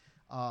about it.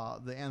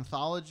 The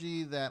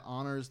anthology that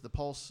honors the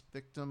pulse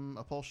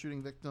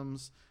shooting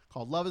victims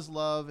called Love is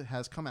Love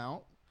has come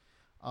out.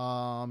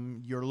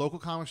 Your local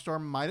comic store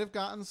might have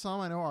gotten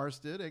some. I know ours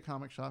did. A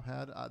comic shop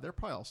had. They're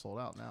probably all sold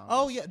out now.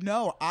 Oh yeah,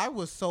 no, I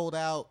was sold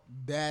out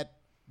that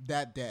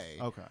day.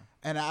 Okay.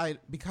 And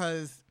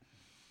because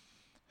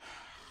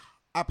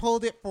I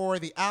pulled it for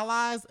the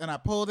allies and I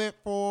pulled it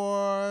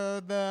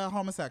for the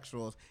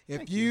homosexuals.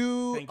 If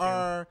you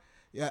are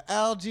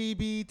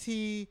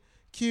LGBTQIA,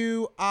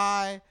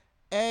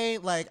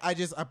 like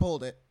I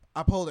pulled it.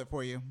 I pulled it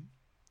for you.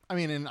 I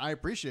mean, and I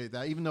appreciate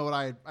that, even though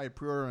I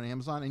pre-ordered on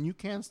Amazon, and you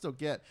can still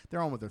get. They're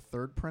on with their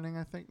third printing,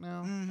 I think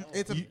now.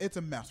 It's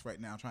a mess right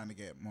now trying to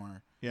get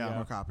more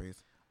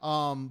copies.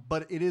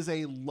 But it is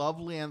a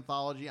lovely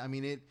anthology. I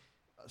mean, it.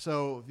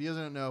 So if you guys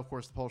don't know, of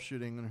course, the Pulse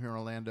shooting here in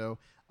Orlando.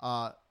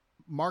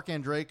 Mark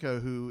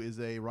Andreyko, who is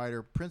a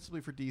writer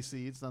principally for DC,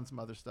 he's done some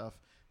other stuff.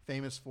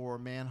 Famous for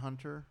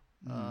Manhunter,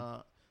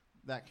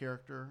 that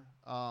character.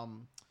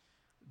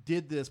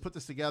 Put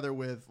this together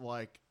with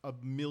like 1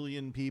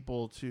 million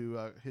people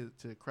to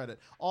credit,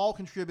 all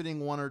contributing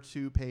 1 or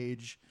 2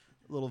 page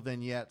little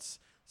vignettes,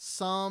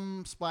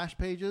 some splash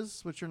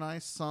pages, which are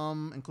nice,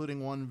 some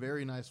including one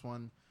very nice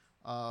one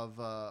of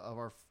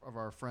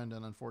our friend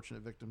and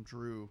unfortunate victim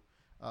Drew,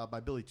 by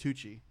Billy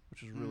Tucci,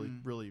 which is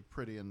really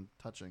pretty and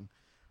touching.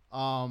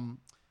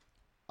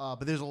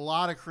 But there's a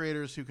lot of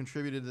creators who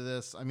contributed to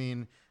this. I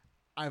mean,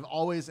 I've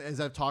always, as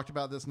I've talked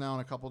about this now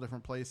in a couple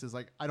different places,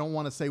 like I don't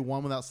want to say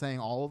one without saying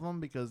all of them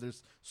because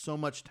there's so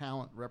much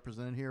talent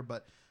represented here.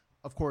 But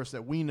of course,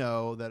 that we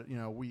know that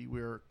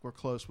we're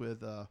close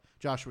with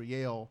Joshua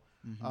Yale.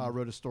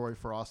 Wrote a story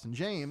for Austin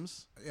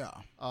James. Yeah.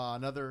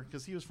 Another,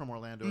 because he was from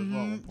Orlando as well.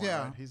 At one point,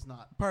 Yeah. right? He's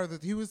not part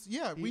of the. He was.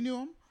 Yeah, we knew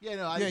him. Yeah,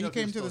 no. He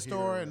came to the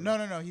store. And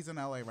no. He's in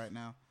LA right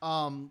now.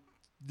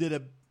 Did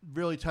a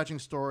really touching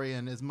story,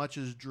 and as much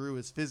as Drew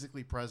is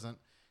physically present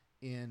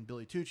in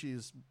Billy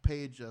Tucci's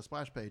page,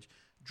 splash page,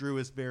 Drew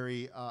is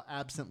very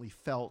absently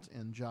felt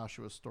in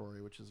Joshua's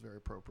story, which is very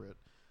appropriate,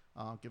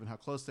 given how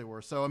close they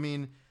were. So, I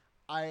mean,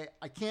 I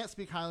can't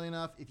speak highly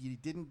enough. If you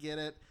didn't get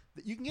it,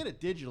 you can get it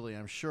digitally,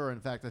 I'm sure. In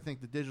fact, I think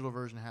the digital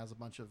version has a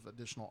bunch of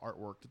additional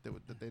artwork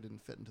that they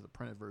didn't fit into the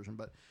printed version.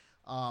 But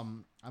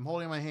I'm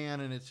holding my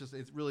hand, and it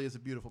really is a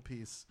beautiful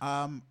piece.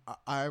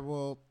 I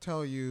will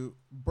tell you,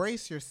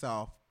 brace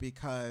yourself,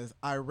 because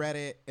I read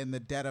it in the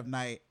dead of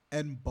night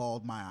and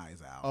bawled my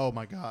eyes out. Oh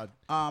my God!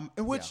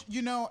 In which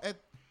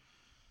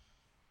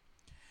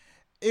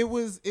it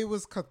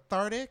was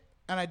cathartic,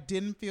 and I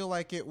didn't feel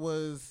like it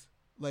was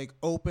like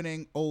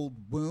opening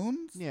old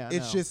wounds. Yeah,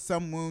 it's just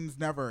some wounds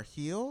never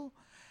heal,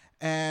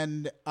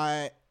 and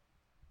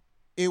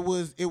it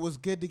was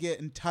good to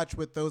get in touch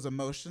with those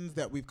emotions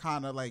that we've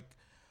kind of like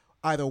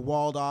either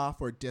walled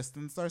off or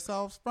distanced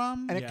ourselves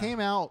from. And it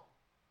came out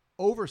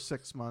over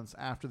 6 months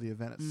after the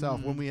event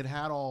itself, when we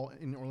had all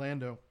in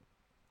Orlando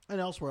and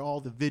elsewhere, all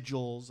the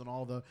vigils and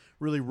all the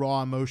really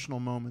raw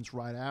emotional moments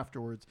right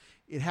afterwards.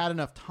 It had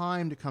enough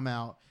time to come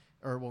out,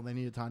 they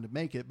needed time to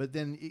make it, but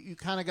then you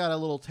kind of got a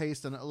little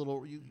taste and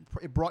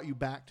it brought you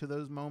back to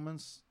those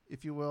moments,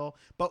 if you will,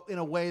 but in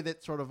a way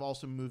that sort of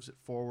also moves it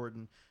forward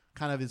and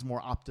kind of is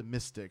more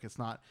optimistic. It's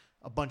not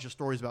a bunch of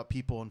stories about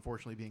people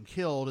unfortunately being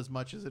killed as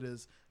much as it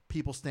is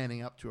people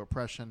standing up to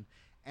oppression.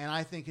 And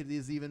I think it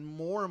is even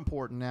more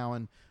important now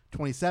in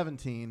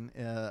 2017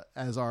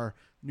 as our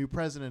new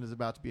president is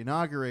about to be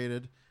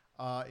inaugurated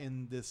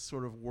in this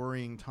sort of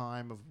worrying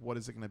time of what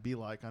is it going to be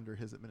like under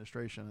his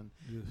administration. And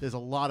there's a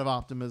lot of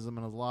optimism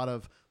and a lot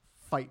of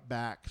fight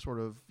back, sort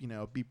of,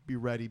 be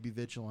ready, be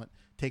vigilant,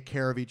 take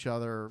care of each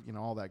other,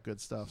 all that good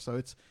stuff. So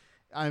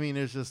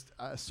there's just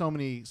so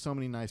many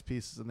nice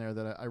pieces in there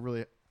that I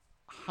really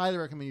highly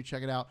recommend you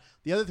check it out.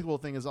 The other cool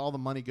thing is all the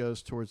money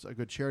goes towards a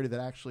good charity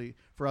that actually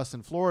for us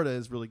in Florida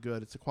is really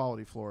good. It's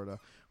Equality Florida,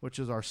 which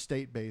is our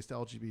state-based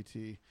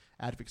LGBT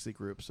advocacy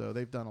group. So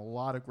they've done a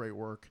lot of great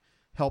work,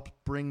 helped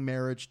bring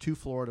marriage to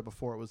Florida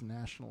before it was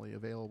nationally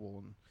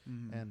available,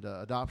 and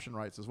adoption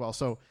rights as well.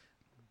 So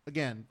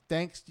again,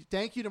 thank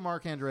you to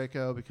Mark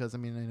Andreyko, because I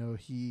know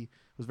he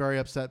was very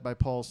upset by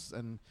Pulse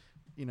and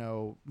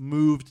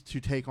moved to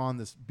take on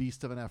this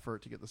beast of an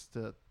effort to get this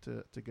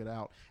to get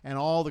out, and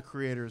all the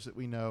creators that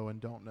we know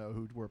and don't know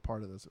who were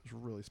part of this. It was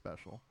really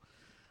special.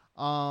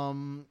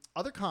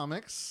 Other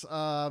comics,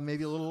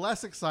 maybe a little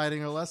less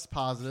exciting or less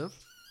positive.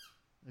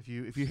 If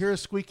you hear a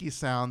squeaky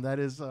sound, that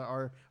is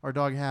our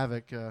dog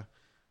Havoc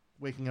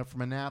waking up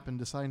from a nap and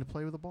deciding to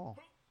play with a ball.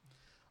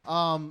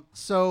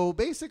 So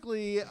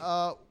basically,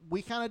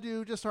 we kind of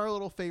do just our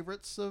little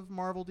favorites of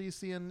Marvel,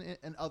 DC,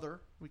 and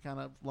other. We kind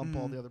of lump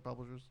all the other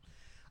publishers.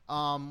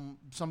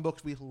 Some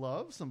books we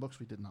love, some books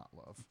we did not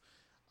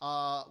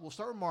love. We'll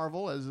start with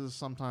Marvel, as is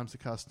sometimes the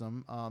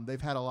custom.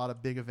 They've had a lot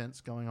of big events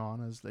going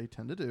on, as they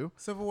tend to do.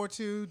 Civil War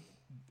II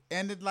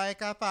ended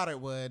like I thought it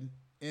would,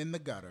 in the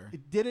gutter.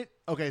 It did it?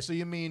 Okay, so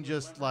you mean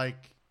just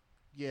like,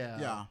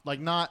 yeah. Like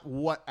not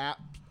what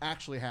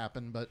actually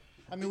happened, but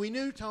I mean, we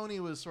knew Tony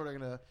was sort of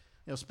going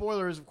to,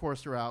 spoilers, of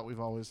course, throughout. We've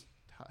always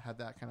had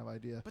that kind of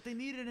idea. But they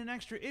needed an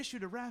extra issue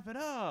to wrap it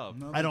up.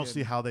 No, I don't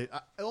see how they...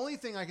 the only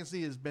thing I can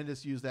see is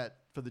Bendis used that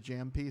for the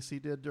jam piece he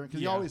did during...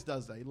 Because he always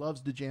does that. He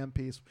loves the jam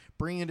piece,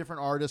 bringing in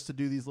different artists to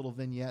do these little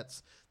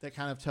vignettes that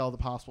kind of tell the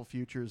possible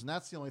futures. And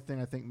that's the only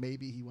thing I think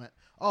maybe he went,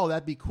 oh,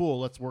 that'd be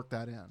cool. Let's work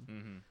that in.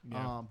 Mm-hmm.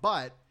 Yeah.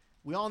 But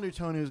we all knew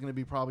Tony was going to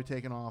be probably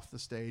taken off the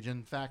stage.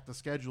 In fact, the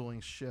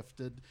scheduling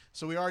shifted.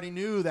 So we already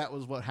knew that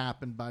was what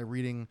happened by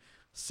reading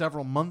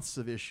several months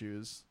of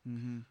issues.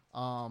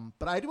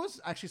 But I was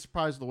actually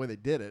surprised with the way they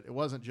did it. It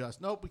wasn't just,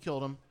 nope, we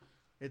killed him.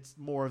 It's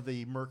more of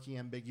the murky,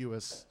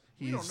 ambiguous.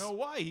 We don't know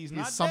why he's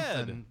not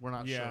something. Dead. We're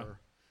not sure.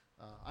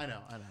 I know.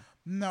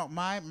 No,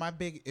 my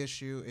big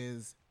issue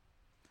is,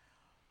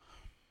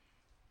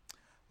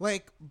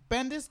 like,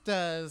 Bendis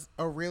does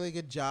a really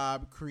good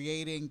job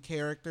creating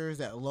characters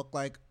that look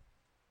like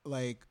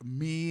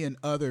me and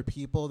other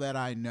people that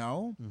I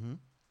know.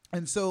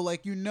 And so,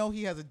 like,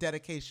 he has a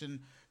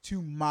dedication to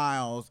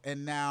Miles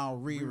and now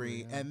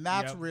Riri, and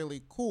that's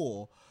really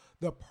cool.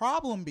 The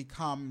problem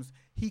becomes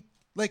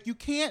you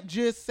can't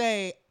just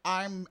say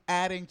I'm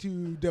adding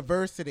to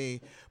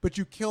diversity, but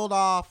you killed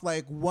off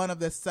like one of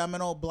the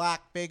seminal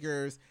black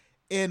figures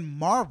in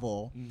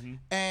Marvel.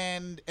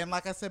 And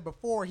like I said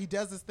before, he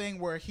does this thing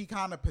where he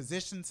kind of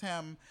positions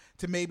him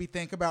to maybe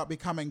think about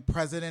becoming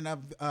president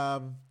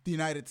of the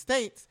United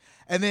States,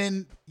 and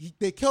then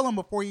they kill him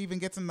before he even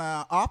gets in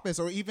the office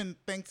or even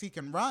thinks he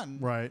can run.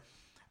 Right.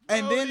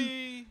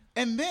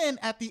 And then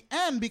at the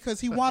end, because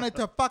he wanted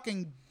to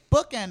fucking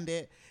bookend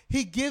it,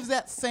 he gives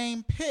that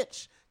same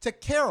pitch to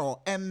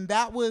Carol, and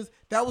that was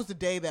the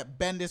day that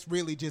Bendis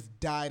really just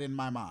died in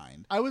my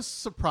mind. I was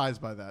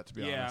surprised by that, to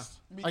be honest.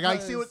 Like, I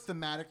see what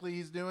thematically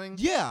he's doing.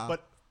 Yeah.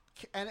 But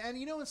and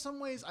you know, in some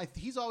ways,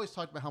 he's always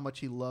talked about how much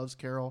he loves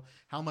Carol,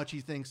 how much he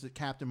thinks that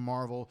Captain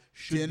Marvel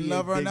should Didn't be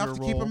love a her bigger enough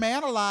to keep a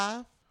man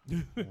alive.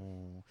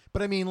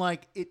 But I mean,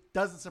 like, it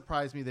doesn't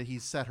surprise me that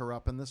he's set her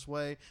up in this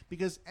way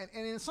because, and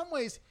in some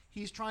ways,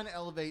 he's trying to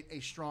elevate a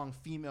strong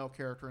female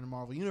character in the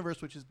Marvel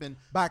Universe, which has been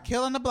by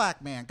killing the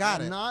black man.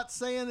 Got I'm it. not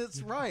saying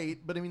it's right,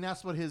 but I mean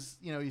that's what he's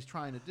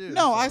trying to do.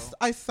 No, so.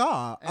 I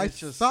saw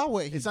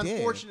what he did. It's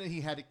unfortunate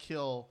he had to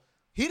kill.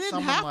 He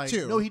didn't have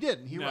to. No, he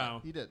didn't. He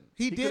didn't.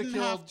 He didn't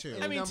have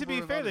to. I mean, to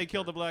be fair, they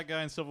killed the black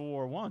guy in Civil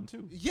War I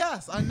too.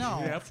 Yes, I know.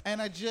 Yep.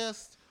 And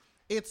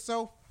it's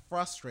so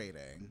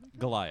frustrating.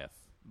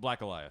 Black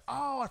Goliath.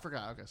 Oh, I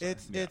forgot. Okay, sorry.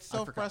 It's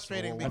so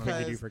frustrating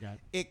because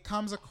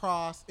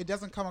it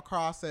doesn't come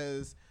across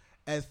as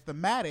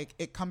thematic.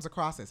 It comes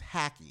across as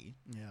hacky.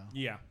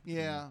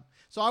 Yeah.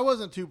 So I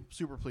wasn't too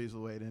super pleased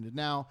with the way it ended.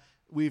 Now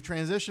we've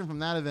transitioned from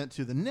that event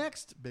to the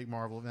next big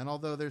Marvel event,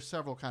 although there's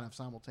several kind of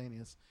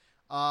simultaneous.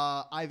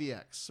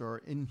 IVX,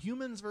 or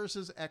Inhumans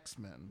versus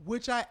X-Men,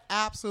 which I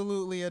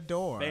absolutely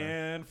adore.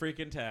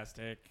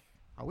 Fan-freaking-tastic.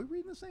 Are we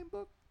reading the same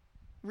book?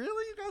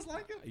 Really? You guys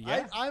like it?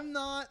 Yeah.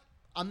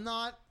 I'm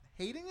not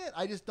hating it.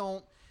 I just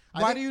don't.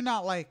 Why do you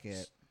not like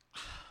it?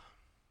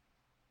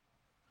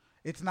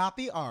 It's not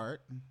the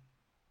art.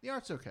 The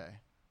art's okay.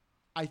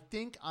 I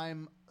think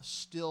I'm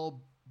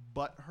still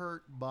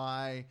butthurt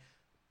by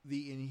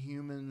the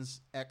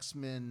Inhumans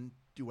X-Men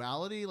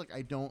duality. Like,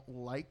 I don't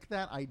like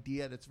that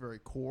idea at its very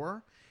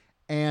core.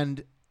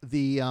 And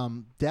the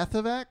Death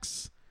of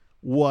X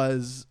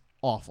was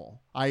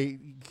awful. I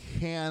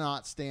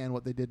cannot stand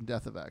what they did in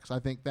Death of X. I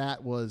think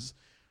that was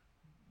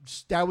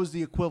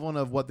the equivalent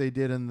of what they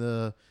did in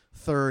the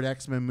third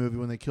X-Men movie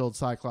when they killed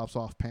Cyclops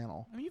off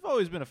panel. I mean, you've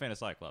always been a fan of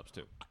Cyclops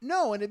too.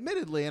 No, and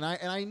admittedly, and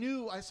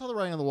I saw the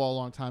writing on the wall a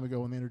long time ago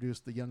when they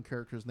introduced the young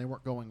characters and they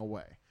weren't going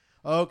away.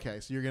 Okay,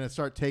 so you're going to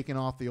start taking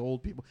off the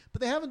old people. But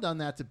they haven't done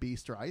that to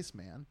Beast or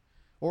Iceman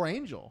or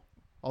Angel,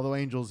 although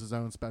Angel's his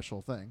own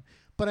special thing.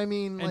 But I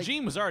mean, and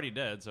Jean was already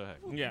dead, so heck.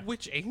 Yeah.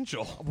 Which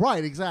Angel?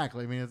 Right,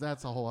 exactly. I mean,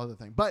 that's a whole other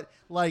thing. But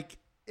like,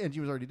 and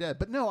Jean was already dead.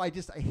 But no, I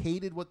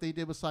hated what they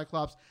did with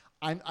Cyclops.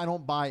 I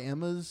don't buy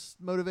Emma's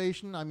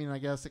motivation. I mean, I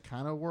guess it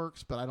kind of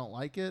works, but I don't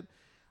like it.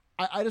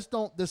 I just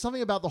don't. There's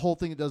something about the whole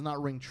thing that does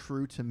not ring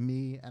true to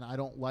me, and I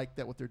don't like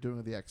that what they're doing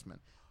with the X-Men.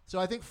 So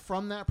I think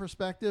from that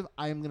perspective,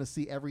 I am going to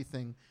see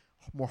everything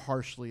more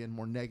harshly and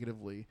more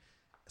negatively.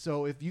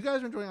 So if you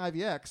guys are enjoying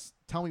IVX,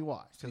 tell me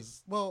why.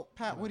 Well,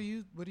 Pat, what do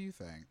you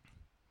think?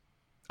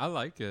 I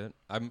like it.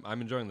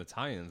 I'm enjoying the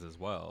tie-ins as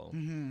well.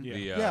 Mm-hmm.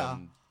 Yeah.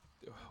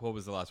 What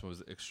was the last one?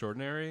 Was it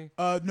Extraordinary?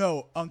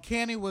 No,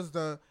 Uncanny was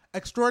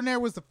Extraordinary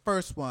was the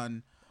first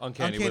one.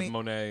 Uncanny with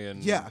Monet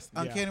and yes,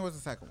 Uncanny was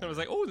the second one. I was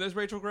like, oh, there's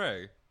Rachel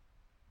Gray.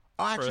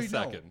 Oh, actually, for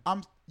a second.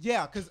 No.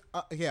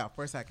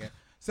 For a second.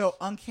 So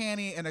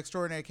Uncanny and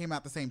Extraordinary came out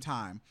at the same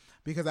time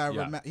because I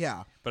remember.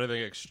 Yeah, but I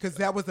think because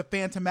that was the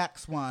Phantom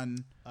X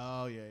one.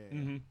 Oh yeah.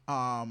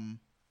 Mm-hmm.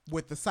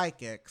 With the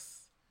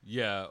psychics.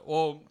 Yeah.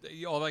 Well,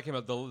 all that came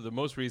out. The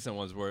most recent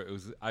ones were it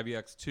was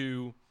IVX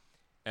 2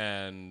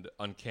 and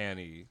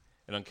Uncanny,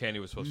 and Uncanny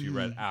was supposed to be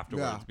read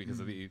afterwards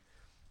because of the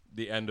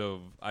end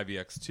of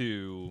IVX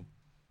 2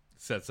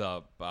 sets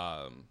up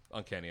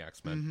Uncanny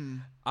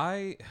X-Men.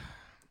 I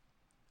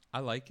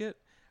like it.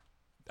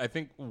 I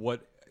think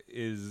what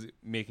is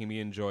making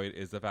me enjoy it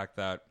is the fact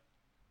that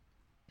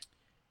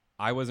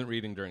I wasn't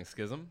reading during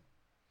Schism,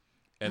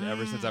 and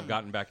ever since I've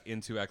gotten back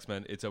into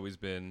X-Men, it's always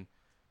been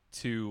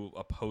two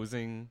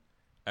opposing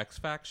X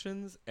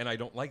factions, and I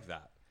don't like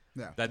that.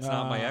 Yeah. That's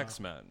not my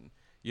X-Men.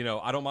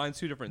 I don't mind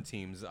two different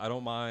teams. I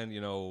don't mind,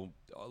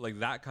 like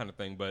that kind of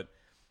thing, but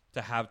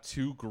to have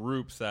two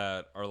groups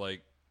that are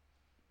like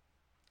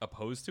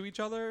opposed to each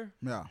other,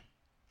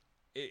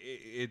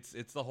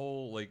 it's the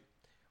whole like,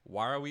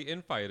 why are we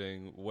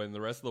infighting when the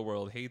rest of the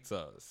world hates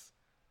us?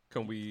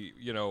 Can we,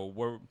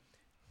 we're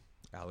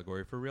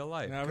allegory for real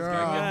life. That was good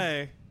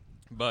guy.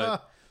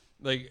 But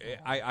like,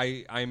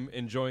 I'm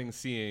enjoying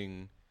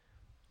seeing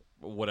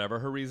whatever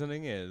her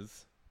reasoning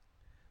is,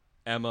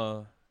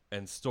 Emma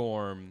and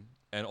Storm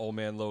and Old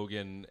Man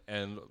Logan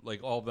and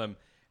like all of them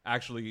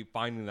actually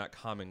finding that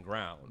common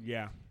ground.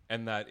 Yeah.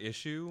 And that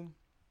issue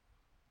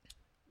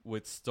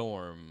with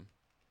Storm,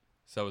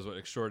 so it was what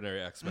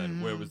Extraordinary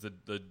X-Men, where it was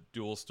the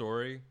dual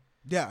story.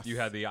 Yes. You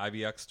had the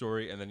IVX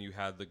story, and then you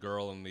had the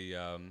girl in the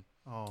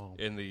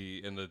in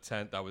the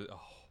tent.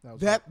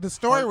 The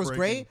story was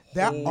great.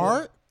 That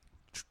art.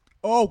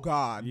 Oh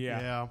God.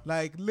 Yeah.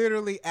 Like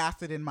literally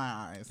acid in my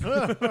eyes.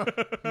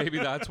 Maybe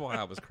that's why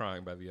I was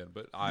crying by the end.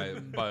 But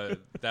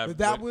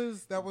that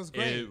was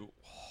great.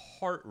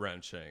 Heart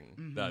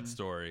wrenching, that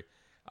story.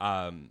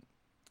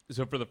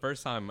 So for the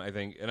first time, I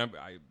think, and I'm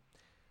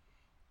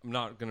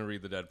not gonna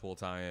read the Deadpool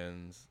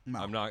tie-ins. No.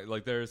 I'm not,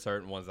 like, there are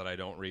certain ones that I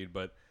don't read,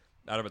 but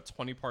out of a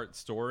 20-part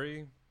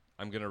story,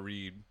 I'm going to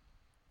read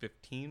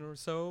 15 or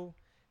so.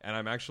 And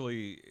I'm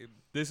actually,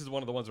 this is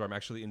one of the ones where I'm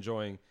actually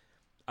enjoying.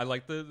 I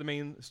like the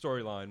main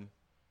storyline,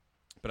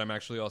 but I'm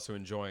actually also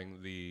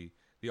enjoying the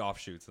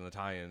offshoots and the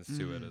tie-ins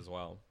to it as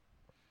well.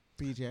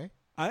 BJ?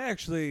 I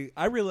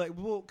really,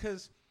 well,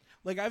 because,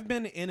 like, I've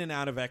been in and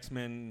out of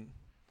X-Men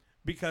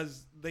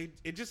because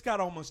it just got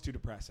almost too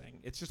depressing.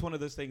 It's just one of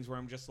those things where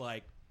I'm just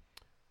like,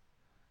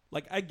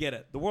 I get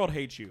it. The world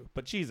hates you,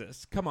 but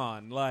Jesus, come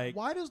on. Like,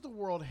 why does the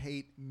world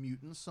hate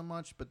mutants so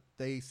much, but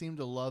they seem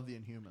to love the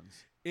Inhumans?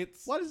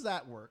 Why does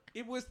that work?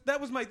 That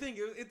was my thing.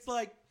 It's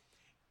like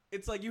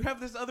you have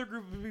this other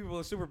group of people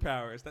with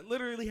superpowers that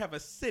literally have a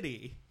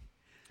city.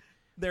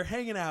 They're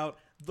hanging out.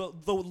 The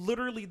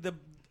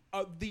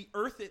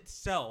Earth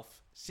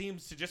itself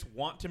seems to just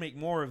want to make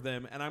more of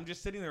them, and I'm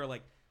just sitting there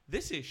like,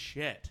 this is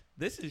shit.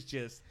 This is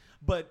just.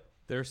 But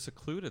they're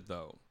secluded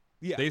though.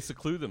 Yeah, they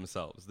seclude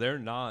themselves. They're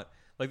not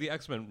like the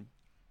X-Men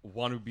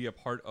want to be a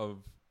part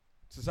of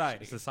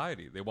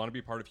society. They want to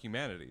be part of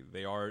humanity.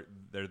 They're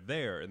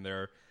there and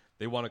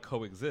they want to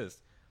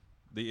coexist.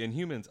 The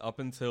Inhumans, up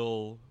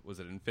until, was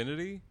it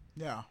Infinity?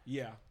 Yeah.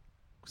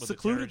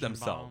 Secluded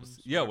themselves.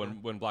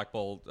 When Black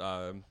Bolt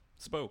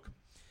spoke,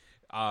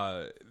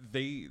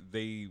 they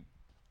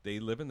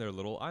live in their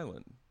little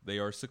island. They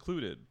are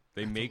secluded.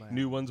 They make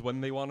new ones when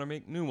they want to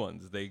make new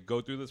ones. They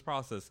go through this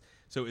process,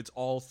 so it's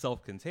all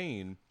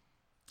self-contained.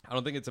 I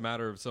don't think it's a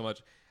matter of so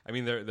much. I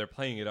mean, they're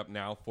playing it up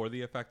now for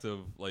the effect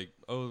of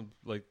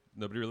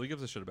nobody really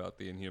gives a shit about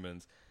the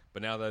Inhumans.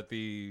 But now that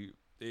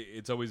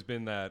it's always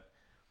been that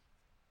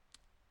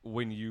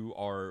when you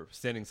are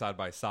standing side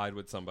by side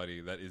with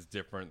somebody that is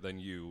different than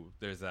you,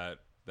 there's that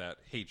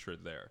hatred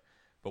there.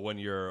 But when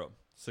you're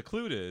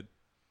secluded,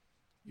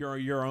 you're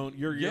your own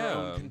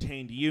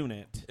contained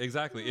unit.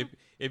 Exactly.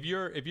 If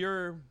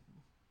you're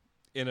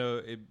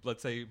in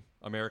let's say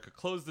America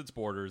closed its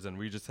borders and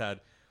we just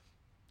had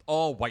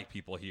all white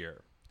people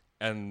here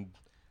and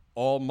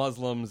all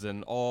Muslims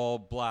and all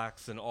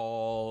blacks and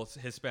all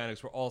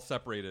Hispanics were all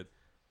separated,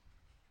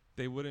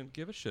 they wouldn't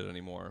give a shit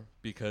anymore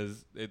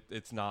because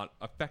it's not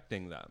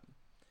affecting them.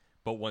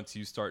 But once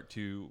you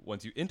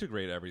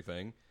integrate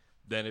everything,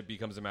 then it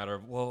becomes a matter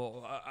of,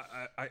 well,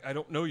 I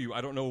don't know you.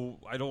 I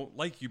don't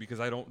like you because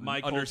I don't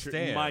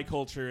understand. My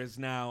culture is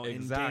now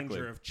in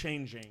danger of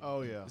changing.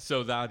 Oh, yeah.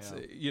 So that's,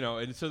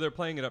 and so they're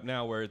playing it up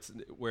now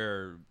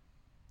where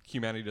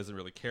humanity doesn't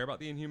really care about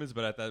the Inhumans,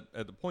 but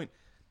at the point,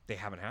 they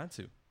haven't had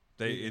to.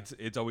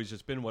 It's always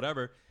just been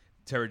whatever.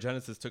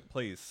 Terrigenesis took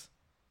place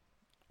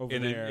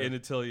in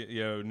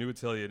Attilia, New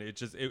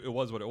Attilia. It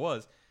was what it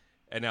was.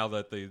 And now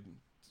that the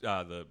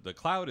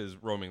cloud is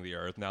roaming the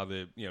earth, now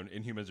the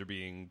Inhumans are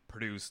being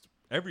produced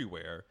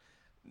everywhere.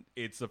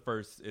 It's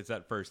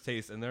that first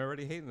taste, and they're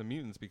already hating the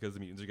mutants because the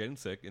mutants are getting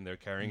sick and they're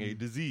carrying a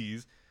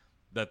disease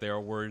that they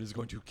are worried is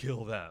going to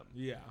kill them.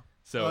 Yeah.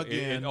 So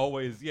it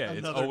always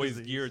it's always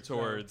geared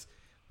towards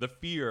the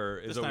fear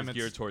is always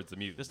geared towards the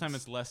mutants. This time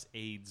it's less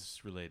AIDS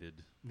related,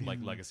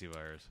 like legacy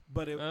virus.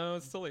 But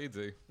it's still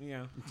AIDSy.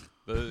 Yeah.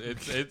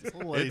 It's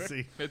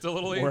lazy. It's a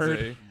little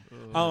Word.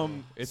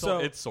 AIDSy.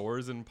 It's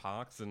sores and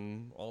pox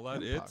and all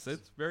that.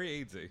 It's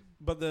very AIDSy.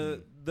 But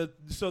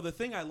the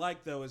thing I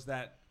like though is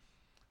that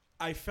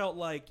I felt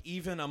like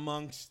even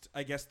amongst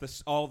I guess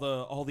all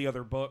the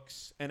other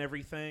books and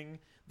everything,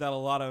 that a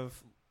lot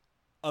of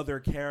other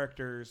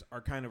characters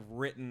are kind of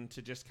written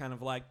to just kind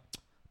of like,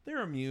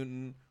 they're a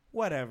mutant,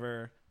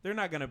 whatever, they're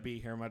not going to be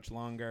here much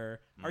longer.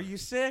 Are you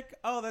sick?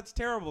 Oh, that's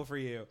terrible for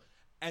you.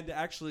 And to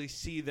actually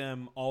see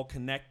them all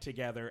connect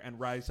together and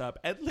rise up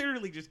and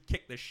literally just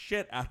kick the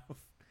shit out of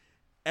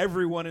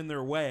everyone in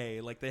their way.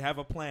 Like, they have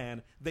a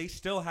plan. They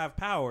still have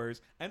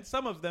powers, and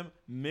some of them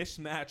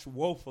mismatch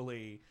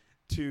woefully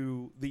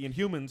to the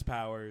Inhumans'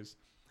 powers.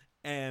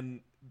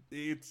 And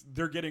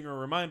they're getting a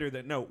reminder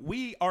that, no,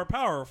 we are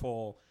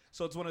powerful.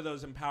 So it's one of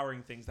those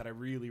empowering things that I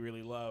really,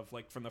 really love,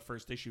 like from the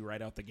first issue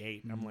right out the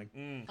gate. I'm like,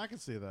 I can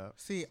see that.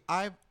 See,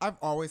 I've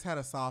always had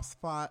a soft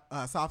spot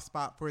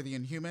for the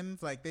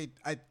Inhumans. Like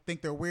I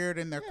think they're weird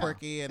and they're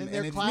quirky and in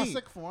their it's classic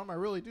neat. form, I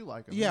really do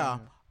like them. Yeah.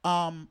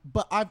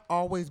 But I've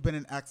always been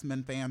an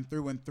X-Men fan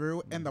through and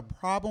through, and the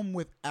problem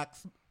with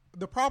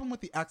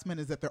the X-Men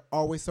is that they're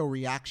always so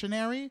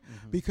reactionary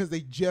because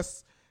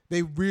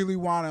they really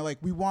want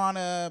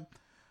to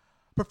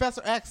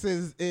Professor X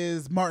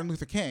is Martin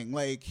Luther King.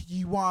 Like,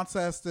 he wants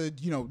us to,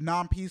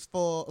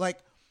 non-peaceful,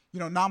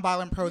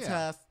 non-violent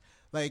protest,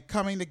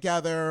 coming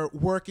together,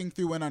 working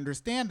through an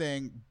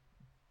understanding.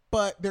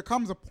 But there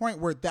comes a point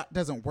where that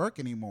doesn't work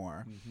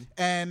anymore.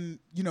 And,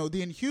 the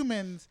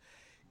Inhumans,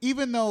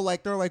 even though,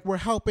 they're like, we're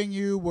helping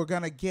you, we're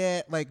going to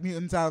get,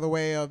 mutants out of the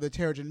way of the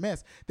Terrigen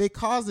Mist, they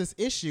cause this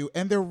issue,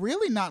 and they're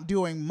really not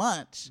doing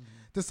much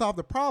to solve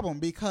the problem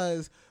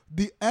because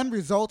the end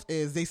result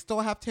is they still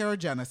have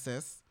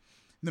Terrigenesis.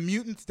 The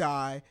mutants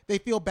die. They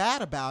feel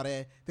bad about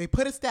it. They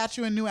put a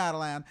statue in New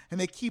Attilan,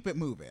 and they keep it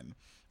moving.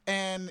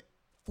 And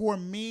for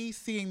me,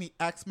 seeing the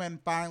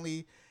X-Men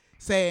finally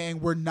saying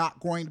we're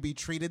not going to be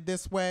treated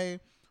this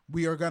way,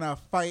 we are going to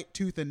fight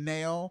tooth and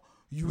nail.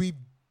 We've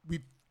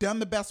done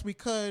the best we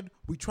could.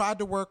 We tried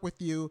to work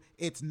with you.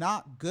 It's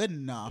not good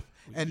enough,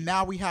 and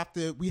now we have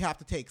to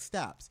take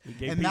steps. We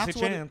gave and peace that's a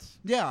what chance.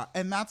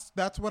 and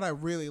that's what I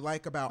really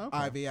like about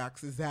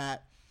IVX is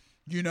that,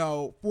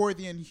 for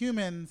the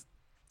Inhumans,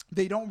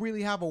 they don't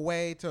really have a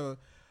way to.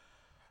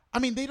 I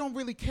mean, they don't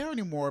really care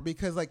anymore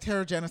because like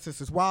Terrigenesis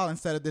is wild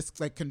instead of this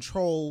like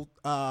controlled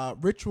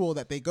ritual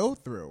that they go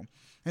through.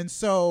 And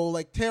so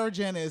like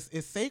Terrigen is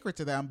sacred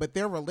to them, but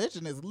their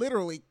religion is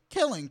literally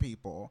killing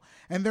people.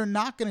 And they're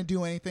not going to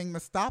do anything to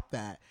stop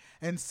that.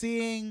 And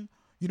seeing,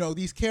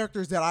 these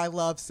characters that I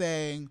love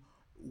saying,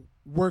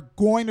 we're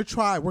going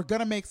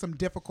to make some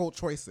difficult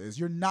choices.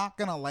 You're not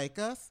going to like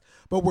us,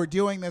 but we're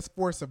doing this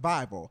for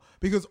survival.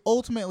 Because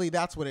ultimately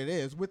that's what it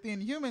is. With the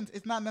Inhumans,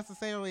 it's not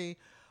necessarily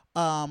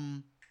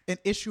an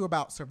issue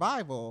about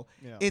survival.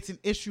 Yeah. It's an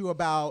issue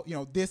about,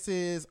 this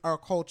is our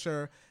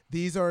culture.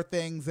 These are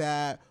things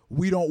that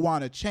we don't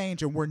want to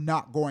change and we're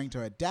not going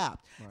to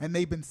adapt. Right. And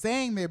they've been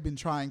saying they've been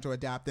trying to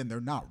adapt and they're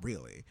not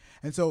really.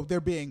 And so they're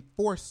being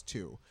forced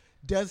to.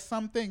 Do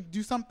some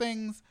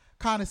things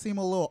kind of seem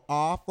a little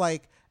off?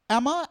 Like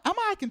Emma,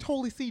 I can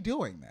totally see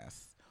doing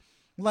this.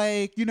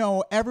 Like,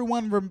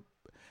 everyone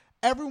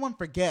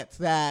forgets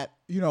that,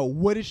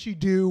 what did she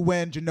do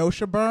when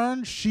Genosha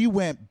burned? She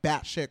went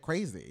batshit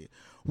crazy.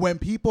 When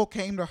people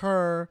came to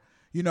her,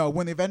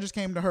 when the Avengers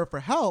came to her for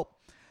help,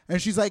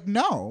 and she's like,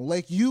 no,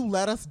 like, you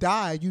let us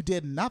die. You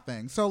did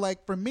nothing. So,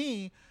 like, for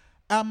me,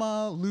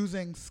 Emma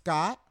losing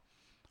Scott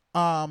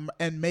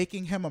and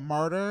making him a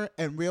martyr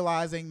and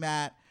realizing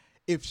that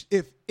if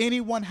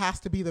anyone has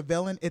to be the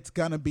villain, it's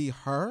going to be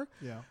her.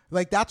 Yeah.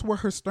 Like, that's where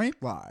her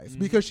strength lies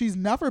because she's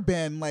never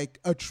been, like,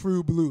 a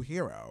true blue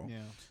hero. Yeah.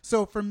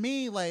 So, for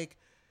me, like,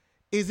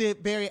 is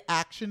it very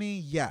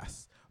action-y?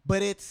 Yes.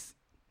 But it's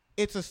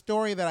a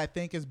story that I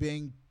think is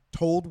being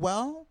told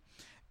well,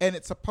 and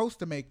it's supposed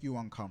to make you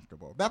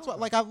uncomfortable. That's what,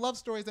 like, I love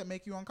stories that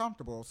make you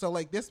uncomfortable. So,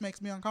 like, this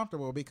makes me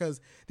uncomfortable because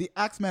the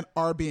X-Men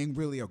are being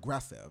really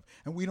aggressive,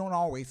 and we don't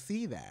always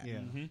see that. Yeah.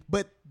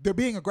 But they're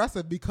being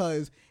aggressive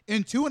because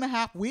in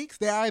 2.5 weeks,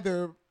 they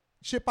either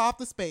ship off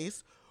to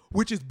space,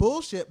 which is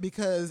bullshit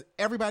because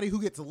everybody who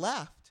gets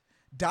left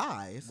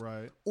dies,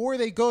 Right. or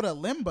they go to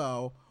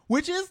limbo,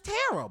 which is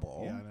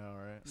terrible. Yeah, I know,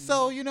 right?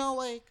 So,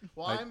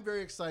 Well, I'm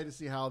very excited to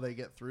see how they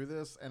get through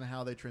this and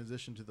how they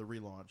transition to the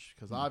relaunch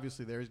because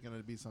obviously there's going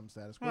to be some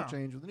status quo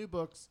change with the new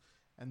books,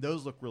 and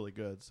those look really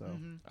good. So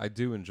I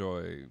do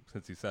enjoy,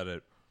 since you said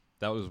it,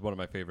 that was one of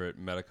my favorite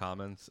meta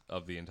comments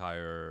of the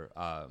entire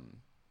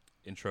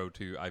intro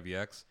to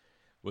IVX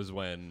was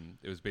when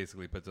it was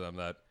basically put to them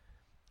that,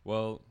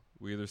 well,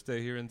 we either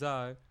stay here and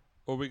die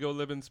or we go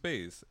live in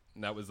space.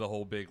 And that was the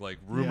whole big like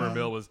rumor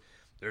mill was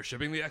they're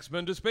shipping the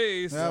X-Men to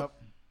space. Yep.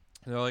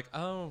 And they're like,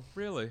 oh,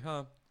 really?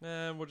 Huh?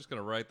 We're just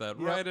going to write that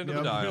right into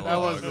the dialogue. That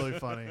was really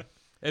funny.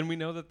 And we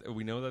know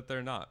that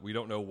they're not. We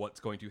don't know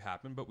what's going to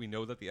happen, but we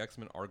know that the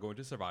X-Men are going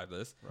to survive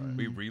this. Right.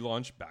 We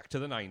relaunch back to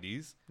the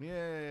 90s.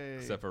 Yay.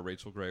 Except for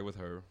Rachel Gray with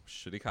her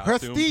shitty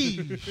costume.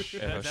 Prestige.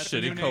 And her That's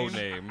shitty the new code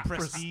name. name.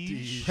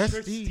 Prestige.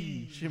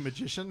 Prestige. She a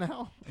magician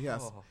now? Yes.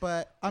 Oh.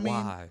 But, I mean,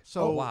 Why?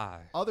 So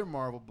why? Other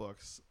Marvel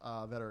books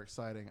that are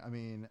exciting. I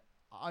mean,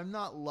 I'm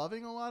not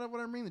loving a lot of what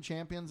I'm reading. The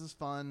Champions is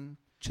fun.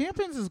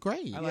 Champions is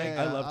great. I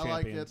love I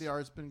like it. Champions. The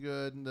art's been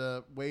good.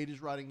 And Wade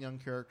is writing young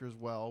characters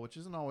well, which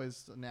isn't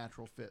always a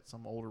natural fit.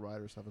 Some older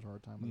writers have a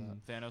hard time with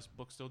that. Thanos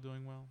book still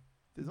doing well.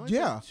 There's only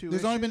Yeah, been 2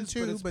 there's only been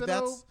issues, 2, it's but been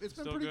that's it's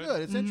been still pretty good.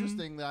 good. It's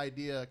interesting the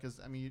idea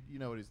because I mean you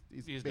know what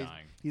He's dying.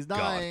 He's God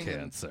dying. and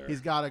cancer. He's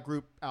got a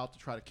group out to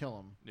try to kill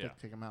him. Yeah.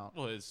 Take him out.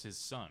 Well, it's his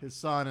son. His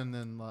son and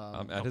then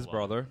And his Couple of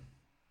brother.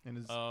 and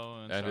his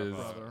and and his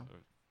brother.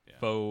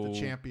 Faux the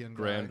champion guy.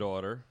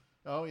 granddaughter.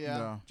 oh yeah,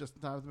 Yeah. just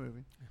in time for the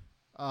movie.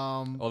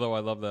 Although I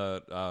love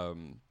that.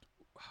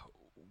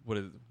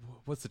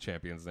 What's the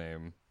champion's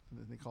name?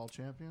 They call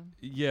champion.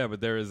 Yeah,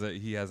 but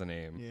he has a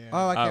name. Yeah.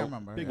 Oh, I can't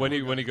remember. big When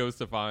blue he guy. goes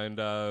to find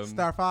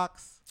Star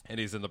Fox. and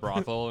he's in the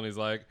brothel and he's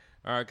like,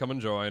 all right, come and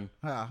join.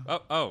 Yeah.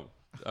 Oh,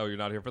 you're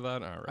not here for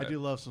that? All right. I do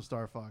love some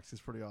Star Fox.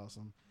 He's pretty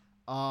awesome.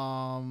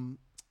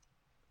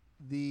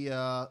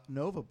 The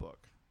Nova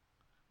book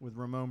with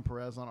Ramon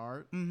Perez on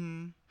art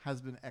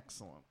has been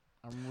excellent.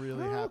 I'm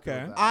really happy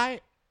okay. with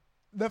that.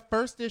 The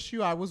first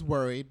issue, I was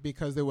worried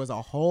because there was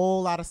a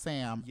whole lot of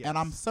Sam, Yes. and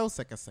I'm so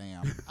sick of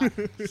Sam.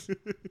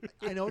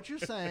 I know what you're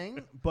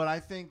saying, but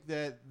I think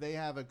that they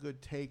have a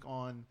good take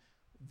on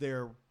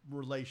their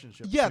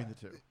relationship Yeah, between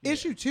the two.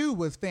 Issue 2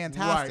 was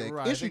fantastic.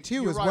 Right. I Issue think 2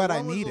 you're is right. what One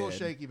I was needed. a little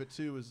shaky, but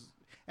 2 is,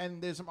 and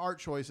there's some art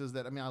choices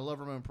that I love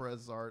Ramon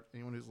Perez's art.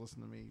 Anyone who's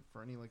listened to me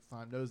for any length of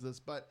time knows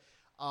this, but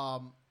I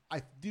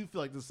do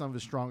feel like this is some of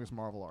his strongest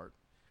Marvel art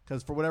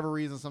because for whatever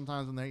reason,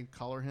 sometimes when they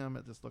color him,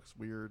 it just looks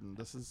weird, and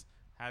this is.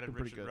 How did Been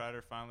pretty Richard good.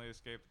 Rider finally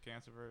escape the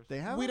Cancerverse? They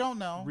haven't We don't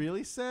know.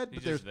 really said, but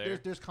He's there's, just there.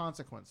 there's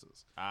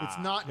consequences. Ah. It's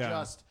not Yeah.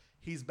 just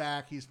he's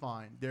back, he's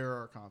fine. There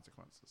are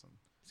consequences. And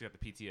He's got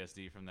the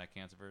PTSD from that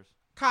Cancerverse.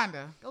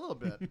 Kinda. A little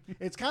bit.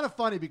 It's kind of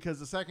funny because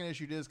the second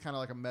issue is kind of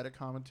like a meta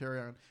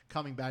commentary on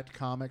coming back to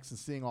comics and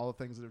seeing all the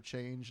things that have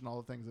changed and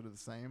all the things that are the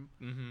same.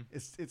 Mm-hmm.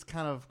 It's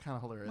kind of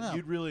hilarious. Well.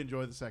 You'd really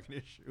enjoy the second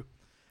issue.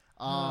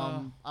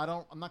 I'm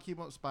not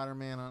keeping up with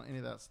Spider-Man on any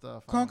of that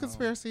stuff. I Clone don't know.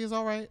 Conspiracy is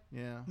all right.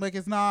 Yeah. Like,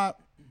 it's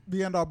not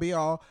the end all be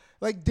all.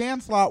 Like,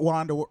 Dan Slott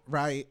wanted to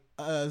write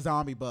a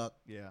zombie book.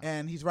 Yeah.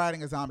 And he's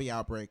writing a zombie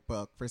outbreak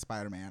book for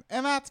Spider-Man.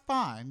 And that's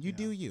fine. You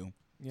do you.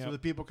 Yeah. So the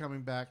people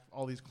coming back,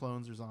 all these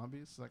clones are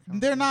zombies? That kind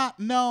of They're thing? not.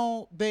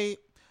 No, they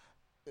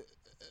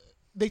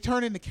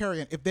turn into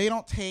carrion. If they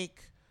don't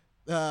take,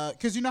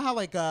 because you know how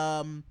like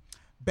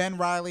Ben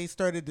Reilly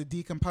started to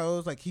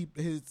decompose, like he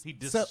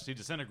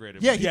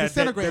disintegrated. Yeah, he Yeah,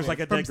 disintegrated. there's like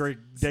a from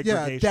degradation.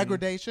 Yeah,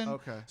 degradation.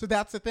 Okay. So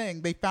that's the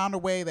thing. They found a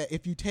way that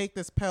if you take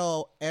this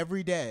pill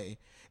every day,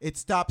 it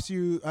stops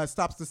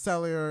the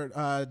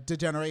cellular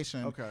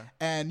degeneration. Okay.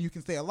 And you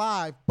can stay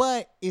alive.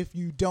 But if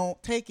you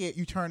don't take it,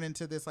 you turn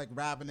into this like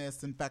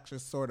ravenous,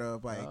 infectious sort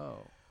of like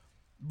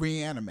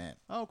reanimate.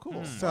 Oh,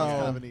 cool. So- That's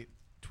kind of a neat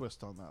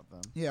twist on that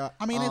then. Yeah.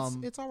 I mean,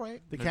 it's all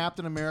right. The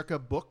Captain America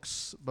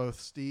books,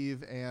 both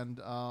Steve and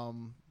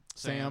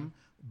Sam,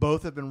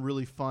 both have been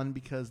really fun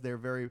because they're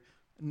very.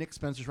 Nick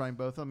Spencer's writing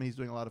both of them. He's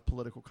doing a lot of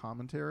political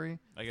commentary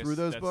I guess through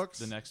those that's books.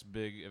 The next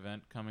big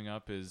event coming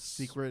up is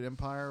Secret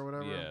Empire or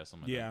whatever. Yeah,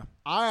 something like Yeah.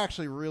 I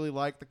actually really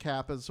like the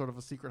Cap as sort of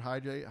a secret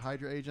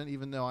Hydra agent,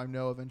 even though I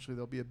know eventually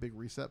there'll be a big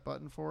reset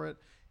button for it.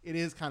 It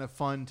is kind of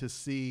fun to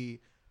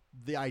see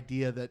the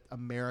idea that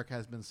America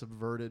has been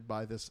subverted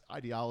by this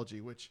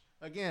ideology, which,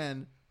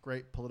 again,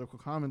 great political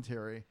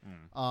commentary.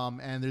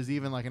 And there's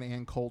even like an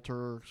Ann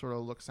Coulter sort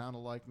of look, sound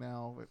alike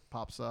now. It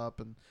pops up,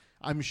 and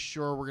I'm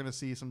sure we're going to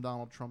see some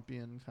Donald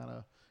Trumpian kind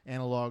of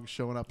analogs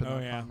showing up in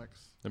the comics.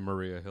 And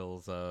Maria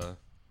Hill's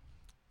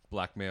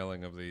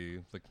blackmailing of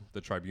the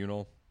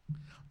tribunal.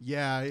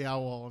 Yeah.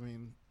 Well, I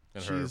mean,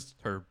 And she's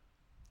her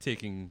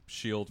taking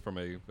S.H.I.E.L.D. from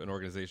an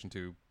organization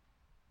to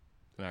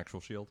an actual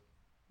S.H.I.E.L.D.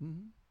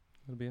 Mhm.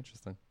 It'll be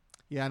interesting.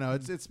 Yeah, no,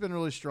 it's been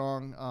really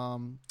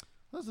strong.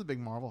 Those are the big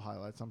Marvel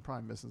highlights. I'm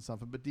probably missing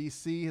something, but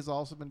DC has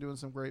also been doing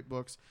some great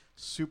books.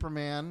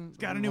 Superman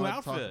got a we new wanted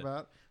to talk outfit.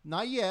 about.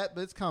 Not yet,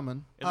 but it's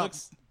coming. It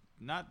looks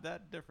not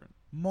that different.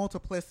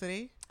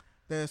 Multiplicity,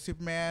 the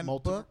Superman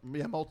book.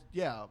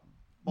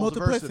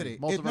 Multiversity.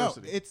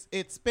 Multiversity.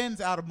 It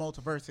spins out of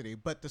Multiversity,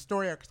 but the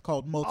story arc is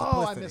called Multiplicity.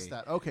 Oh, I missed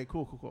that. Okay,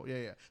 cool.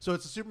 Yeah. So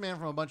it's a Superman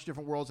from a bunch of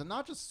different worlds, and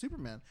not just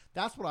Superman.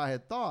 That's what I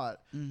had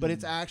thought, but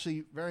it's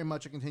actually very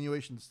much a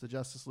continuation to the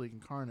Justice League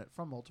Incarnate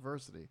from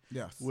Multiversity.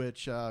 Yes.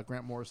 Which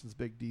Grant Morrison's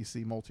big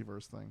DC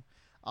multiverse thing.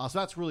 So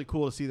that's really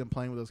cool to see them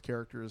playing with those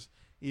characters,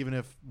 even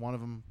if one of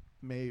them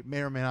may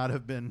or may not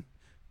have been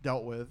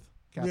dealt with.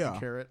 Captain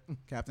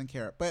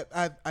Carrot. But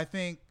I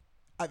think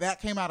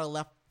that came out of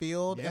left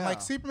field. And Yeah.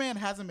 like Superman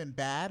hasn't been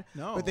bad,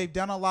 No. but they've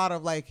done a lot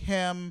of like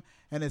him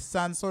and his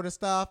son sort of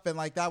stuff. And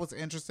like that was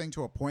interesting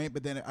to a point,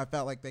 but then I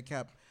felt like they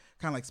kept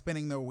kind of like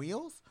spinning their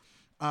wheels.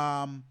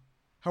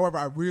 However,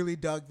 I really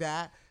dug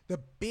that. The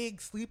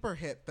big sleeper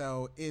hit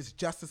though is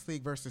Justice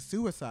League versus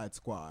Suicide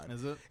Squad.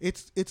 Is it?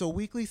 It's a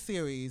weekly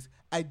series.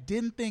 I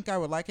didn't think I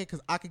would like it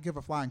because I could give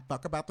a flying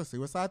fuck about the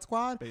Suicide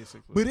Squad.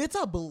 Basically. But it's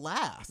a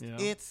blast. Yeah.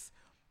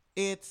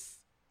 It's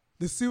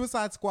the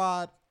Suicide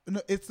Squad. No,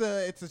 it's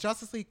the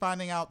Justice League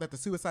finding out that the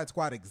Suicide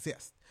Squad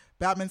exists.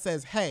 Batman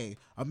says, hey,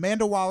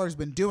 Amanda Waller's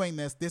been doing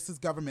this. This is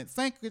government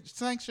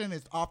sanction.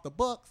 It's off the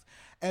books.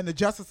 And the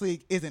Justice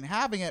League isn't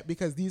having it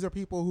because these are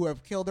people who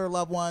have killed their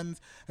loved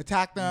ones,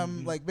 attacked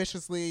them like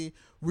viciously,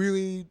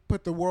 really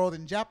put the world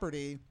in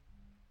jeopardy.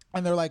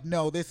 And they're like,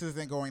 no, this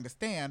isn't going to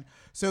stand.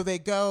 So they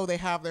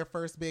have their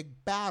first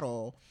big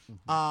battle.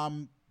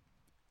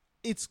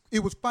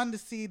 It was fun to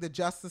see the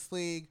Justice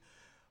League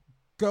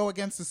go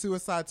against the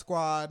Suicide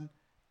Squad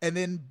and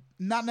then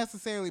not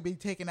necessarily be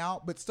taken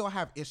out, but still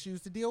have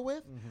issues to deal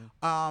with.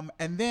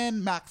 And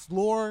then Max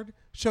Lord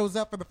shows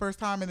up for the first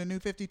time in the New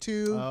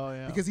 52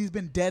 because he's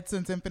been dead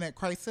since Infinite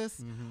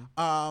Crisis.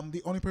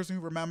 The only person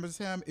who remembers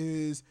him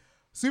is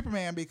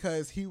Superman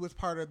because he was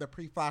part of the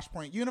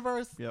pre-Flashpoint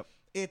universe. Yep.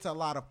 It's a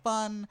lot of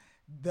fun.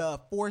 The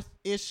fourth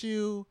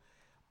issue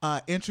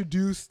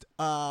introduced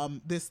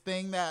this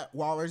thing that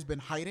Waller's been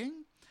hiding.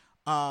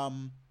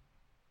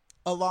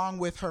 Along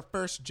with her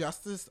first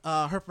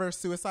her first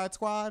Suicide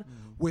Squad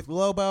with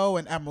Lobo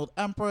and Emerald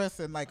Empress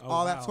and like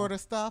all that sort of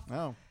stuff.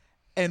 Oh.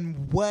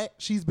 And what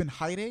she's been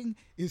hiding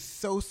is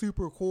so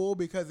super cool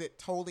because it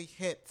totally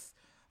hits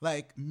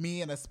like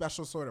me in a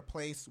special sort of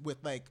place with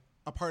like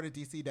a part of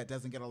DC that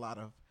doesn't get a lot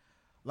of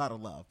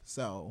love.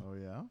 So,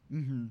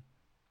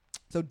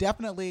 so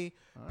definitely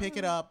pick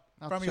it up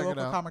from your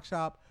local comic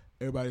shop.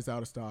 Everybody's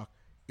out of stock.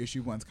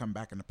 Issue 1's coming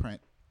back into print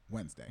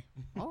Wednesday.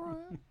 All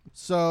right.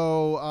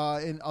 So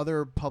in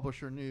other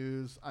publisher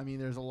news, I mean,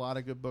 there's a lot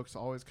of good books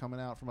always coming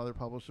out from other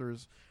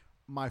publishers.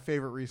 My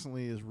favorite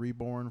recently is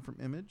Reborn from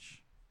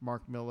Image,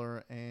 Mark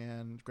Miller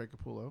and Greg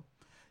Capullo.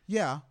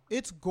 Yeah,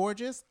 it's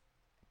gorgeous.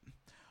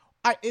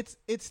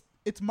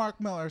 It's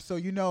Mark Miller, so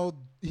you know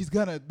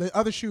the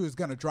other shoe is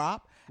gonna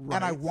drop,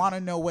 and I want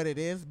to know what it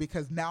is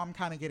because now I'm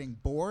kind of getting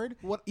bored.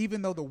 What?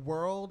 Even though the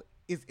world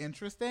is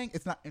interesting,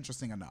 it's not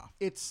interesting enough.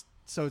 It's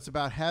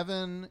about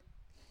heaven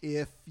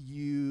if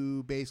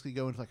you basically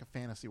go into like a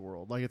fantasy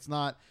world. Like it's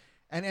not,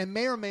 and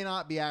may or may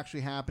not be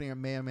actually happening, or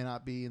may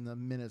not be in the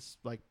minutes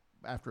like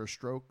after a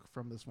stroke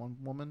from this one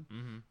woman.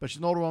 Mm-hmm. But she's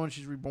an older woman.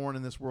 She's reborn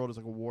in this world as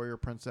like a warrior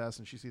princess,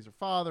 and she sees her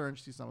father and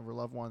she sees some of her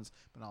loved ones,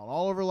 but not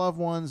all of her loved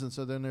ones. And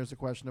so then there's a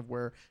question of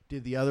where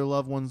did the other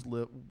loved ones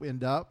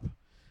end up?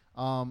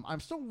 I'm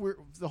still weird.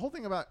 The whole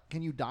thing about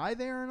can you die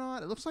there or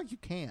not? It looks like you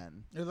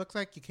can. It looks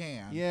like you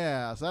can.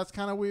 Yeah, so that's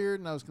kind of weird,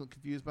 and I was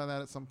confused by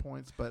that at some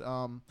points. But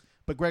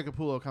Greg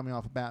Capullo coming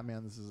off of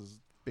Batman, this is his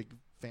big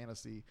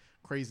fantasy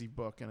crazy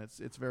book, and it's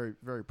very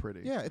very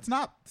pretty. Yeah, it's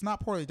not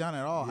poorly done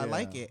at all. I Yeah.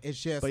 like it. It's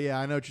just But yeah,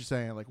 I know what you're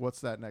saying. Like,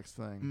 what's that next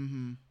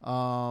thing?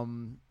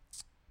 Mhm.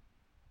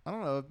 I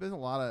don't know. There's been a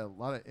lot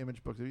of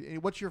image books.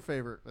 What's your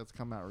favorite that's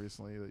come out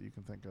recently that you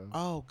can think of?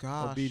 Oh Or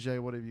gosh. BJ,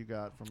 what have you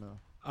got from the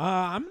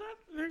I'm not.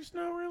 There's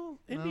no real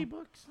indie No?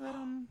 books that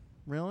I'm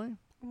really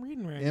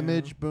reading right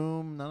Image,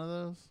 Boom, none of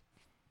those?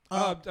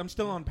 now. I'm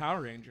still on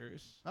Power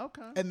Rangers.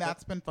 Okay. And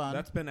that's been fun.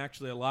 That's been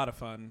actually a lot of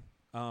fun.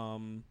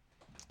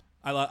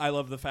 I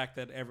love the fact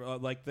that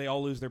they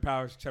all lose their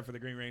powers except for the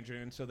Green Ranger,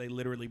 and so they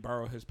literally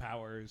borrow his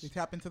powers. You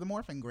tap into the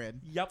morphing grid.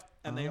 Yep,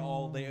 and they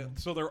all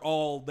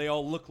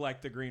look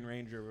like the Green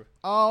Ranger.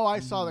 Oh, I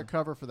saw the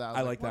cover for that.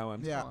 I like that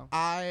one. Yeah, Wow.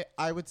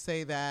 I would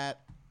say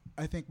that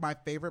I think my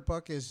favorite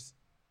book is,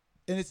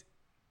 and it's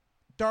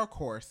Dark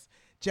Horse,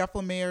 Jeff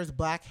Lemire's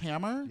Black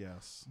Hammer.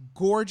 Yes.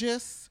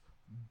 Gorgeous,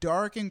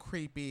 dark and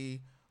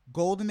creepy,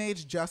 Golden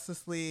Age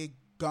Justice League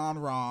gone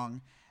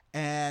wrong.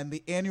 And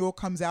the annual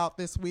comes out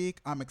this week.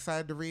 I'm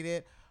excited to read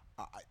it.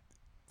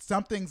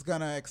 Something's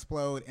gonna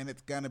explode, and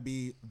it's gonna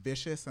be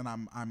vicious, and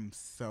I'm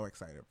so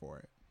excited for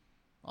it.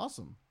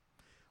 Awesome.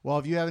 Well,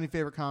 if you have any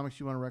favorite comics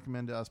you want to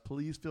recommend to us,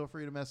 please feel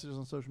free to message us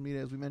on social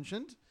media. As we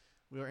mentioned,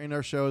 we are in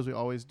our show, as we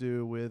always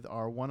do, with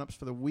our one-ups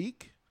for the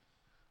week.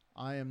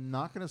 I am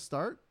not going to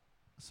start,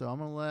 so I'm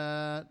going to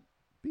let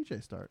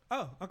BJ start.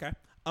 Oh, okay.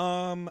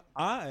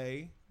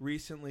 I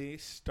recently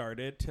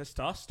started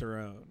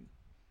Testosterone.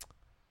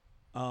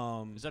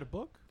 Is that a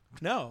book?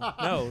 No.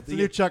 It's a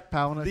new Chuck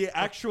Palahniuk. The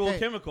actual Hey,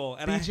 chemical.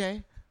 And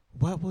BJ,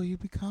 what will you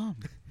become?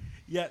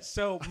 Yeah,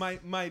 so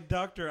my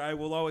doctor, I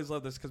will always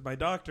love this because my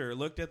doctor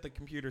looked at the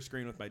computer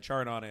screen with my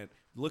chart on it,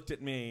 looked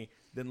at me,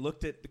 then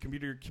looked at the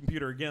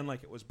computer again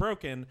like it was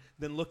broken,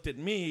 then looked at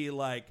me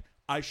like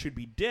I should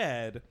be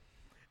dead,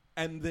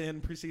 and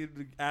then proceeded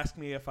to ask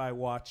me if I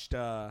watched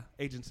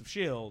Agents of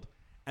S.H.I.E.L.D.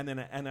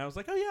 And I was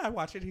like, oh yeah, I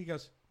watched it. He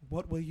goes,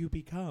 what will you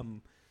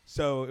become?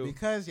 So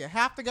Because you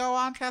have to go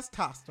on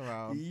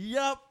testosterone.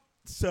 Yep.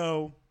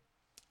 So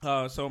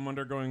I'm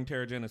undergoing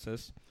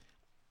Terrigenesis.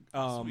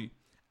 Sweet.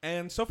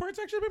 And so far, it's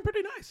actually been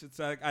pretty nice. It's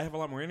I have a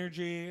lot more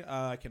energy.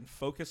 I can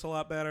focus a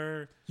lot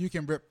better. You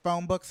can rip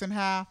phone books in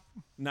half.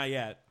 Not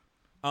yet.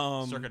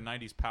 Circa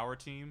 90s power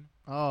team.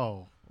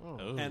 Oh.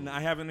 And I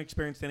haven't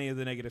experienced any of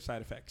the negative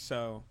side effects.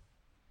 So,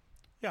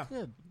 yeah.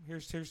 Good.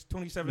 Here's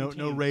 2017.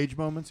 No rage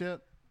moments yet?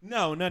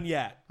 No, none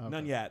yet. Okay.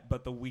 None yet.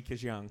 But the week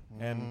is young,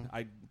 and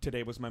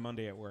today was my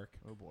Monday at work.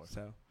 Oh boy.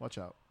 So Watch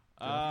out.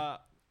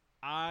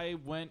 I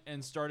went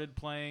and started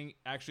playing,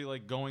 actually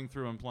like going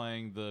through and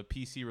playing the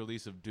PC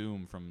release of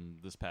Doom from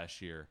this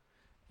past year.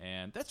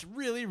 And that's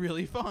really,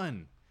 really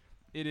fun.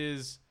 It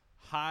is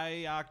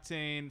high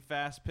octane,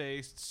 fast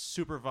paced,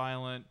 super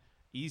violent,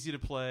 easy to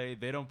play.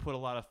 They don't put a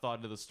lot of thought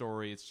into the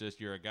story. It's just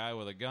you're a guy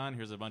with a gun.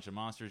 Here's a bunch of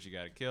monsters you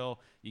got to kill.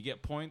 You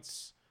get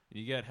points.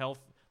 You get health.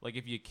 Like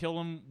if you kill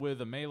them with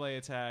a melee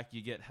attack,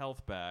 you get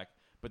health back.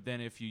 But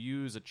then if you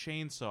use a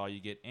chainsaw, you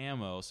get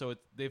ammo. So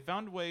they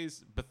found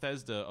ways.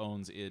 Bethesda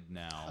owns id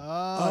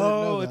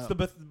now. it's the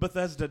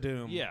Bethesda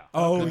Doom. Yeah.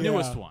 Oh, the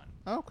newest one.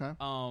 Okay.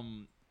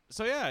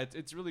 So yeah,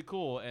 it's really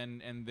cool,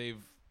 and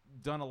they've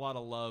done a lot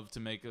of love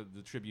to make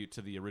the tribute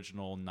to the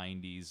original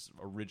 '90s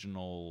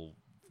original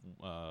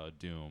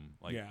Doom,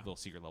 like little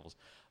secret levels.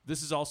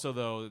 This is also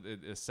though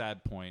a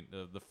sad point.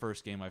 The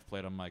first game I've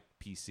played on my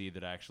PC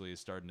that actually is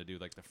starting to do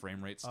like the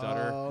frame rate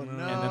stutter, Oh, no.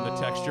 and then the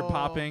texture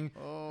popping.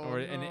 Oh,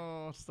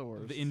 no. It's the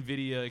worst. The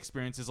NVIDIA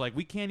experience is like,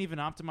 we can't even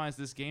optimize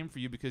this game for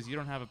you because you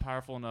don't have a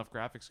powerful enough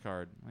graphics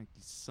card. Like,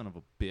 you son of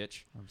a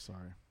bitch. I'm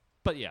sorry.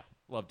 But yeah,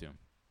 love Doom.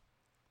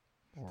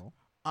 Oral.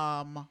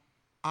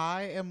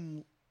 I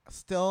am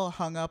still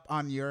hung up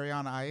on Yuri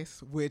on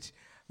Ice, which,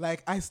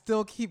 like, I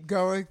still keep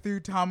going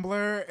through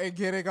Tumblr and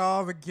getting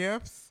all the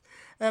gifts.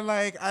 And,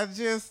 like,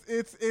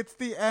 it's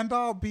the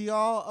end-all,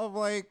 be-all of,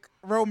 like,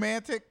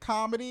 romantic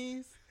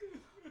comedies.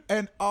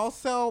 And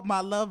also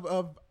my love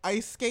of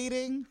ice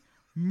skating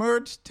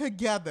merged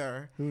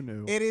together. Who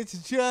knew? It is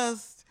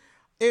just,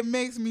 it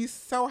makes me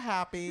so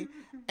happy.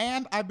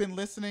 And I've been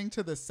listening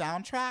to the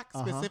soundtrack,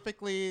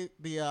 specifically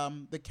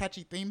the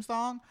catchy theme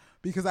song,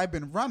 because I've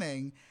been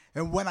running.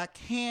 And when I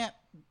can't,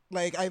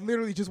 like, I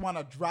literally just want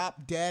to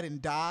drop dead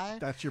and die.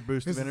 That's your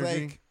boost of It's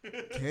energy?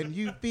 like, can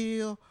you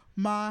feel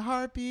my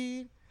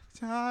heartbeat?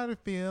 Tired of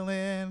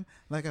feeling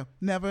like I'm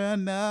never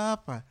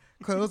enough. I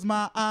close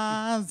my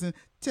eyes and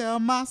tell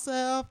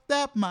myself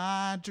that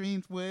my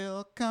dreams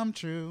will come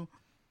true.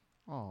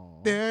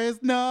 Aww. There is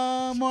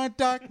no more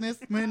darkness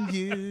when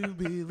you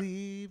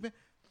believe.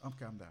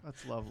 Okay, I'm done.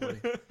 That's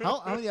lovely.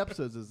 How many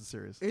episodes is the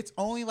series? It's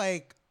only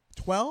like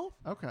 12.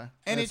 Okay.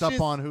 And it's it's up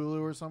just- on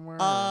Hulu or somewhere?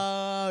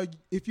 or-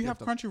 If you have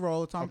to-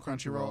 Crunchyroll, it's on Oh,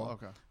 Crunchyroll,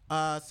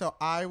 Crunchyroll. okay. So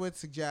I would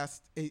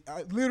suggest,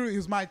 literally, it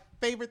was my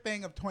favorite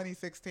thing of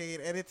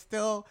 2016, and it's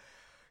still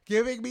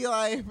giving me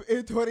life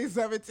in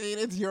 2017.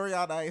 It's Yuri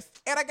on Ice.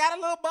 And I got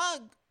a little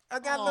bug. I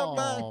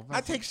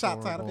that's take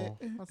shots out of it.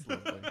 adorable. That's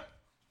lovely.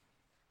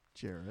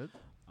 Jared.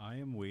 I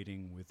am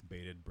waiting with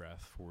bated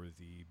breath for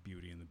the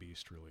Beauty and the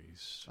Beast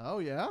release. Oh,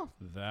 yeah?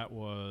 That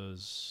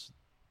was,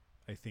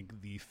 I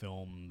think, the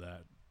film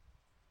that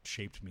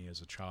shaped me as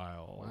a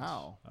child.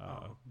 Wow.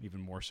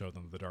 Even more so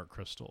than The Dark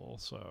Crystal.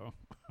 So,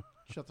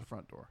 Shut the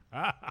front door.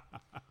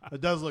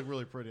 It does look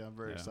really pretty. I'm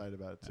very excited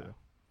about it, too.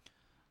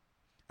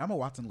 Yeah. Emma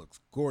Watson looks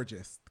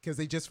gorgeous because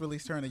they just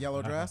released her in a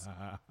yellow dress.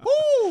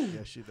 Woo!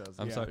 Yeah, she does.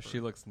 I'm Yeah. sorry, she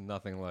looks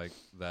nothing like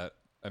that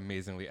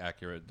amazingly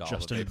accurate doll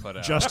Justin, that they put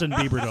out. Justin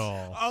Bieber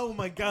doll. Oh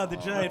my God, the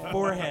giant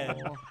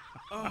forehead.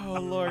 Oh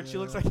Lord, she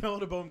looks like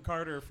Helena Bonham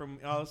Carter from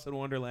Alice in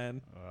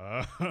Wonderland.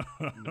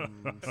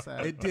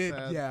 Sad, It did,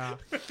 sad. yeah.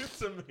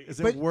 It's amazing. Is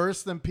it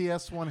worse than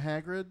PS1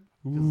 Hagrid?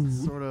 'Cause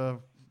it's sort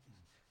of.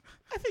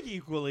 I think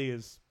equally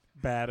as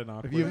bad and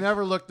awkward. If you've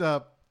never looked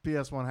up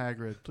PS1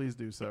 Hagrid, please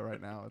do so right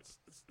now. It's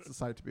a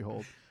sight to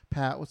behold.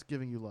 Pat, what's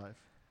giving you life?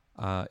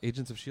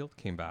 Agents of S.H.I.E.L.D.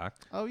 came back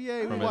Oh,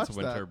 yay. We from watched its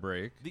winter that.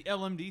 break. The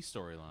LMD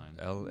storyline.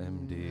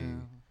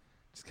 LMD.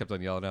 Just kept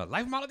on yelling out,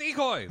 "Life Model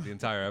Decoy!" the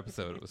entire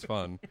episode. It was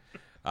fun.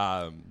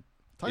 Talking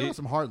about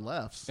some hard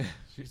lefts.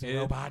 She's a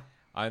robot.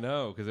 I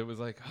know, because it was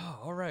like, oh,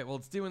 all right, well,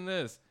 it's doing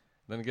this.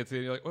 Then it gets to the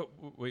end, you're like,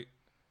 oh, wait.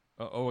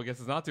 I guess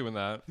it's not doing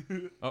that.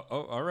 oh,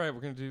 all right, we're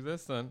going to do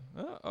this then.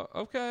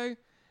 Okay.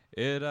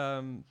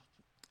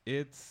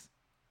 It's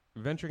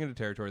venturing into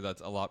territory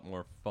that's a lot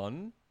more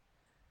fun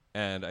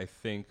and I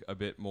think a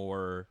bit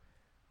more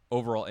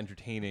overall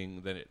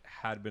entertaining than it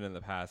had been in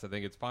the past. I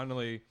think it's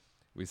finally,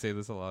 we say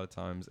this a lot of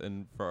times,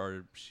 and for our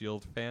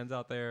S.H.I.E.L.D. fans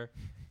out there,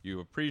 you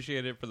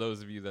appreciate it. For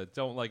those of you that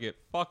don't like it,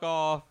 fuck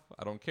off.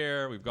 I don't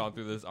care. We've gone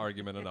through this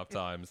argument enough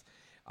times.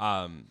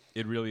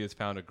 It really has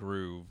found a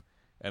groove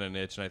and a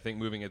niche, and I think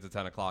moving it to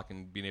 10 o'clock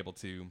and being able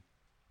to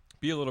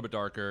be a little bit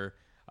darker,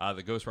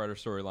 the Ghost Rider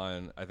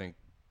storyline, I think,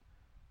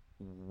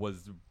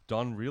 was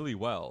done really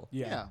well.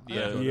 Yeah.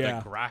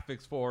 The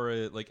graphics for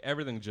it, like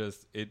everything,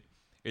 just it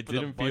For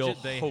didn't the feel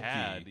budget they hokey.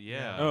 had,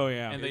 yeah. Oh,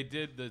 yeah. And they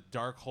did the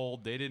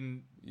Darkhold. They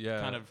didn't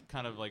kind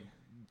of like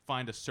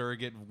find a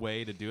surrogate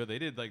way to do it. They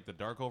did like the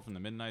Darkhold from the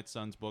Midnight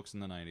Suns books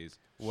in the 90s.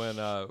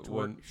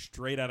 When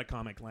straight out of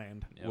Comic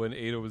Land. Yep. when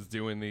Ada was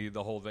doing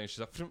the whole thing, she's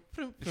like,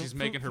 She's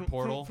making her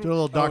portal. Do a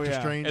little Doctor yeah.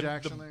 Strange And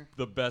action there.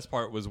 the best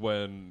part was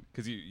when,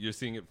 because you're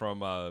seeing it from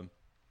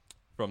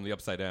the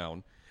Upside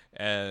Down,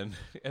 and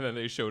then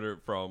they showed her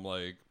from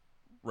like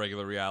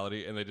regular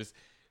reality, and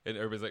and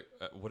everybody's like,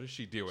 what is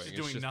she doing? She's It's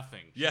doing just-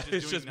 nothing. Yeah, She's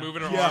it's just just doing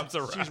moving her nothing. arms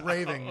around. She's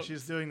raving.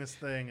 She's doing this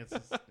thing. It's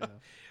just,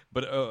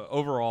 But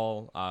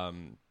overall,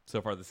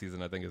 so far this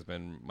season, I think has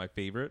been my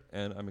favorite,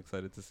 and I'm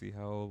excited to see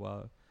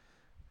how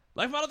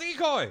Life Model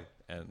Decoy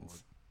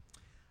ends.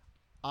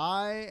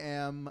 I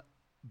am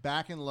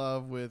back in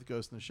love with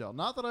Ghost in the Shell.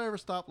 Not that I ever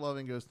stopped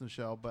loving Ghost in the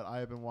Shell, but I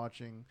have been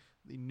watching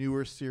the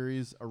newer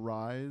series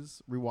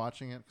Arise,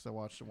 rewatching it because I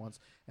watched it once,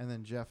 and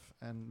then Jeff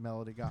and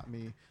Melody got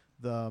me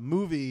the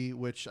movie,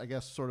 which I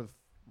guess sort of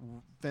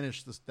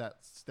finished that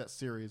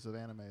series of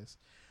animes.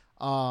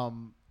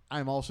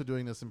 I'm also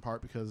doing this in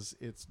part because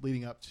it's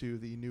leading up to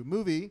the new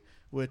movie,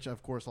 which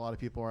of course a lot of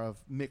people are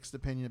of mixed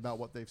opinion about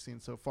what they've seen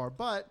so far.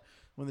 But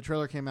when the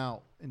trailer came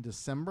out in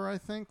December, I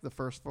think, the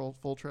first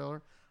full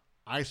trailer,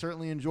 I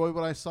certainly enjoyed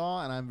what I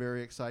saw, and I'm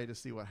very excited to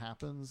see what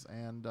happens.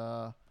 And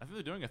I think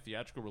they're doing a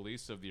theatrical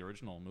release of the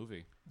original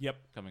movie. Yep.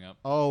 Coming up.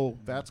 oh,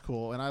 that's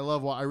cool. And I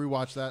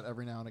rewatch that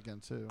every now and again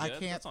too. I Yeah,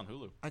 can't. That's on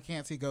Hulu. I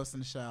can't see Ghost in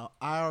the Shell.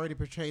 I already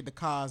portrayed the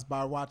cause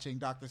by watching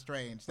Doctor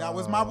Strange. That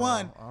was my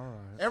one. All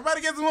right.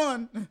 Everybody gets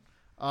one.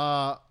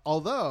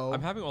 Although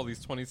I'm having all these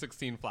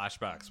 2016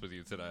 flashbacks with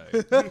you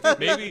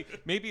today.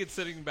 maybe it's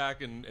sitting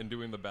back and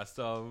doing the best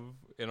of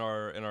in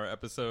our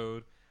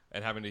episode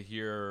and having to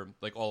hear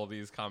like all of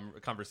these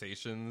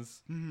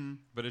conversations. Mm-hmm.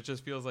 But it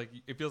just feels like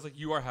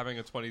you are having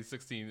a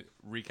 2016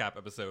 recap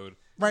episode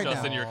Right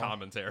just now. in your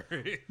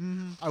commentary.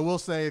 I will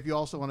say, if you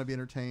also want to be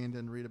entertained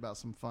and read about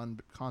some fun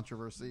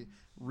controversy,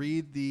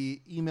 read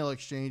the email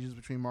exchanges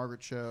between Margaret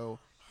Cho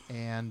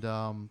and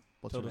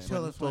what's her name?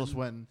 Tilda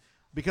Swinton.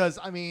 Because,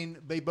 I mean,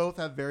 they both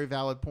have very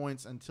valid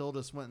points, and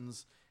Tilda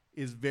Swinton's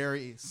is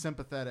very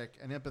sympathetic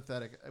and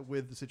empathetic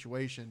with the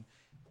situation.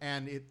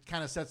 And it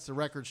kind of sets the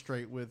record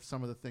straight with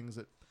some of the things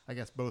that I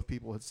guess both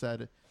people had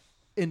said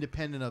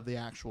independent of the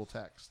actual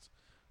text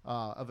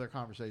of their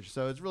conversation.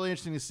 So it's really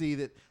interesting to see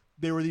that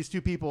there were these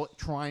two people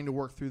trying to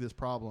work through this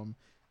problem.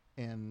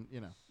 And, you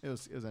know, it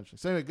was interesting.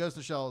 So anyway, Ghost in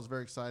the Shell is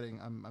very exciting.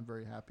 I'm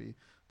very happy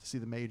to see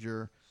the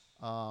major.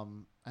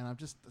 And I'm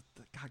just,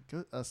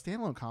 God,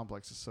 Standalone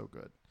Complex is so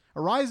good.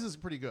 Arise is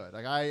pretty good.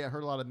 Like I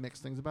heard a lot of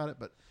mixed things about it,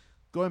 but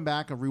going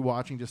back and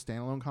rewatching just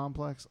Standalone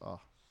Complex,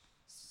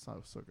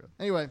 so good.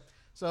 Anyway,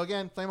 so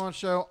again, Flame On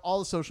Show, all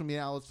the social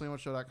media outlets,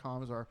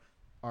 flameonshow.com is our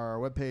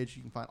webpage.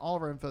 You can find all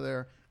of our info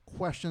there.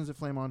 Questions at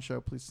Flame On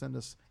Show. Please send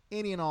us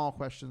any and all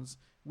questions,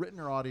 written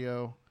or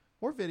audio,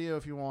 or video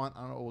if you want.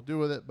 I don't know what we'll do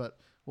with it, but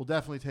we'll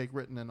definitely take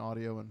written and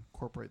audio and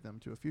incorporate them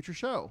to a future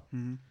show.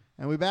 Mm-hmm.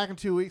 And we'll be back in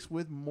 2 weeks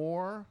with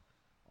more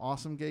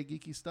awesome gay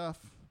geeky stuff.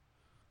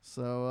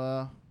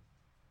 So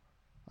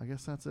I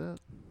guess that's it.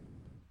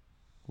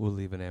 We'll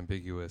leave an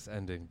ambiguous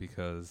ending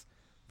because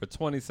for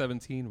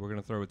 2017, we're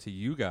going to throw it to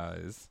you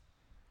guys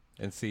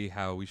and see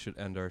how we should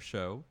end our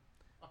show.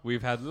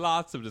 We've had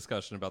lots of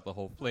discussion about the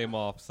whole flame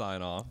off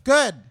sign off.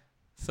 Good.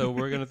 So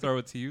we're going to throw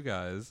it to you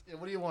guys. Yeah,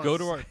 what do you want?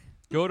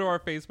 Go to our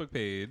Facebook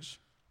page.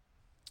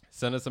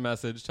 Send us a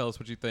message. Tell us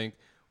what you think.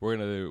 We're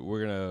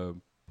gonna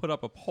put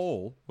up a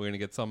poll. We're gonna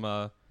get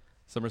some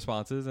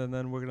responses, and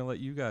then we're gonna let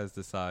you guys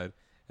decide.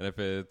 And if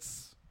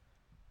it's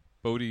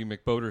Bodie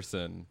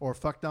McBoderson or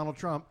fuck Donald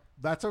Trump,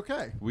 that's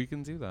okay. We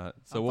can do that.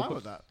 So I'm we'll fine put,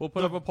 with that. We'll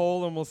put up a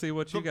poll, and we'll see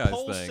what you guys The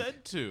poll think.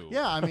 said to.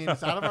 Yeah, I mean,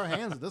 it's out of our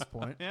hands at this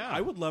point. Yeah,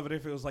 I would love it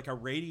if it was like a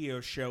radio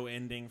show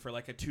ending for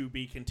like a to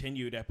be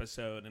continued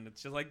episode, and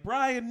it's just like,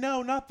 Brian,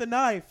 no, not the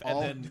knife,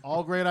 and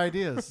all great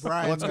ideas.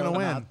 Brian, what's gonna no,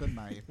 win? not the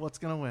knife. What's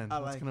gonna win? I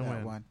What's like gonna that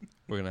win? one.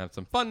 We're gonna have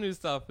some fun new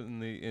stuff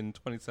in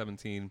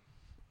 2017.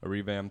 A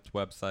revamped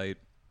website.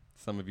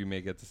 Some of you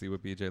may get to see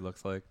what BJ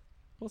looks like.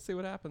 We'll see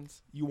what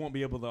happens. you won't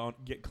be able to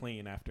get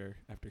clean after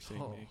seeing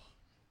me.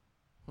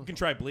 You can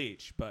try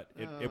bleach, but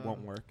it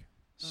won't work.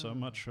 So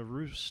much a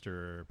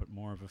rooster, but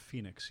more of a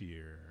phoenix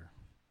year.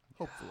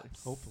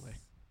 Hopefully.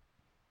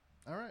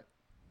 All right.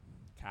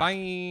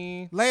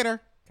 Bye.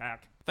 Later.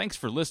 Thanks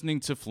for listening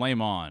to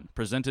Flame On,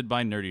 presented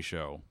by Nerdy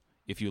Show.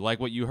 If you like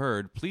what you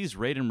heard, please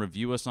rate and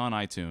review us on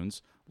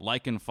iTunes,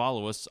 like and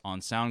follow us on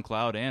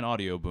SoundCloud and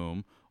Audio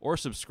Boom, or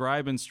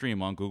subscribe and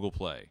stream on Google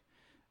Play.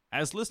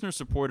 As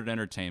listener-supported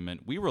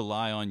entertainment, we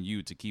rely on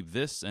you to keep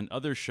this and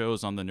other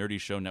shows on the Nerdy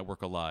Show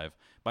Network alive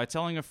by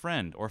telling a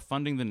friend or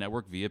funding the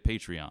network via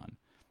Patreon.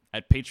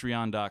 At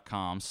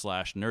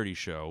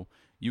patreon.com/nerdyshow,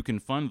 you can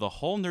fund the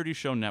whole Nerdy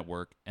Show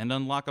network and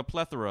unlock a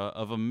plethora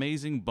of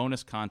amazing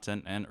bonus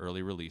content and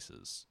early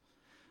releases.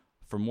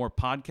 For more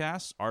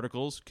podcasts,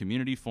 articles,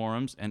 community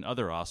forums, and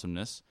other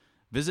awesomeness,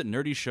 visit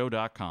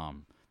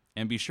nerdyshow.com.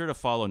 And be sure to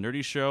follow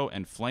Nerdy Show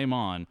and Flame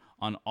On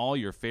all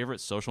your favorite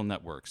social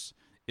networks.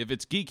 If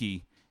it's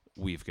geeky,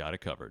 we've got it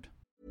covered.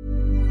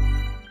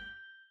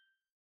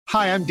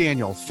 Hi, I'm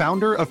Daniel,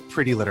 founder of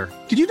Pretty Litter.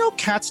 Did you know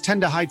cats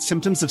tend to hide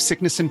symptoms of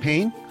sickness and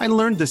pain? I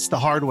learned this the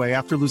hard way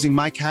after losing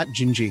my cat,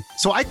 Gingy.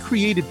 So I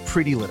created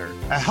Pretty Litter,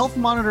 a health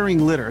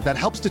monitoring litter that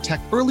helps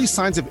detect early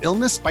signs of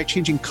illness by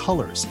changing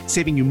colors,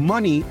 saving you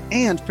money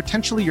and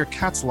potentially your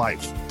cat's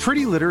life.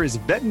 Pretty Litter is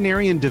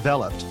veterinarian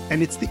developed,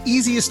 and it's the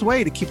easiest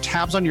way to keep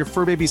tabs on your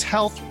fur baby's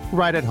health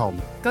right at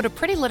home. Go to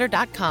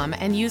prettylitter.com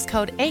and use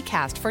code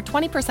ACAST for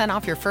 20%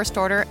 off your first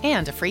order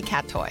and a free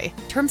cat toy.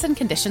 Terms and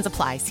conditions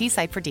apply. See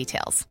site for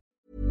details.